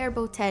 Javier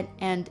Botet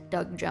and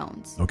Doug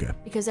Jones. Okay.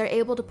 Because they're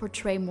able to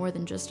portray more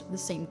than just the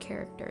same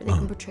character. They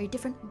can portray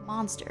different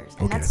monsters,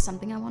 and that's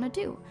something I want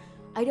to do.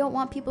 I don't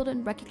want people to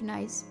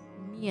recognize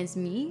me as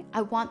me.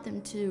 I want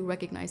them to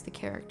recognize the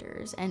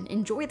characters and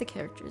enjoy the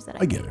characters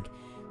that I get make. it.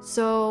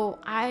 So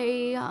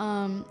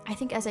I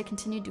think as I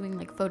continue doing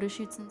like photo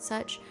shoots and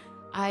such,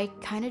 I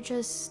kind of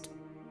just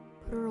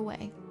put her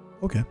away.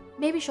 Okay.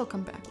 Maybe she'll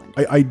come back one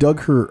day. I dug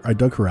her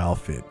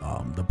outfit.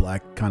 The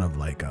black kind of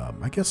like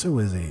I guess it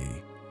was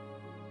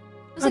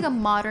like a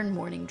modern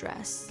morning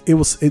dress.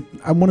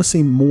 I want to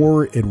say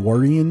more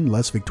Edwardian,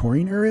 less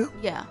Victorian area.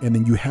 Yeah. And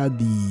then you had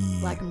the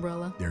Black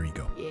umbrella. There you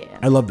go. Yeah.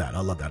 I love that.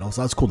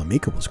 Also, that's cool. The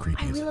makeup was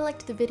creepy. I really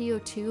liked the video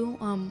too.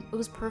 It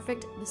was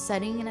perfect. The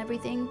setting and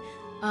everything.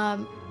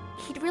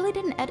 He really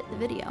didn't edit the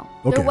video.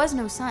 Okay. There was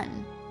no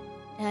sun.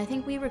 And I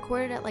think we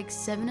recorded at like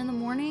 7 in the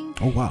morning.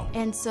 Oh, wow.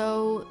 And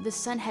so the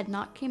sun had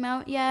not came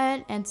out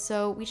yet. And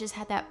so we just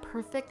had that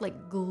perfect,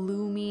 like,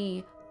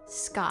 gloomy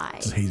sky.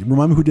 It's hazy.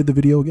 Remind me who did the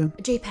video again?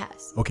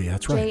 JPaz. Okay,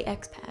 that's right.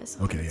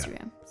 JXPaz on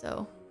Instagram.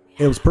 So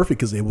it was perfect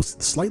because it was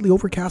slightly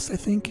overcast, I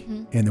think,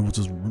 and there was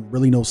just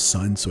really no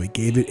sun. So it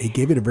gave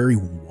it a very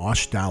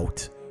washed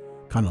out,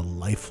 kind of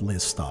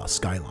lifeless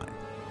skyline.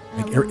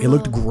 Like it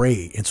looked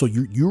gray, and so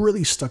you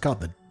really stuck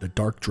out. The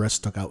dark dress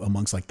stuck out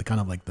amongst like the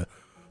kind of like the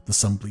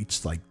sun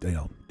bleached like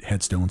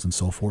headstones and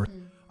so forth.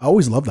 I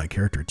always loved that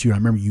character too. I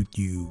remember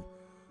you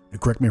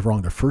correct me if I'm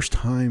wrong. The first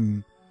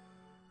time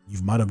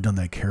you might have done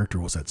that character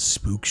was at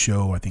Spook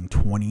Show. I think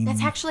 20.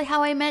 That's actually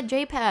how I met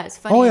JPaz.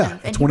 Funny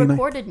enough, and he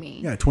recorded me.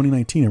 Yeah,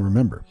 2019. I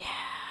remember. Yeah.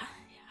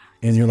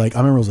 And you're like, I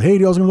remember I was like, hey,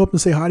 dude, I was gonna go up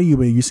and say hi to you,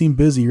 but you seem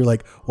busy. You're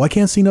like, well, I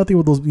can't see nothing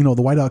with those, the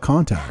whiteout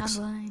contacts.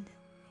 I'm blind.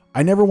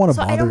 I never want to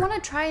bother. I don't want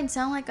to try and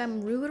sound like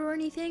I'm rude or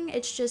anything.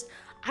 It's just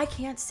I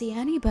can't see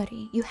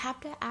anybody. You have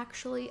to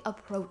actually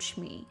approach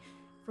me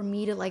for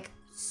me to like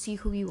see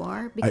who you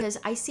are, because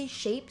I see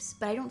shapes,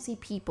 but I don't see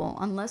people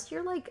unless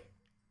you're like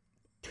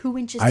 2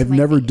 inches. I've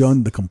never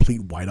done the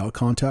complete whiteout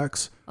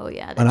contacts. Oh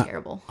yeah, they're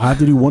terrible. I have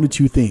to do one of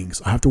two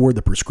things. I have to wear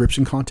the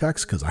prescription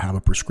contacts because I have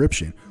a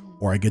prescription,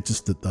 or I get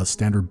just the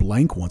standard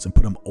blank ones and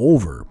put them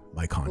over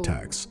my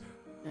contacts. Ooh.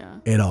 Yeah.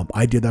 And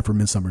I did that for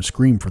Midsummer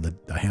Scream for the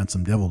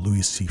Handsome Devil,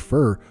 Louis C.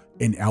 Fur,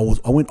 and I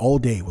went all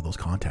day with those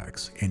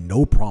contacts and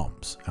no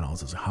problems. And I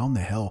was just, how in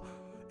the hell?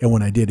 And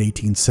when I did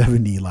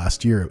 1870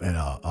 last year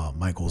at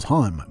Michael's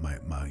Han,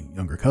 my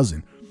younger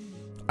cousin,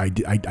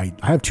 I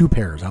have two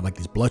pairs. I have like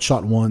these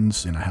bloodshot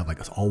ones, and I have like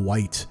this all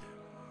white.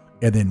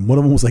 And then one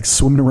of them was like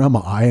swimming around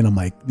my eye, and I'm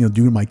like,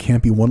 doing my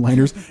campy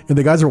one-liners. And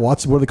the guys are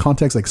watching where the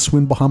contacts like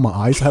swim behind my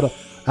eyes. So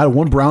I had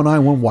one brown eye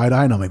and one white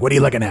eye, and I'm like, what are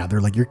you looking at? They're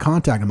like, your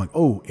contact. I'm like,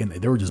 oh, and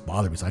they were just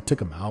bothering me. So I took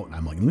them out, and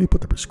I'm like, let me put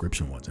the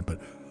prescription ones in.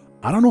 But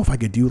I don't know if I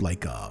could do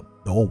like the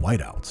whole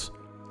whiteouts.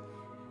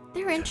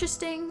 They're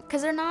interesting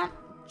because they're not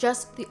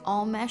just the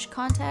all mesh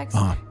contacts.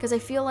 Because I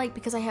feel like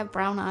because I have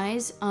brown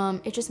eyes,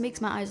 it just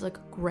makes my eyes look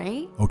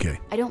gray. Okay.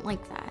 I don't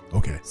like that.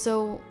 Okay.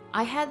 So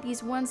I had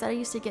these ones that I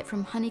used to get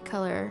from Honey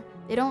Color.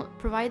 They don't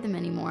provide them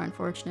anymore,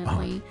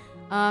 unfortunately.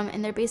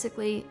 And they're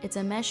basically, it's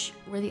a mesh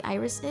where the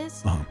iris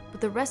is,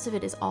 but the rest of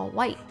it is all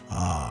white.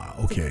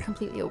 Okay. It's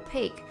completely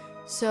opaque.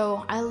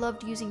 So I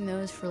loved using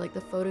those for like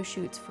the photo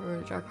shoots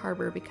for Dark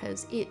Harbor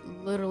because it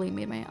literally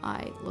made my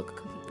eye look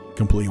completely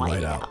completely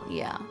white out.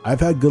 Yeah. I've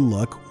had good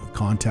luck with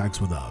contacts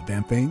with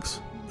Vanfangs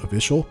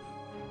official,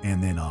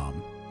 and then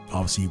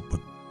obviously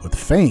with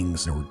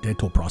Fangs or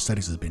dental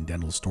prosthetics has been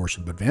dental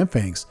distortion, but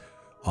Vanfangs,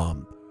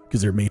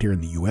 because they're made here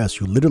in the U.S.,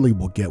 you literally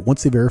will get,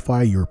 once they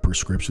verify your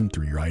prescription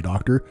through your eye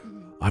doctor,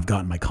 I've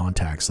gotten my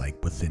contacts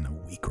like within a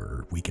week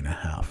or a week and a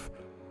half.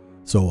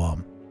 So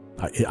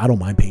I don't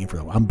mind paying for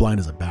them. I'm blind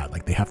as a bat.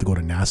 Like they have to go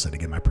to NASA to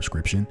get my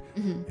prescription.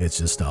 It's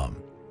just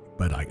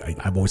but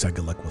I've always had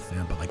good luck with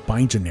them. But like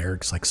buying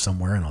generics like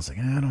somewhere, and I was like,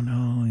 I don't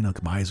know, you know,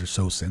 'cause my eyes are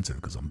so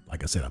sensitive because I'm,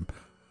 like I said, I'm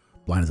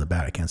blind as a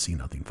bat. I can't see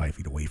nothing 5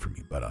 feet away from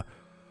me. But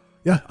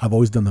yeah, I've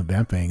always done the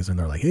Vanfangs, and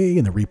they're like, hey,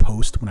 and the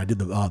repost when I did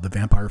the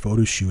vampire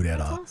photo shoot at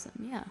That's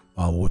awesome. Yeah.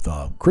 with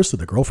Krista,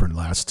 the girlfriend,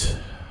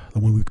 the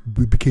one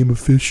we became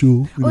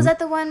official. Was that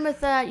the one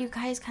with you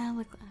guys kind of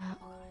like?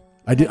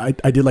 I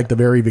did like the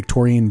very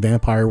Victorian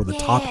vampire with the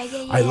top.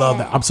 Yeah. I love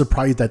that. I'm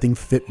surprised that thing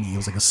fit me. It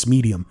was like a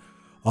medium.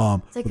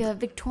 It's like a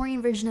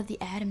Victorian version of the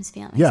Addams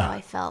Family. Yeah. That's how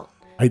I felt.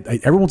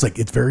 Everyone's like,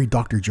 it's very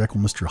Dr. Jekyll,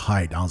 Mr.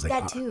 Hyde. I was like,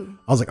 That too.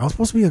 I was like, I was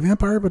supposed to be a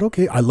vampire, but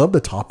okay. I love the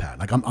top hat.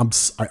 Like I'm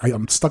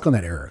stuck on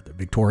that era, the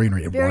Victorian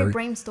or Very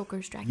Bram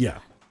Stoker's Dracula. Yeah,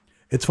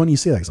 it's funny you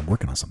say that because I'm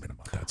working on something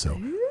about that. So,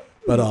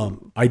 but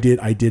I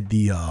did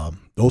the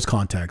those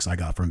contacts I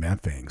got from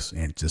Vanfangs,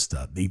 and just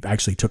they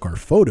actually took our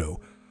photo,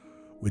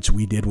 which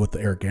we did with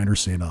Eric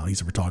Anderson. He's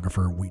a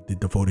photographer. We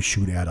did the photo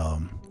shoot at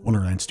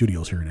Wonderland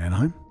Studios here in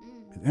Anaheim.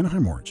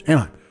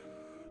 Anaheim.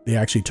 They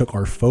actually took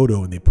our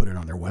photo and they put it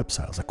on their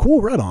website. I was like,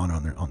 cool, right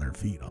on their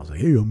feed. I was like,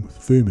 hey, I'm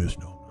famous.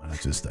 No, and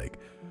it's just like,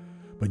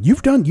 but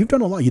you've done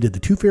a lot. You did the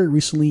Tooth Fairy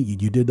recently.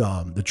 You did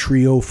the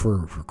trio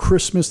for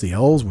Christmas, the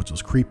elves, which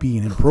was creepy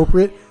and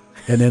inappropriate.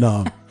 And then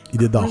you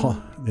did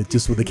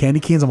just with the candy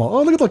canes. I'm like,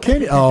 oh, look at the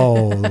candy.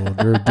 Oh,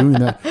 they're doing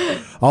that.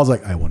 I was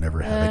like, I will never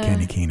have a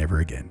candy cane ever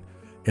again.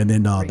 And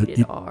then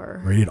rated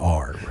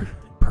R,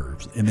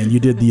 pervs. And then you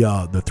did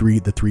the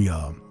three.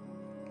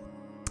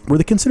 Were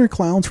they considered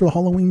clowns for the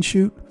Halloween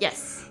shoot?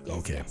 Yes.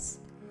 Okay. Yes.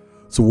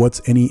 So what's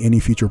any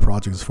future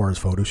projects as far as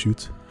photo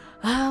shoots?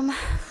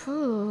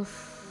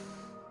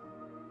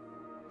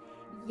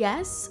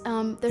 Yes.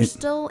 They're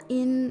still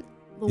in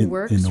the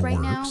works right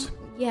now.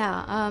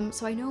 Yeah.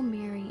 So I know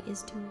Mary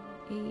is doing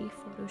a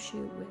photo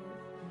shoot with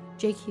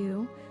JQ.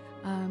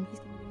 He's gonna be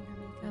doing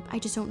her makeup. I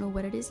just don't know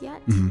what it is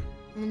yet. And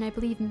then I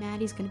believe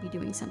Maddie's going to be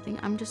doing something.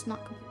 I'm just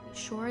not completely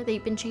sure.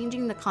 They've been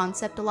changing the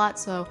concept a lot,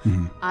 so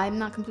I'm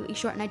not completely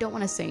sure. And I don't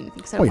want to say anything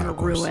because I don't want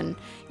to ruin,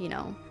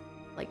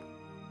 like,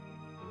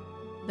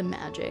 the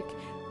magic.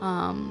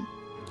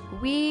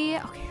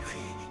 Okay.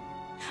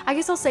 I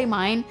guess I'll say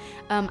mine.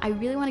 I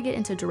really want to get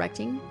into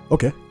directing.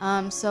 Okay.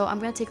 So I'm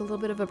going to take a little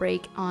bit of a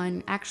break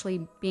on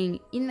actually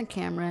being in the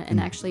camera and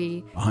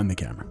actually behind the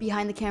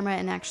camera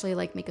and actually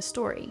like make a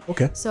story.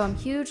 Okay. So I'm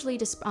hugely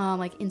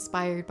like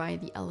inspired by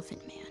The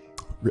Elephant Man.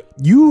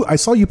 I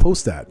saw you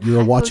post that. You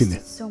were watching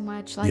it so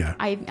much. Like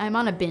I'm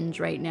on a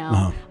binge right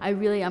now.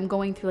 I'm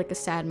going through like a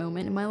sad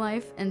moment in my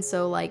life, and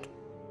so like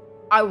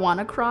I want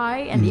to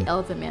cry, and The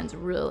Elephant Man's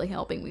really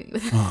helping me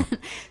with it.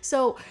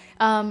 So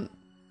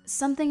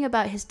something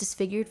about his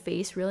disfigured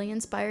face really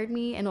inspired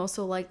me, and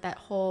also like that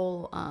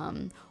whole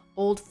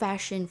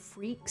old-fashioned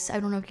Freaks. I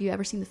don't know if you've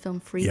ever seen the film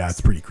Freaks. Yeah,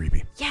 it's pretty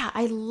creepy. Yeah,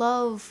 I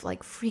love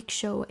like Freak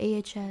Show,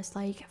 AHS,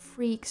 like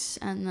Freaks,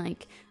 and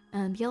like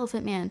The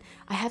Elephant Man.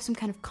 I have some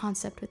kind of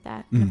concept with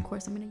that, and of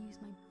course I'm going to use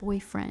my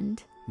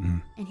boyfriend,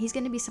 and he's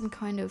going to be some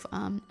kind of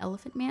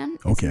elephant man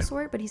of some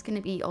sort, but he's going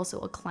to be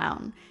also a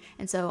clown.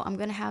 And so I'm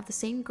going to have the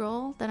same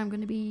girl that I'm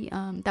going to be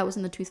that was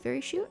in the Tooth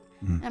Fairy shoot,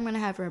 and I'm going to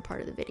have her a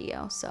part of the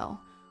video. So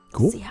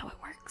cool. See how it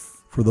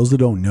works. For those that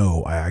don't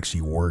know, I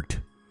actually worked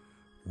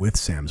with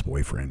Sam's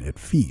boyfriend at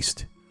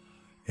Feast,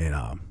 and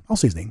I'll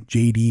say his name.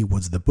 JD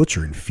was the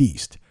butcher in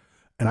Feast,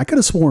 and I could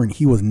have sworn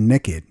he was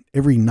naked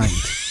every night.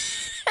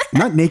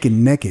 Not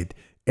naked.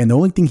 And the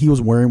only thing he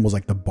was wearing was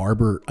like the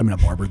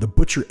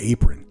butcher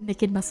apron.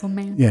 Naked muscle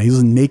man. Yeah, he was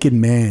a naked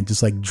man,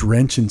 just like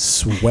drenched in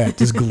sweat,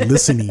 just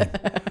glistening.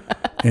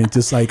 And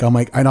just like,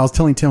 and I was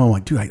telling Tim, I'm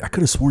like, dude, I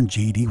could have sworn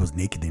JD was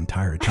naked the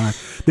entire time.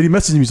 Then he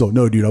messaged me, he's like,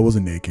 no, dude, I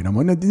wasn't naked. I'm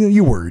like, no,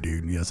 you were,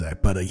 dude. Yes,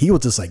 but he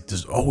was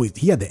just always,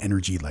 he had the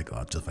energy like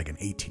just like an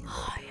 18-year-old.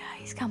 Oh, yeah,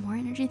 he's got more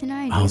energy than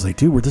I do. I was like,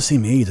 dude, we're the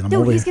same age. And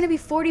he's going to be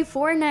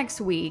 44 next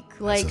week.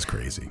 Like, this is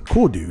crazy.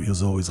 Cool dude. He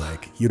was always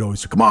like, he'd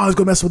always, come on, let's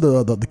go mess with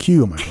the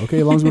queue. I'm like, okay,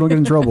 as long as we don't get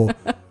in trouble.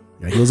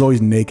 Yeah, he was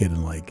always naked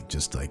and like,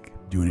 just like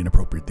doing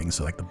inappropriate things.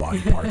 So like the body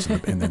parts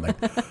and then like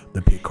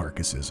the pig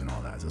carcasses and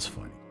all that. It's just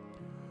funny.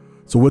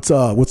 So what's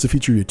the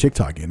future of your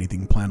TikTok?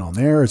 Anything planned on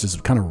there? Is this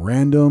kind of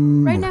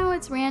random? Right now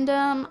it's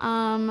random.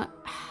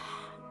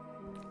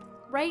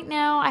 Right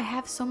now I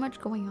have so much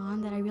going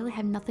on that I really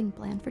have nothing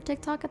planned for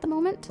TikTok at the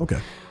moment.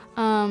 Okay.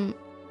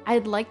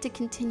 I'd like to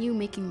continue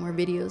making more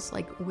videos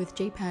like with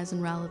JPaz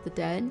and Ral of the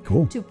Dead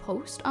to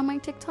post on my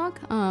TikTok.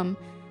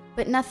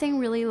 But nothing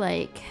really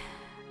like,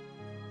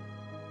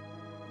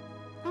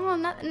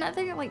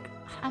 nothing like,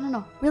 I don't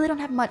know. Really don't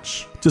have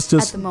much just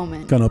at the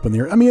moment. Kind of up in the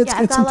air. I mean, it's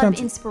I've got sometimes a lot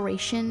of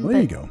inspiration. Well,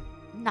 there you go.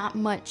 not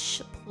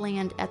much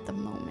planned at the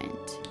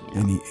moment.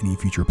 You know? Any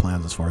future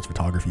plans as far as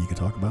photography you could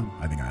talk about?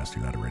 I think I asked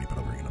you that already, but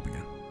I'll bring it up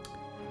again.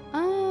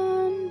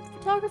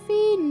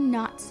 Photography,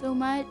 not so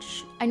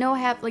much. I know I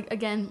have, like,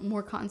 again,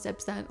 more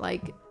concepts that,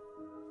 like,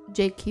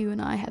 JQ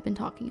and I have been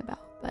talking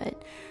about,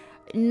 but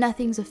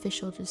nothing's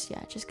official just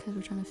yet, just because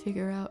we're trying to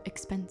figure out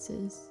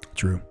expenses.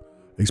 True.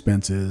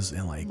 Expenses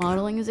and, like...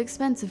 Modeling is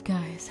expensive,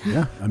 guys.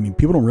 Yeah. I mean,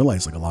 people don't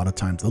realize, like, a lot of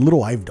times, the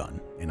little I've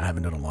done, and I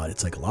haven't done a lot,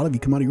 it's like a lot of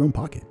you come out of your own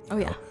pocket. Oh,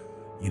 yeah.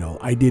 You know,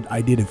 I did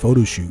a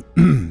photo shoot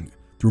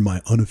through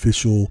my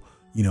unofficial,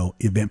 you know,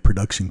 event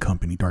production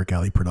company, Dark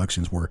Alley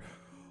Productions, where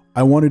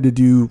I wanted to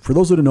do, for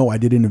those who don't know, I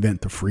did an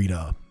event to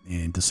Frida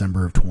in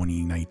December of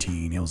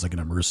 2019. It was like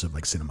an immersive,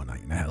 like, cinema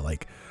night. And I had,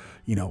 like,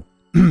 you know,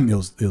 it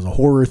was a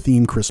horror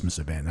themed Christmas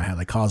event. I had,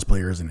 like,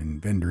 cosplayers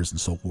and vendors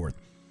and so forth.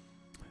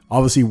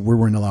 Obviously, we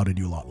weren't allowed to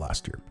do a lot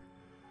last year.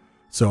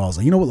 So I was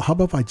like, you know what, how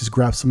about if I just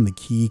grab some of the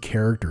key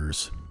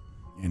characters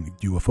and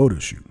do a photo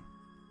shoot?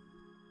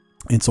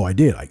 And so I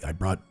did. I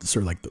brought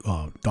sort of like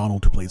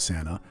Donald, who played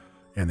Santa,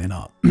 and then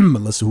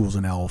Melissa, who was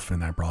an elf,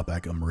 and I brought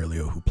back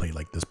Aurelio, who played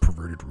like this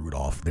perverted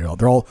Rudolph. They're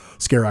all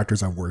scare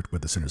actors I've worked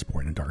with at Center's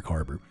Point in Dark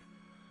Harbor.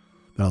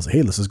 Then I was like,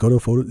 hey, let's go to a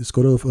photo. Let's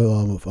go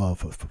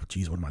to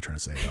geez, what am I trying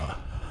to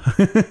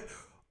say?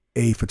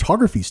 A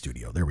photography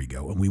studio. There we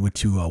go. And we went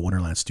to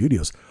Wonderland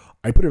Studios.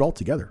 I put it all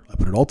together.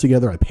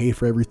 I paid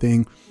for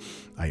everything.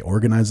 I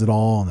organized it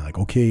all, and they're like,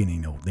 okay. And, you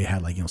know, they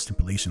had, like, you know,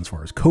 stipulations as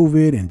far as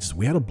COVID, and just,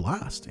 we had a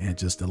blast. And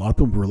just a lot of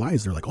people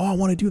realized, they're like, oh, I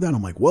want to do that.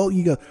 I'm like, well, if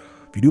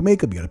you do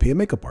makeup, you got to pay a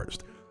makeup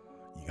artist.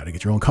 You got to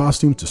get your own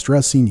costumes,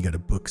 distressing. You got to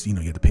book, you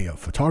know, you have to pay a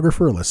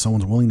photographer unless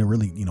someone's willing to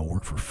really, you know,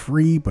 work for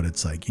free. But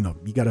it's like, you know,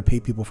 you got to pay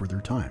people for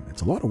their time.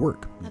 It's a lot of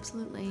work.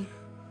 Absolutely.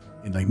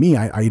 And like me,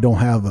 I don't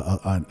have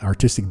an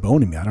artistic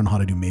bone in me. I don't know how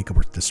to do makeup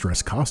or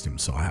distress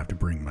costumes. So I have to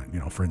bring my, you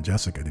know, friend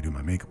Jessica to do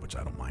my makeup, which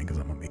I don't mind because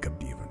I'm a makeup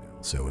diva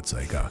now. So it's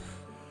like,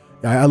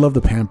 I love the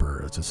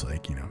pamper. It's just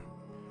like, you know.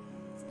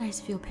 It's nice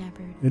to feel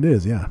pampered. It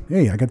is, yeah.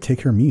 Hey, I got to take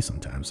care of me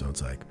sometimes. So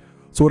it's like,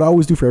 so what I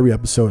always do for every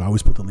episode, I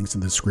always put the links in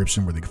the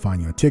description where they can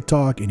find you on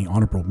TikTok, any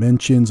honorable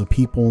mentions of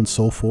people and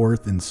so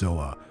forth. And so,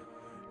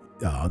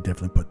 I'll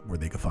definitely put where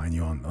they can find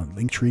you on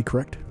Linktree,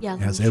 correct? Yeah,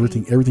 it has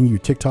Linktree. everything your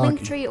TikTok.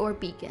 Linktree or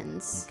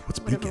Beacons. What's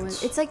whatever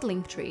Beacons? It's like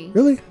Linktree.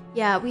 Really?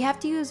 Yeah, we have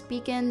to use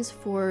Beacons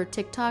for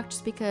TikTok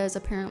just because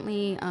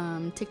apparently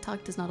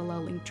TikTok does not allow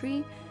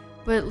Linktree,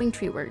 but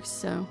Linktree works.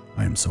 So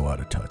I am so out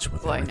of touch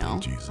with everything. I know.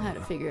 Jesus, I had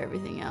to figure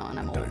everything out, and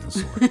I'm old.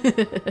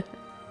 Dinosaur.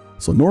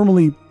 So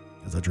normally,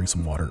 as I drink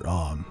some water,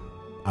 I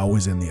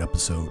always end the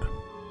episode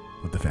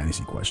with the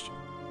fantasy question.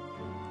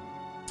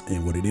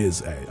 And what it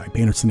is, I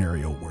paint a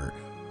scenario where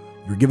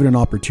you're given an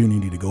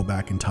opportunity to go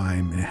back in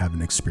time and have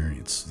an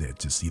experience that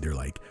just either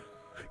like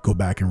go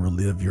back and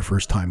relive your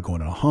first time going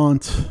to a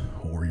haunt,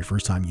 or your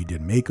first time you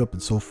did makeup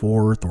and so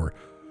forth, or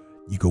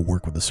you go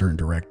work with a certain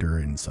director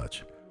and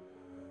such.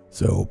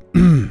 So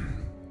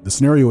the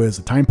scenario is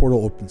a time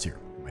portal opens here,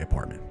 my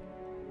apartment.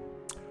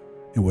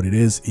 And what it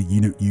is,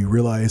 you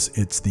realize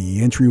it's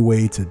the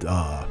entryway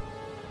to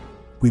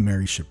Queen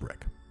Mary's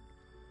shipwreck.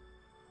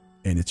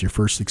 And it's your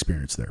first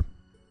experience there.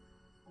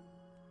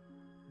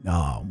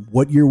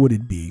 What year would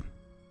it be?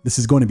 This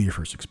is going to be your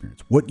first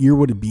experience. What year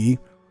would it be?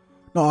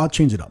 No, I'll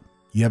change it up.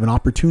 You have an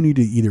opportunity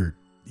to either,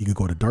 you could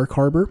go to Dark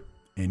Harbor,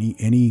 any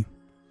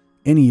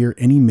year,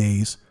 any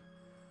maze.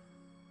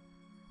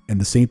 And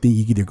the same thing,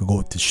 you could either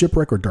go to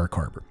Shipwreck or Dark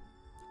Harbor.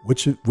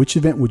 Which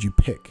event would you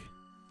pick?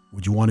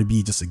 Would you want to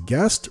be just a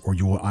guest, or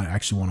you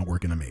actually want to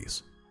work in a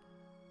maze?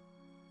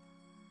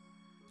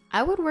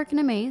 I would work in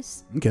a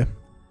maze. Okay.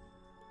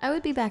 I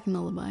would be back in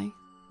Lullaby.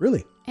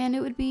 Really? And it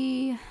would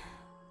be...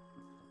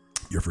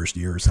 your first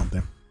year or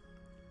something?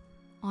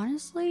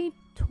 Honestly,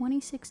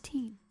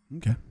 2016.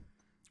 Okay.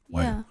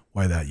 Why? Yeah.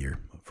 Why that year?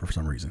 For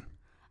some reason.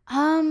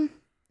 And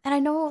I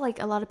know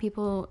like a lot of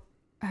people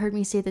heard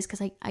me say this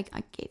because I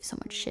gave so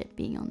much shit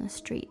being on the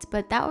streets,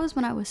 but that was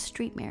when I was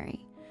Street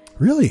Mary.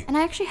 Really? And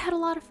I actually had a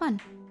lot of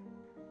fun.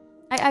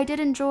 I did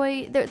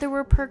enjoy, there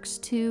were perks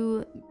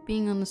to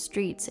being on the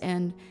streets,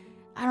 and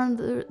I don't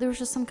know, there was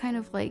just some kind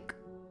of like,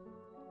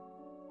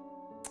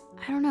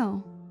 I don't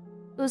know.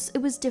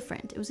 It was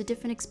different. It was a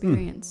different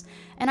experience.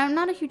 And I'm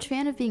not a huge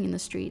fan of being in the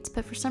streets,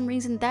 but for some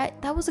reason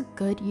that was a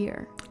good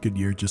year. Good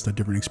year, just a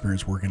different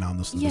experience working on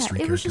the street characters.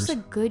 Yeah, it was just a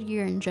good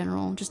year in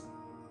general. Just,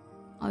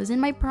 I was in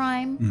my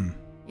prime.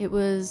 It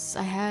was,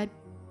 I had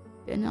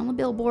been on the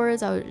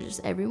billboards.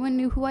 Everyone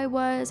knew who I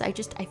was. I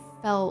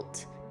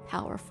felt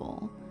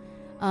powerful.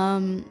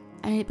 And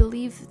I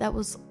believe that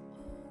was,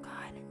 oh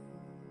God.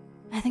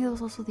 I think that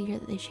was also the year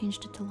that they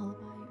changed it to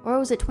Lullaby. Or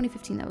was it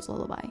 2015 that was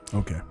Lullaby?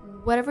 Okay.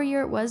 Whatever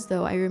year it was,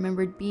 though, I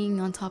remembered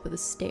being on top of the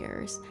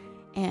stairs,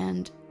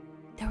 and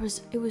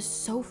it was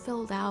so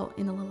filled out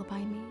in the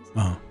Lullaby maze.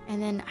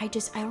 And then I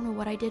don't know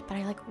what I did, but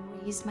I like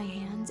raised my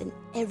hands, and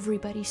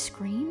everybody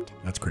screamed.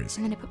 That's crazy.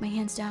 And then I put my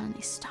hands down, and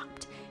they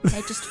stopped. And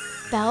I just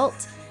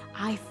felt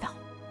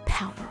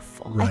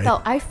powerful. Right.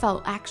 I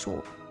felt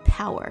actual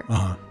power.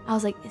 I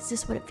was like, is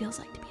this what it feels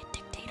like to be a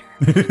dictator?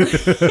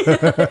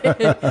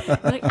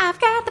 Like, I've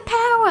got the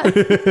power.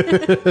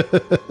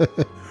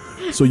 God.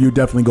 So you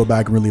definitely go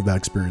back and relive that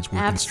experience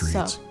working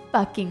streets.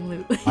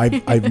 Fucking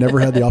I've never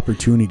had the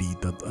opportunity.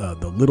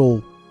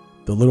 The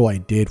little I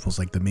did was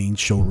like the main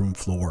showroom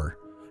floor,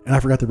 and I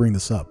forgot to bring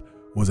this up.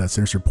 Was at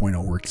Sinister Point, I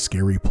worked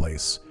Scary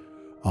Place.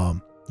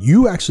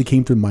 You actually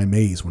came through my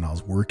maze when I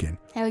was working.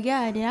 Hell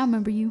yeah, I did. I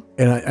remember you.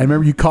 And I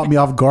remember you caught me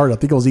off guard. I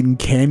think I was eating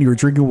candy or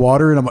drinking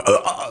water, and I'm like,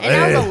 and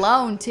I was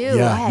alone too.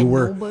 Yeah, I had you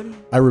were. nobody.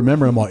 I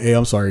remember. I'm like, hey,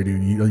 I'm sorry,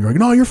 dude. You're like,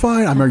 no, you're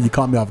fine. I remember you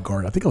caught me off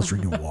guard. I think I was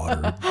drinking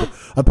water.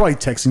 I'm probably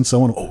texting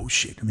someone. Oh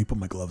shit, let me put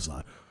my gloves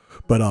on.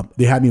 But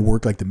they had me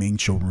work like the main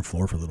showroom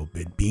floor for a little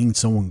bit. Being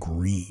someone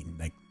green,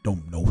 like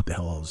don't know what the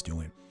hell I was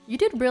doing. You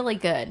did really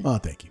good. Oh,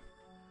 thank you.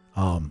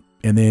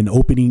 And then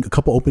a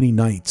couple opening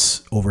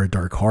nights over at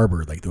Dark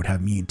Harbor, like they would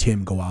have me and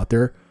Tim go out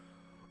there,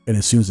 and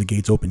as soon as the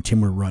gates open, Tim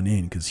would run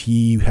in because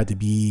he had to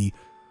be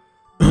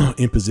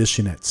in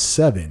position at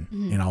 7,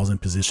 and I was in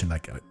position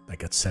like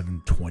at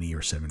 7:20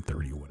 or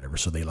 7:30 or whatever.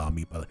 So they allowed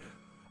me, but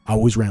I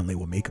always ran late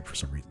with makeup for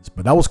some reasons.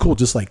 But that was cool,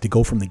 just like to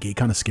go from the gate,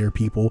 kind of scare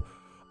people.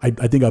 I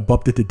think I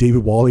bumped into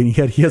David Wally, and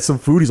he had some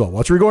food. He's like,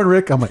 "Watch where you're going,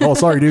 Rick." I'm like, "Oh,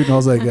 sorry, dude." And I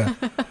was like, "Yeah,"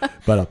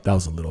 but that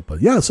was a little.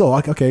 But yeah, so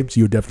okay, so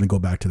you would definitely go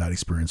back to that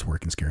experience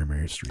working Scary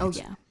Mary Streets. Oh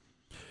yeah.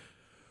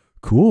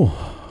 Cool.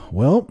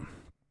 Well,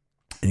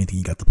 anything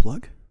you got to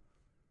plug?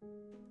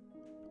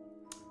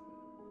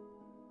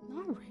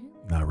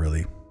 Not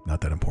really.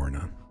 Not that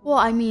important, huh? Well,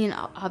 I mean,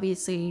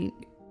 obviously,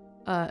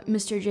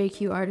 Mr.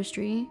 JQ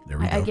Artistry. There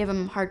we go. I give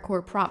him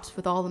hardcore props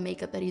with all the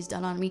makeup that he's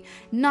done on me.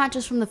 Not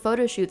just from the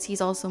photo shoots.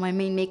 He's also my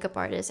main makeup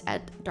artist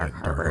at Dark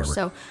Harbor.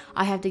 So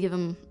I have to give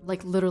him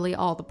like literally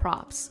all the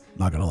props.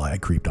 Not gonna lie, I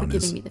creeped on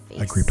his.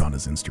 I creeped on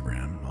his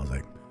Instagram. I was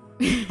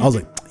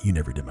like, you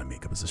never did my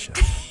makeup as a chef.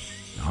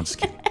 No, I'm just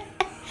kidding.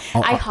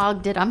 I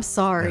hogged it. I'm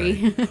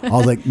sorry. Right. I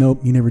was like,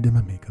 nope, you never did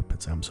my makeup.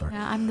 I'm sorry.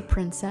 Yeah, I'm the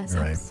princess.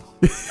 Right.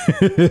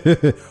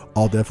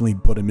 I'll definitely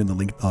put him in the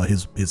link,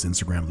 his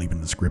Instagram, leave in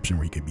the description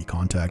where he could be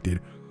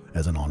contacted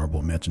as an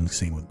honorable mention.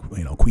 Same with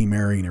Queen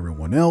Mary and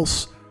everyone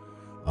else.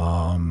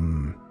 I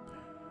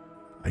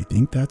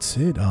think that's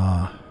it.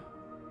 I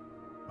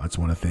just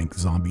want to thank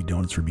Zombie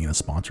Donuts for being a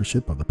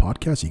sponsorship of the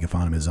podcast. You can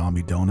find him at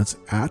Zombie Donuts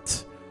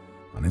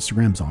on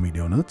Instagram, Zombie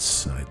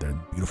Donuts, the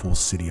beautiful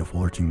city of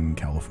Fullerton,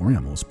 California.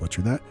 I almost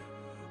butchered that.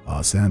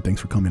 Sam,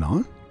 thanks for coming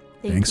on.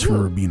 Thanks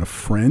for being a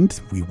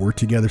friend. We worked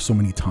together so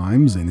many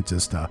times, and it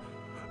just,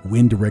 we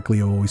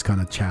indirectly always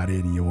kind of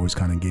chatted, and you always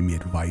kind of gave me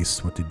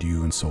advice what to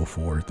do and so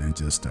forth. And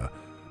just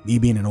me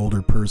being an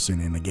older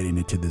person and getting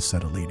into this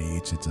at a late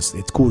age,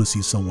 it's cool to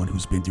see someone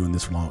who's been doing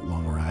this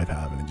longer I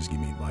have, and just give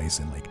me advice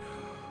and like.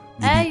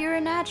 Hey, you're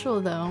a natural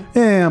though.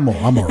 Yeah, I'm all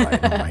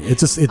right. I'm all right. It's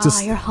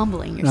just. You're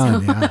humbling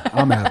yourself. Yeah,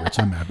 I'm average.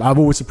 I've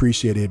always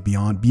appreciated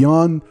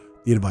beyond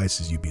the advice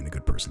is you being a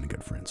good person, a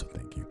good friend. So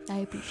thank you. I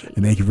appreciate it.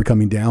 And thank you for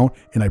coming down.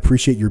 And I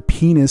appreciate your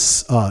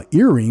penis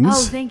earrings.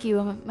 Oh, thank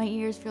you. My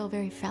ears feel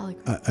very phallic.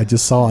 I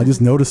just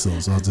noticed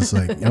those. I was just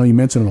like, you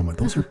mentioned them. I'm like,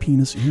 those are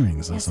penis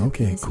earrings. I was like,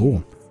 okay, cool.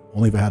 Earrings.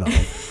 Only if I had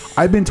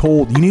I've been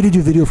told you need to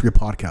do video for your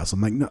podcast.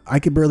 I'm like, no, I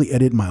could barely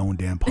edit my own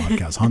damn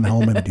podcast. How the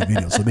hell am I going to do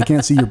videos? So they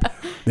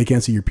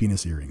can't see your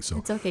penis earrings. So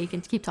it's okay. You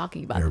can keep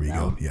talking about there them. There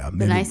we go. Yeah,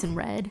 they're nice and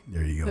red.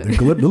 There you go. They're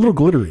a little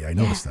glittery. I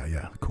noticed that.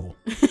 Yeah, cool.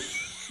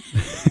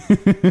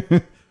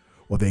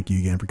 Well, thank you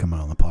again for coming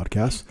on the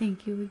podcast.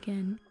 Thank you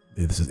again.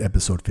 This is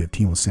episode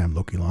 15 with Sam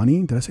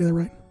Lokelani. Did I say that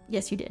right?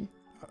 Yes, you did.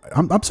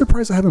 I'm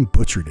surprised I haven't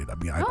butchered it. I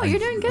mean, you're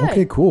doing good.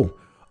 Okay, cool.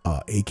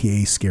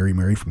 AKA Scary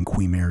Mary from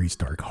Queen Mary's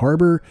Dark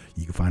Harbor.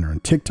 You can find her on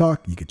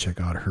TikTok. You can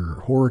check out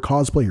her horror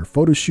cosplay, her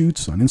photo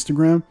shoots on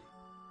Instagram.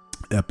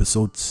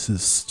 Episode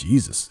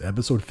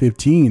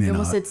 15. You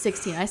almost said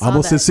 16. I saw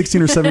almost that. said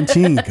 16 or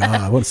 17.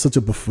 God, what such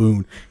a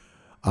buffoon.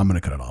 I'm going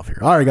to cut it off here.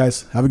 All right,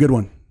 guys. Have a good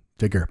one.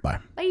 Take care. Bye.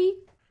 Bye.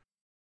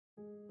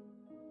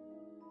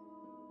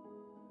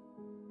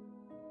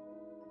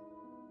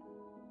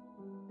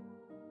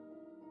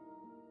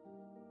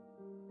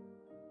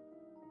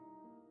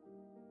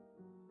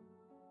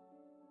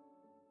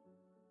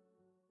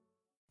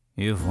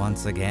 You've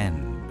once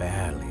again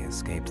barely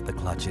escaped the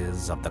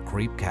clutches of the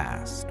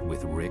Creepcast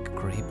with Rick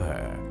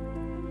Creeper.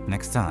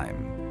 Next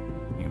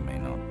time, you may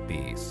not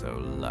be so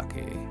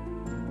lucky.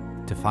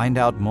 To find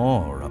out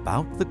more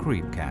about the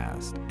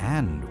Creepcast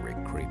and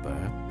Rick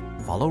Creeper,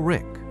 follow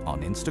Rick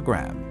on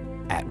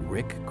Instagram at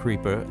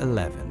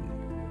RickCreeper11.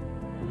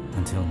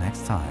 Until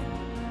next time,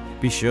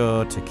 be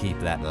sure to keep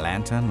that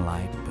lantern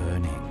light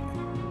burning.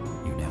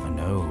 You never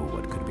know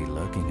what could be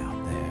lurking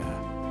out there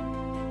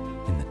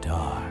in the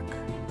dark.